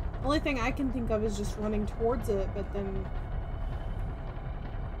 Only thing I can think of is just running towards it, but then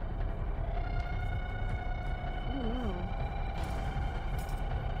I don't know.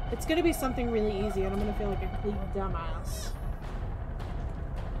 It's gonna be something really easy and I'm gonna feel like a complete dumbass.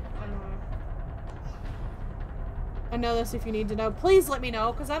 I know this if you need to know. Please let me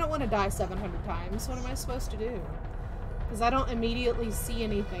know, because I don't want to die 700 times. What am I supposed to do? Because I don't immediately see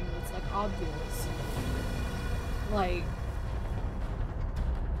anything that's, like, obvious. Like,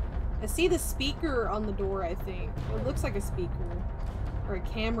 I see the speaker on the door, I think. It looks like a speaker. Or a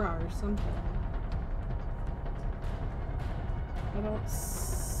camera or something. I don't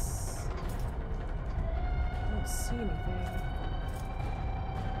see anything.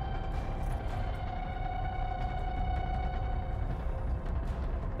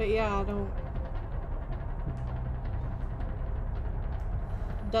 But yeah, I don't...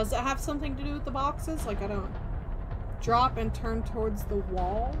 Does it have something to do with the boxes? Like, I don't... Drop and turn towards the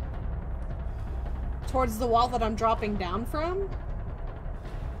wall? Towards the wall that I'm dropping down from?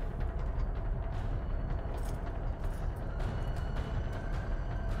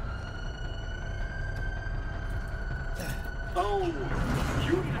 Oh,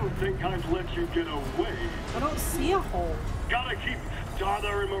 you don't think I'd let you get away? I don't see a hole. Gotta keep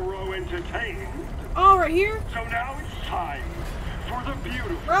Donna and Moreau entertained. Oh, right here? So now it's time for the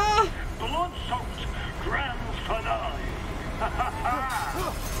beautiful, blood-soaked grand finale.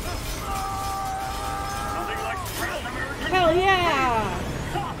 Nothing like fresh American. Hell yeah!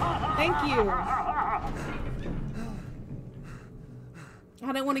 Thank you.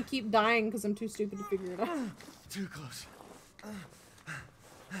 I didn't want to keep dying because I'm too stupid to figure it out. Too close.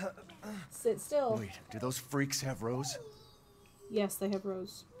 Sit still. Wait, do those freaks have Rose? Yes, they have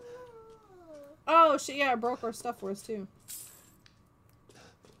Rose. Oh shit! Yeah, it broke our stuff for us too.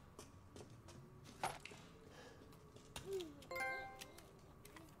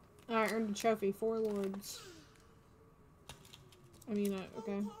 I earned a trophy. 4 lords. I mean,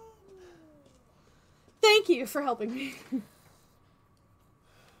 okay. Thank you for helping me.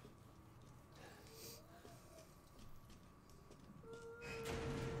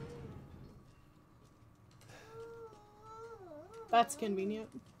 That's convenient.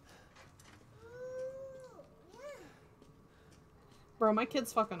 Bro, my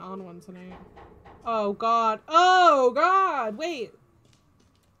kid's fucking on one tonight. Oh god. Oh god! Wait.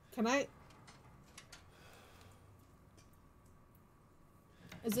 Can I...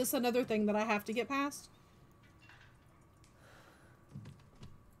 Is this another thing that I have to get past?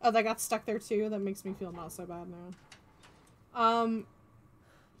 Oh, they got stuck there too? That makes me feel not so bad now. Oh,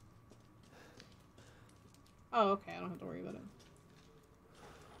 okay. I don't have to worry about it.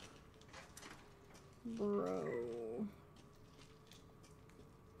 Bro.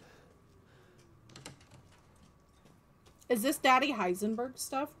 Is this Daddy Heisenberg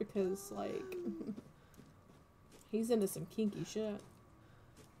stuff? Because, like, he's into some kinky shit.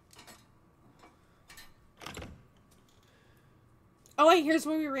 Oh, wait, here's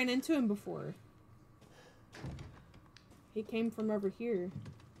where we ran into him before. He came from over here.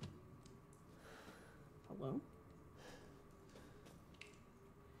 Hello?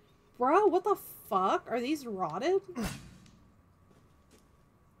 Bro, what the fuck? Are these rotted?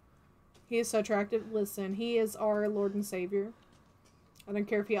 He is so attractive. Listen, he is our Lord and Savior. I don't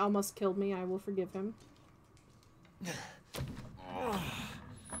care if he almost killed me. I will forgive him.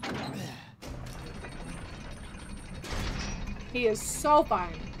 He is so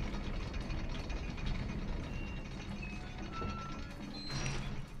fine.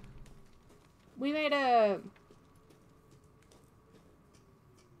 We made a...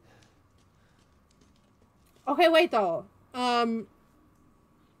 Okay, wait though.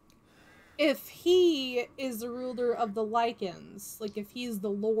 If he is the ruler of the Lycans, like if he's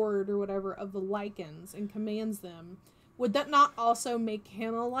the lord or whatever of the Lycans and commands them, would that not also make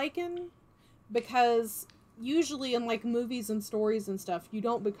him a Lycan? Because usually in like movies and stories and stuff, you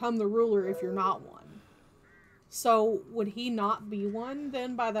don't become the ruler if you're not one. So would he not be one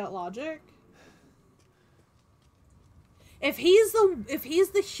then by that logic? If he's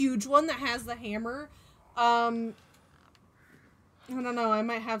the huge one that has the hammer, I don't know, I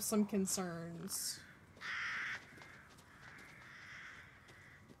might have some concerns.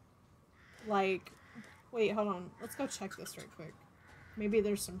 Like, wait, hold on. Let's go check this right quick. Maybe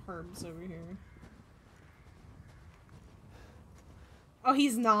there's some herbs over here. Oh,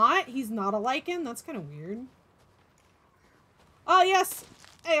 he's not? He's not a Lycan? That's kind of weird. Oh, yes!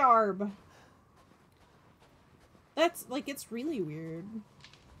 Aarb. That's, like, it's really weird.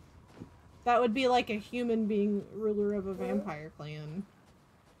 That would be like a human being ruler of a vampire clan.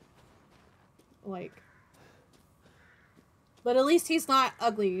 Like. But at least he's not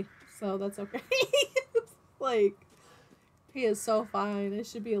ugly, so that's okay. Like, he is so fine. It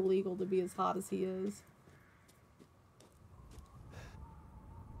should be illegal to be as hot as he is.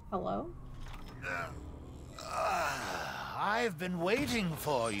 Hello? I've been waiting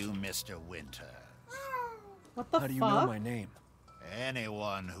for you, Mr. Winter. What the fuck? How do you know my name?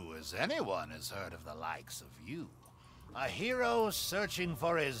 Anyone who is anyone has heard of the likes of you. A hero searching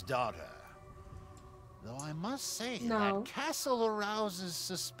for his daughter. Though I must say, that castle arouses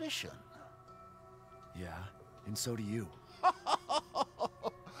suspicion. Yeah, and so do you.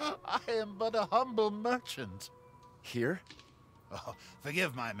 I am but a humble merchant. Here? Oh,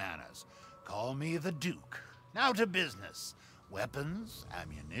 forgive my manners. Call me the Duke. Now to business. Weapons,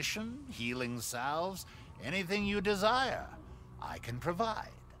 ammunition, healing salves, anything you desire, I can provide.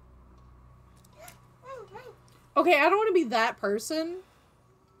 Okay, I don't want to be that person.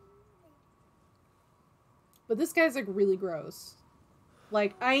 But this guy's like really gross.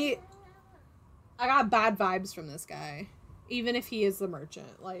 Like, I got bad vibes from this guy. Even if he is the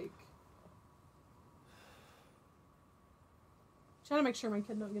merchant. Like, trying to make sure my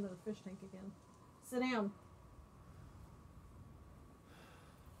kid don't get in a fish tank again. Sit down.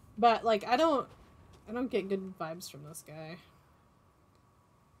 But like, I don't get good vibes from this guy.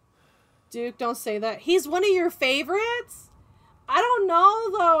 Duke, don't say that. He's one of your favorites? I don't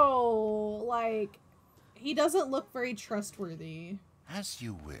know though. Like, he doesn't look very trustworthy. As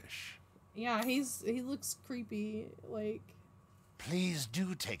you wish. Yeah, he looks creepy. Like, please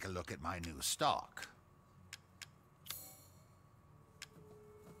do take a look at my new stock.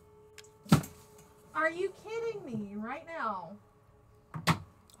 Are you kidding me right now?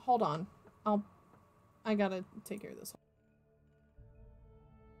 Hold on. I gotta take care of this.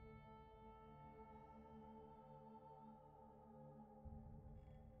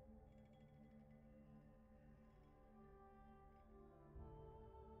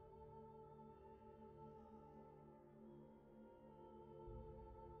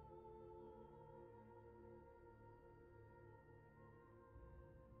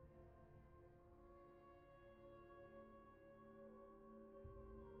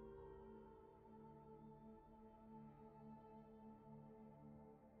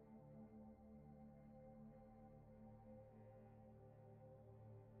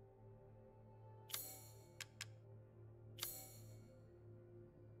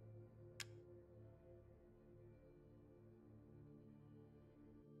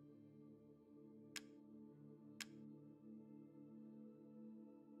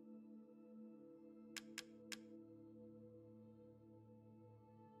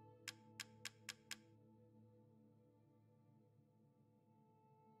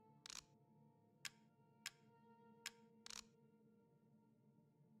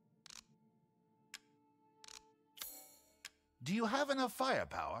 Do you have enough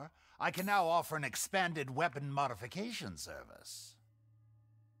firepower? I can now offer an expanded weapon modification service.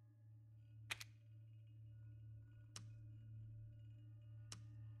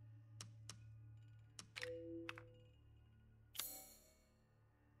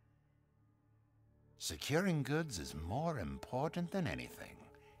 Securing goods is more important than anything.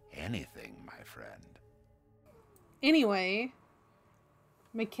 Anything, my friend. Anyway,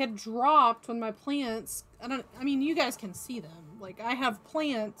 my kid dropped when my plants... I mean, you guys can see them. Like, I have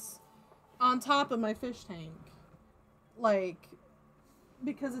plants on top of my fish tank. Like,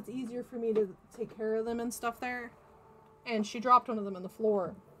 because it's easier for me to take care of them and stuff there. And she dropped one of them on the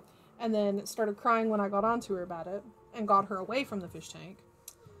floor. And then started crying when I got onto her about it. And got her away from the fish tank.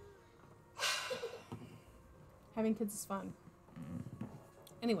 Having kids is fun.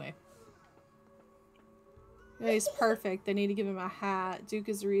 Anyway. He's perfect. They need to give him a hat. Duke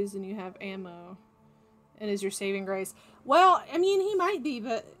is the reason you have ammo. It is your saving grace. Well, I mean, he might be,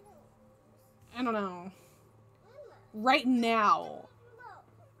 but... I don't know. Right now,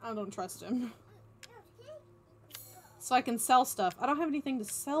 I don't trust him. So I can sell stuff. I don't have anything to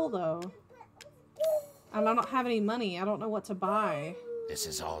sell, though. And I don't have any money. I don't know what to buy. This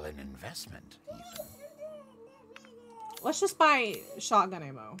is all an investment, Ethan. Let's just buy shotgun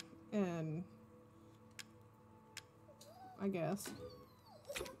ammo. And... I guess.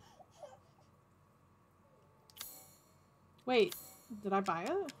 Wait, did I buy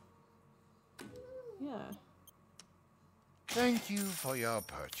it? Yeah. Thank you for your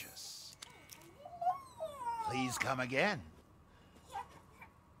purchase. Please come again.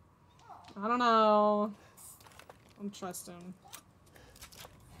 I don't know. don't trust him.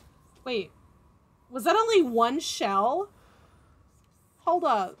 Wait. Was that only one shell? Hold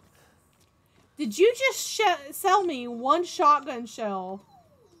up. Did you just sell me one shotgun shell?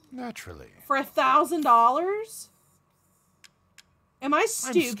 Naturally. For $1,000? Am I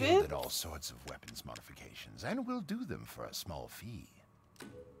stupid? I'm skilled at all sorts of weapons modifications, and will do them for a small fee.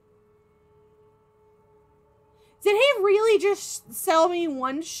 Did he really just sell me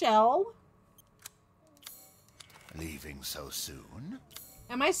one shell? Leaving so soon?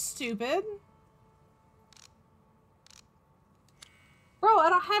 Am I stupid? Bro, I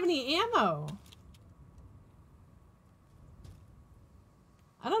don't have any ammo.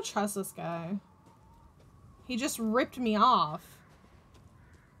 I don't trust this guy. He just ripped me off.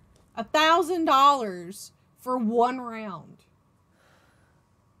 $1,000 for one round.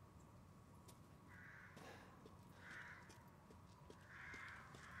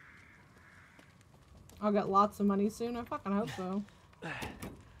 I'll get lots of money soon. I fucking hope so.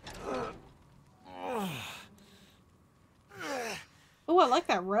 Oh, I like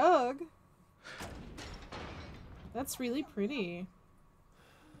that rug. That's really pretty.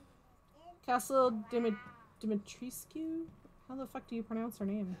 Castle Dimitrescu? How the fuck do you pronounce her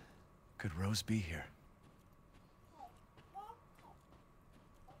name? Could Rose be here?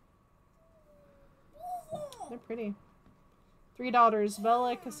 They're pretty. 3 daughters,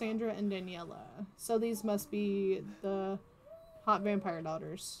 Bella, Cassandra, and Daniela. So these must be the hot vampire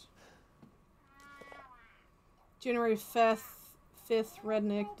daughters. January 5th,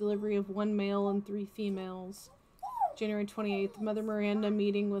 redneck, delivery of 1 male and 3 females. January 28th, Mother Miranda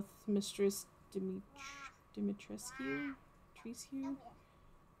meeting with Mistress Dimitrescu?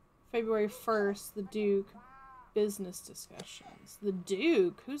 February 1st, the Duke, business discussions. The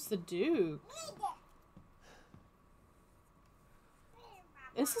Duke? Who's the Duke?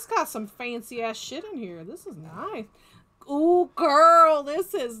 This has got some fancy ass shit in here. This is nice. Ooh, girl,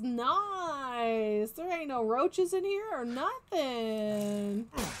 this is nice. There ain't no roaches in here or nothing.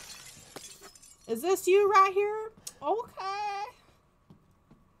 Is this you right here? Okay.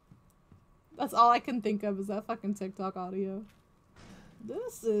 That's all I can think of is that fucking TikTok audio.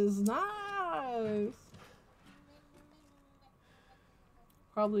 This is nice.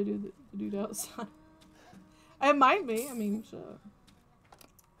 Probably do the dude outside. It might be. I mean, shit.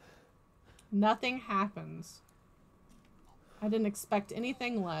 Nothing happens. I didn't expect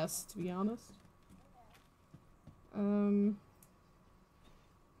anything less, to be honest. Well,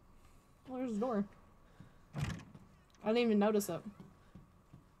 there's the door. I didn't even notice it.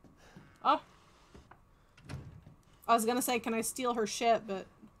 Oh. I was gonna say, can I steal her shit, but...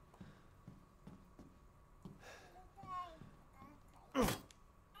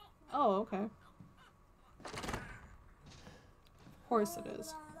 Oh, okay. Of course it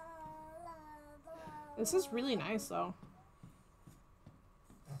is. This is really nice, though.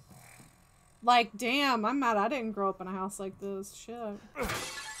 Like, damn, I'm mad I didn't grow up in a house like this. Shit.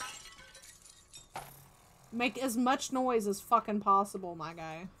 Make as much noise as fucking possible, my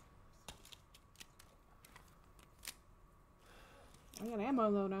guy. I got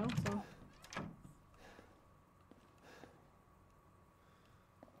ammo, though, now, so...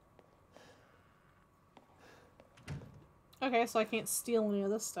 Okay, so I can't steal any of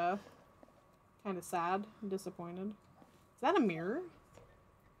this stuff. Kind of sad. I'm disappointed. Is that a mirror?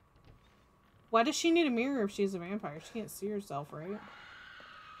 Why does she need a mirror if she's a vampire? She can't see herself, right?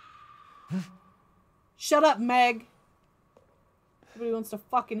 Shut up, Meg! Nobody wants to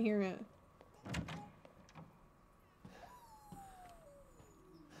fucking hear it.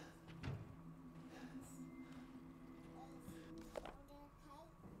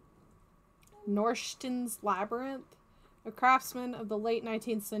 Norshton's Labyrinth. A craftsman of the late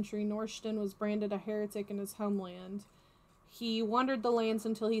 19th century, Norshton was branded a heretic in his homeland. He wandered the lands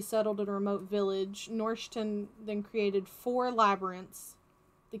until he settled in a remote village. Norshton then created 4 labyrinths: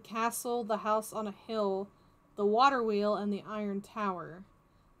 the castle, the house on a hill, the water wheel, and the iron tower.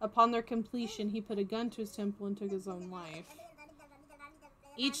 Upon their completion, he put a gun to his temple and took his own life.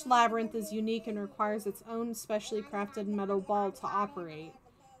 Each labyrinth is unique and requires its own specially crafted metal ball to operate.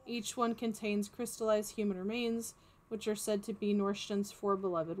 Each one contains crystallized human remains, which are said to be Norshton's 4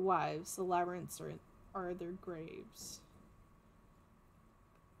 beloved wives. The labyrinths are their graves.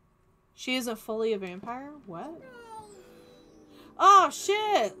 She isn't fully a vampire? What? Oh,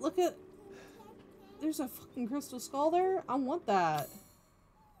 shit! Look at... There's a fucking crystal skull there? I want that.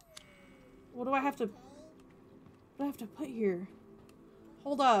 What do I have to... What do I have to put here?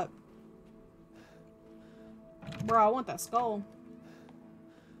 Hold up. Bro, I want that skull.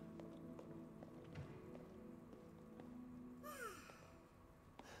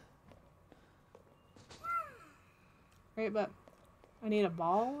 Right, but I need a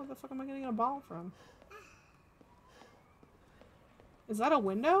ball? Where the fuck am I getting a ball from? Is that a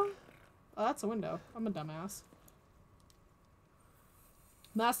window? Oh, that's a window. I'm a dumbass.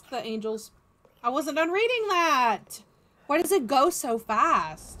 Mask the angels. I wasn't done reading that! Why does it go so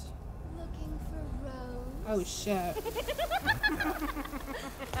fast? Looking for Rose. Oh shit.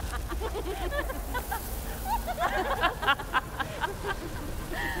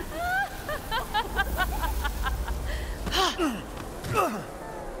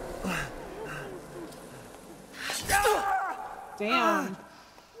 Damn.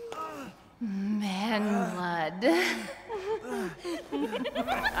 Man blood.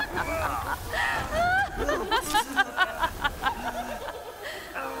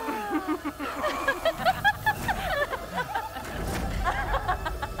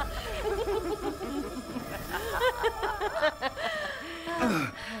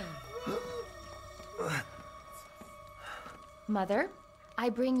 Mother, I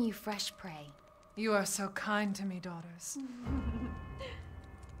bring you fresh prey. You are so kind to me, daughters.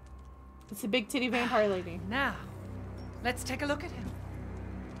 It's a big titty vampire lady. Now, let's take a look at him.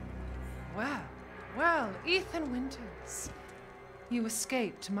 Well, well, Ethan Winters. You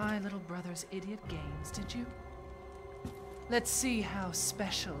escaped my little brother's idiot games, did you? Let's see how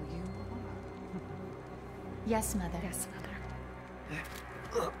special you are. Yes, Mother. Yes, Mother.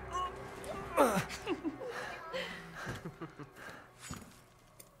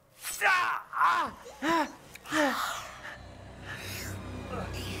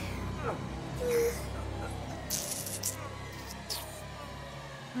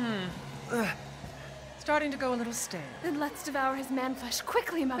 Starting to go a little stale. Then let's devour his man flesh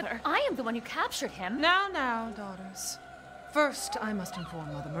quickly, Mother. I am the one who captured him. Now, now, daughters. First, I must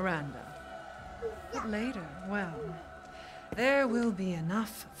inform Mother Miranda. But later, well, there will be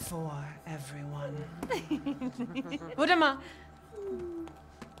enough for everyone. Udama!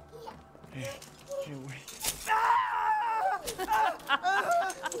 Hey, wait.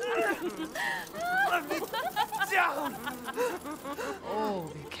 Let me down! Oh,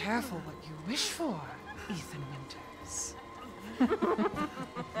 be careful what you wish for, Ethan Winters.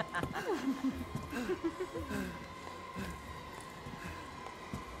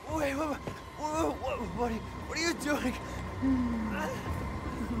 Wait, what are you doing?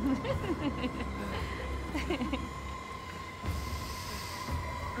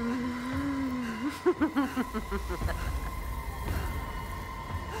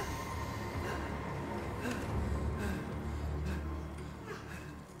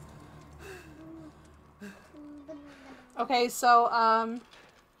 Okay, so, I'm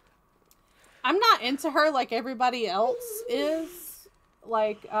not into her like everybody else is.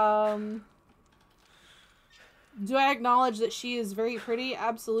 Like, do I acknowledge that she is very pretty?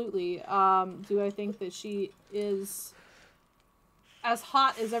 Absolutely. Do I think that she is as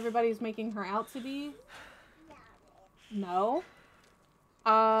hot as everybody's making her out to be? No.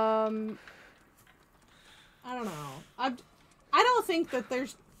 I don't know. I don't think that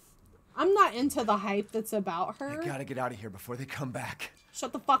there's... I'm not into the hype that's about her. I gotta get out of here before they come back.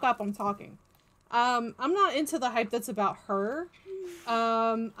 Shut the fuck up, I'm talking. I'm not into the hype that's about her.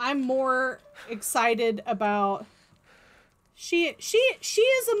 I'm more excited about... She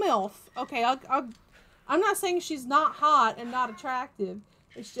is a MILF. Okay, I'm not saying she's not hot and not attractive.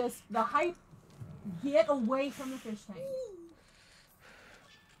 It's just the hype... Get away from the fish tank.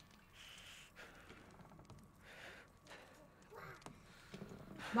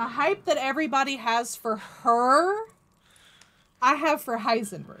 The hype that everybody has for her, I have for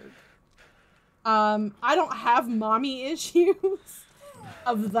Heisenberg. I don't have mommy issues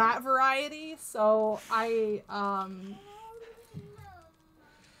of that variety, so I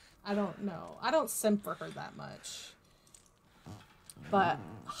don't know. I don't simp for her that much. But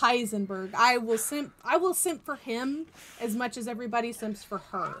Heisenberg, I will simp for him as much as everybody simps for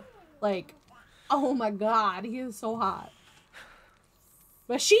her. Like, oh my god, he is so hot.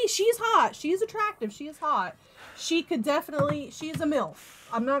 But she's hot. She's attractive. She is hot. She could definitely... She's a MILF.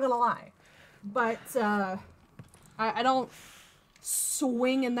 I'm not gonna lie. But, I don't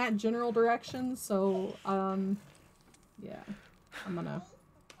swing in that general direction, so, yeah. I'm gonna...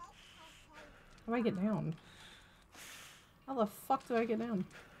 How do I get down? How the fuck do I get down?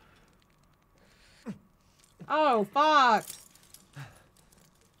 Oh, fuck!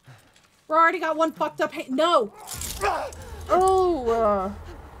 We already got one fucked up hand. No! Oh!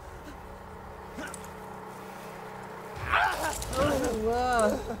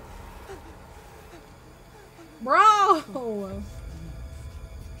 Bro!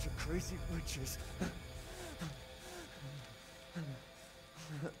 Bunch of crazy witches.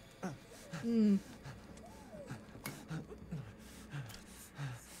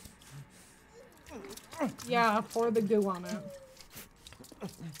 Yeah, pour the goo on it.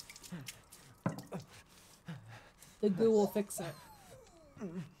 The goo will fix it.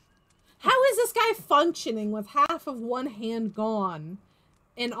 How is this guy functioning with half of one hand gone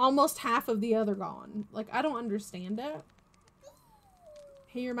and almost half of the other gone? Like, I don't understand it.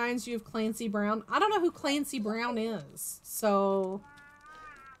 He reminds you of Clancy Brown. I don't know who Clancy Brown is, so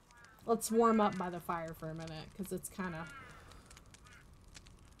let's warm up by the fire for a minute, because it's kind of...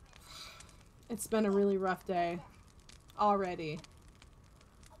 It's been a really rough day already.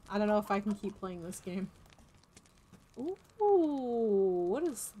 I don't know if I can keep playing this game. Ooh, what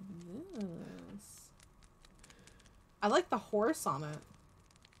is this? I like the horse on it.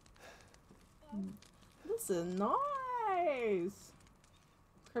 This is nice.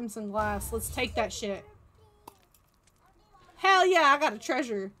 Crimson glass. Let's take that shit. Hell yeah, I got a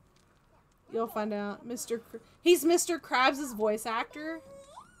treasure. You'll find out. He's Mr. Krabs' voice actor.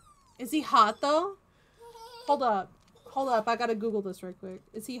 Is he hot though? Hold up. Hold up. I gotta Google this right quick.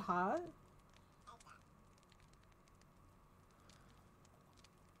 Is he hot?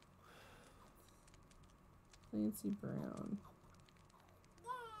 Clancy Brown.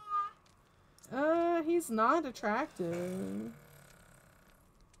 He's not attractive.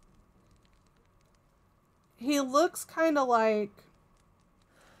 He looks kind of like...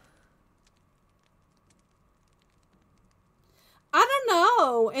 I don't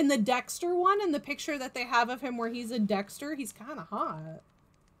know. In the Dexter one, in the picture that they have of him where he's a Dexter, he's kind of hot.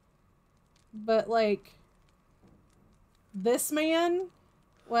 But, like, this man...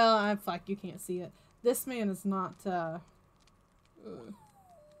 Well, fuck, you can't see it. This man is not, I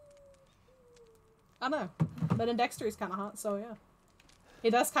don't know. But in Dexter, he's kind of hot, so yeah. He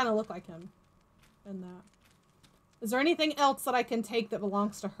does kind of look like him in that. Is there anything else that I can take that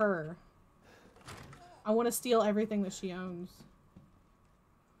belongs to her? I want to steal everything that she owns.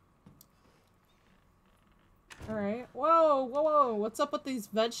 Alright. Whoa, whoa, whoa. What's up with these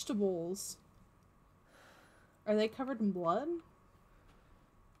vegetables? Are they covered in blood?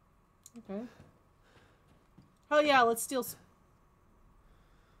 Okay. Hell yeah, let's steal some.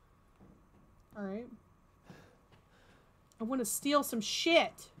 Alright. I want to steal some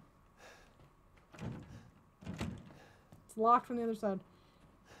shit. It's locked from the other side.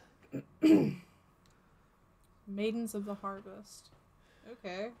 Maidens of the Harvest.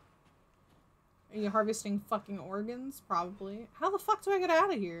 Okay. Are you harvesting fucking organs? Probably. How the fuck do I get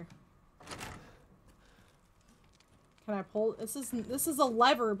out of here? Can I pull? This is a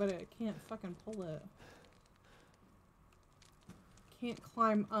lever, but I can't fucking pull it. Can't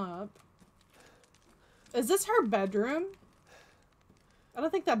climb up. Is this her bedroom? I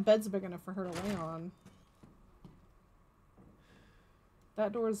don't think that bed's big enough for her to lay on.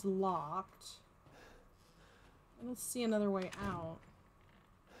 That door's locked. I don't see another way out.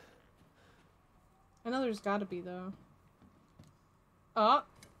 I know there's gotta be, though. Oh!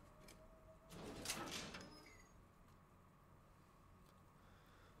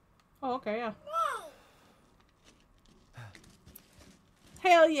 Oh, okay, yeah.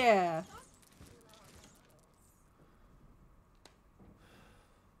 Hell yeah!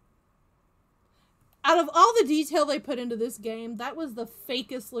 Out of all the detail they put into this game, that was the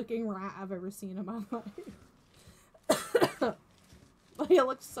fakest looking rat I've ever seen in my life. Like, it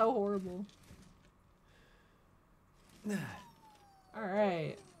looks so horrible.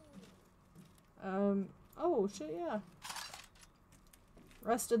 Alright. Oh, shit, yeah.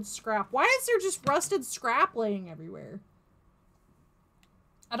 Rusted scrap. Why is there just rusted scrap laying everywhere?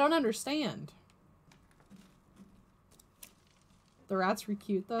 I don't understand. The rats were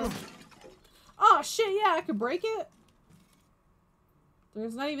cute, though. Oh, shit, yeah, I could break it.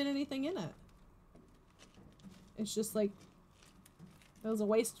 There's not even anything in it. It's just like... It was a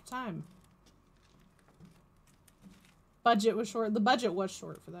waste of time. Budget was short. The budget was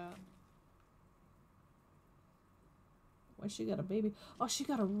short for that. Why she got a baby? Oh, she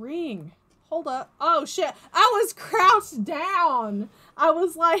got a ring. Hold up. Oh, shit. I was crouched down. I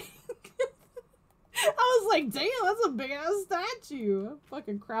was like... I was like, damn, that's a big-ass statue. I'm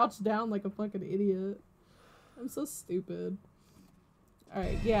fucking crouched down like a fucking idiot. I'm so stupid.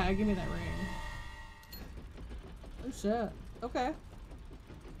 Alright, yeah, give me that ring. Oh, shit. Okay.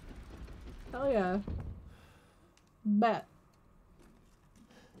 Hell yeah. Bet.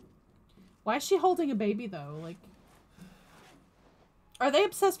 Why is she holding a baby, though? Like... Are they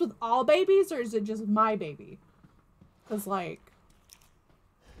obsessed with all babies, or is it just my baby? Because, like...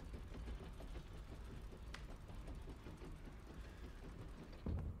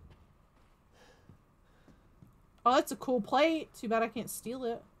 Oh, that's a cool plate. Too bad I can't steal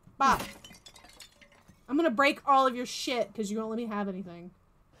it. Bop. I'm gonna break all of your shit because you won't let me have anything.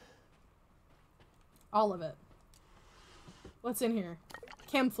 All of it. What's in here?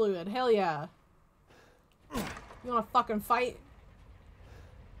 Chem fluid. Hell yeah. You wanna fucking fight?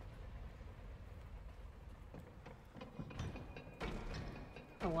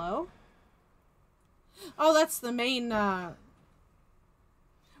 Hello? Oh, that's the main,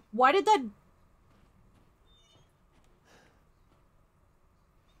 Why did that...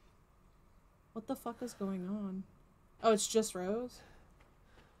 What the fuck is going on? Oh, it's just Rose?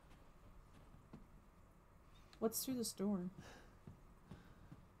 What's through this door?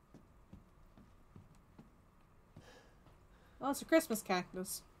 Oh, it's a Christmas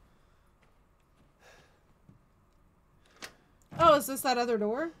cactus. Oh, is this that other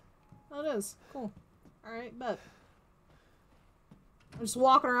door? Oh, it is. Cool. Alright, bet. I'm just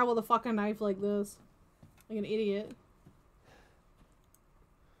walking around with a fucking knife like this. Like an idiot.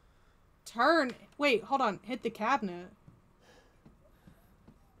 Turn! Wait, hold on. Hit the cabinet.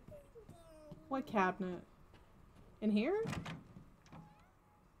 What cabinet? In here?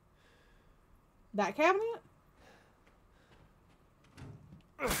 That cabinet?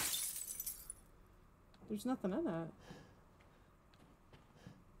 There's nothing in it.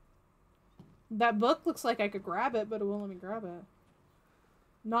 That book looks like I could grab it, but it won't let me grab it.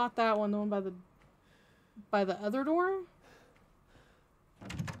 Not that one, the one by the other door?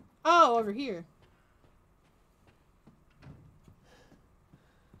 Oh, over here.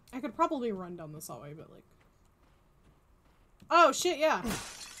 I could probably run down this hallway, but like... Oh, shit, yeah.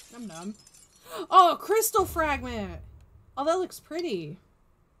 I'm dumb. Oh, a crystal fragment! Oh, that looks pretty.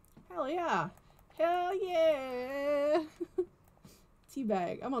 Hell yeah. Hell yeah!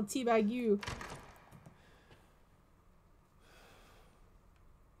 Teabag. I'm gonna teabag you.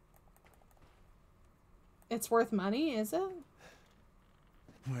 It's worth money, is it?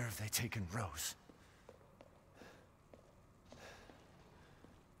 Where have they taken Rose?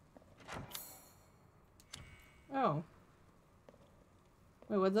 Oh.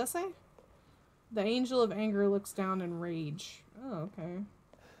 Wait, what did that say? The Angel of Anger looks down in rage. Oh, okay.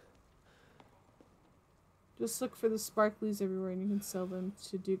 Just look for the sparklies everywhere and you can sell them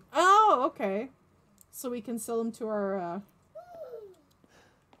to Duke. Oh, okay. So we can sell them to our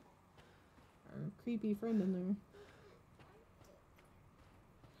creepy friend in there.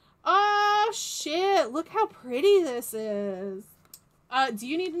 Oh, shit. Look how pretty this is. Do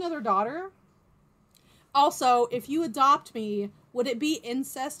you need another daughter? Also, if you adopt me, would it be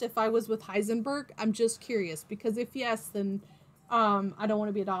incest if I was with Heisenberg? I'm just curious, because if yes, then I don't want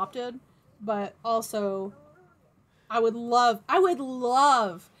to be adopted. But also, I would love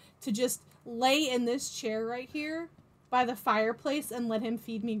to just lay in this chair right here by the fireplace and let him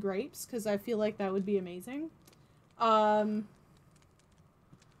feed me grapes, because I feel like that would be amazing. So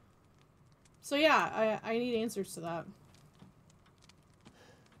yeah, I need answers to that.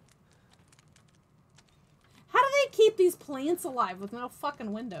 How do they keep these plants alive with no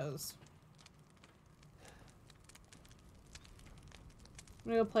fucking windows?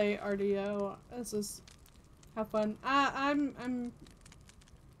 I'm gonna go play RDO. This is have fun. I'm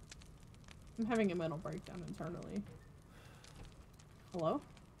having a mental breakdown internally. Hello?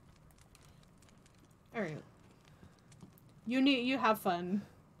 Alright. You have fun.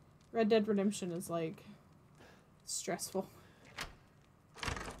 Red Dead Redemption is like stressful.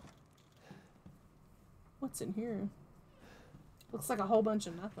 What's in here? Looks like a whole bunch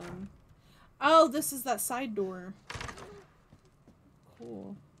of nothing. Oh, this is that side door.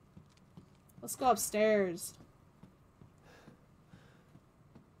 Cool. Let's go upstairs.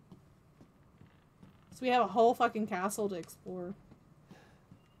 So we have a whole fucking castle to explore.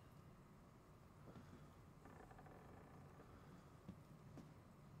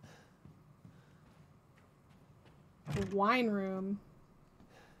 The wine room.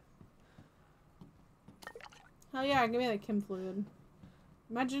 Hell yeah, give me that chem fluid.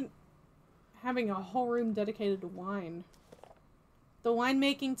 Imagine having a whole room dedicated to wine. The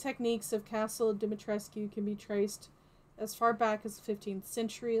winemaking techniques of Castle Dimitrescu can be traced as far back as the 15th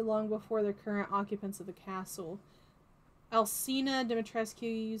century, long before the current occupants of the castle. Alcina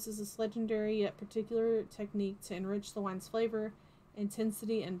Dimitrescu uses this legendary yet particular technique to enrich the wine's flavor,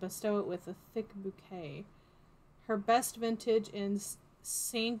 intensity, and bestow it with a thick bouquet. Her best vintage is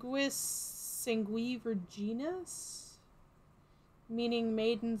Sanguis Virginis, meaning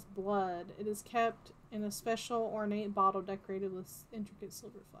maiden's blood. It is kept in a special ornate bottle decorated with intricate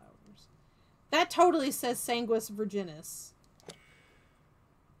silver flowers. That totally says Sanguis Virginis.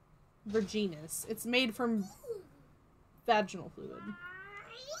 Virginis. It's made from vaginal fluid.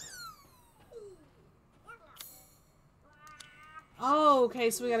 Oh, okay,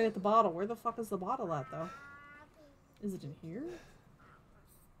 so we gotta get the bottle. Where the fuck is the bottle at, though? Is it in here?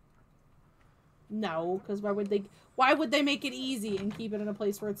 No, because why would they make it easy and keep it in a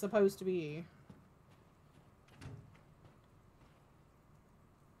place where it's supposed to be?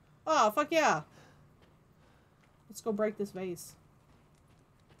 Oh, fuck yeah. Let's go break this vase.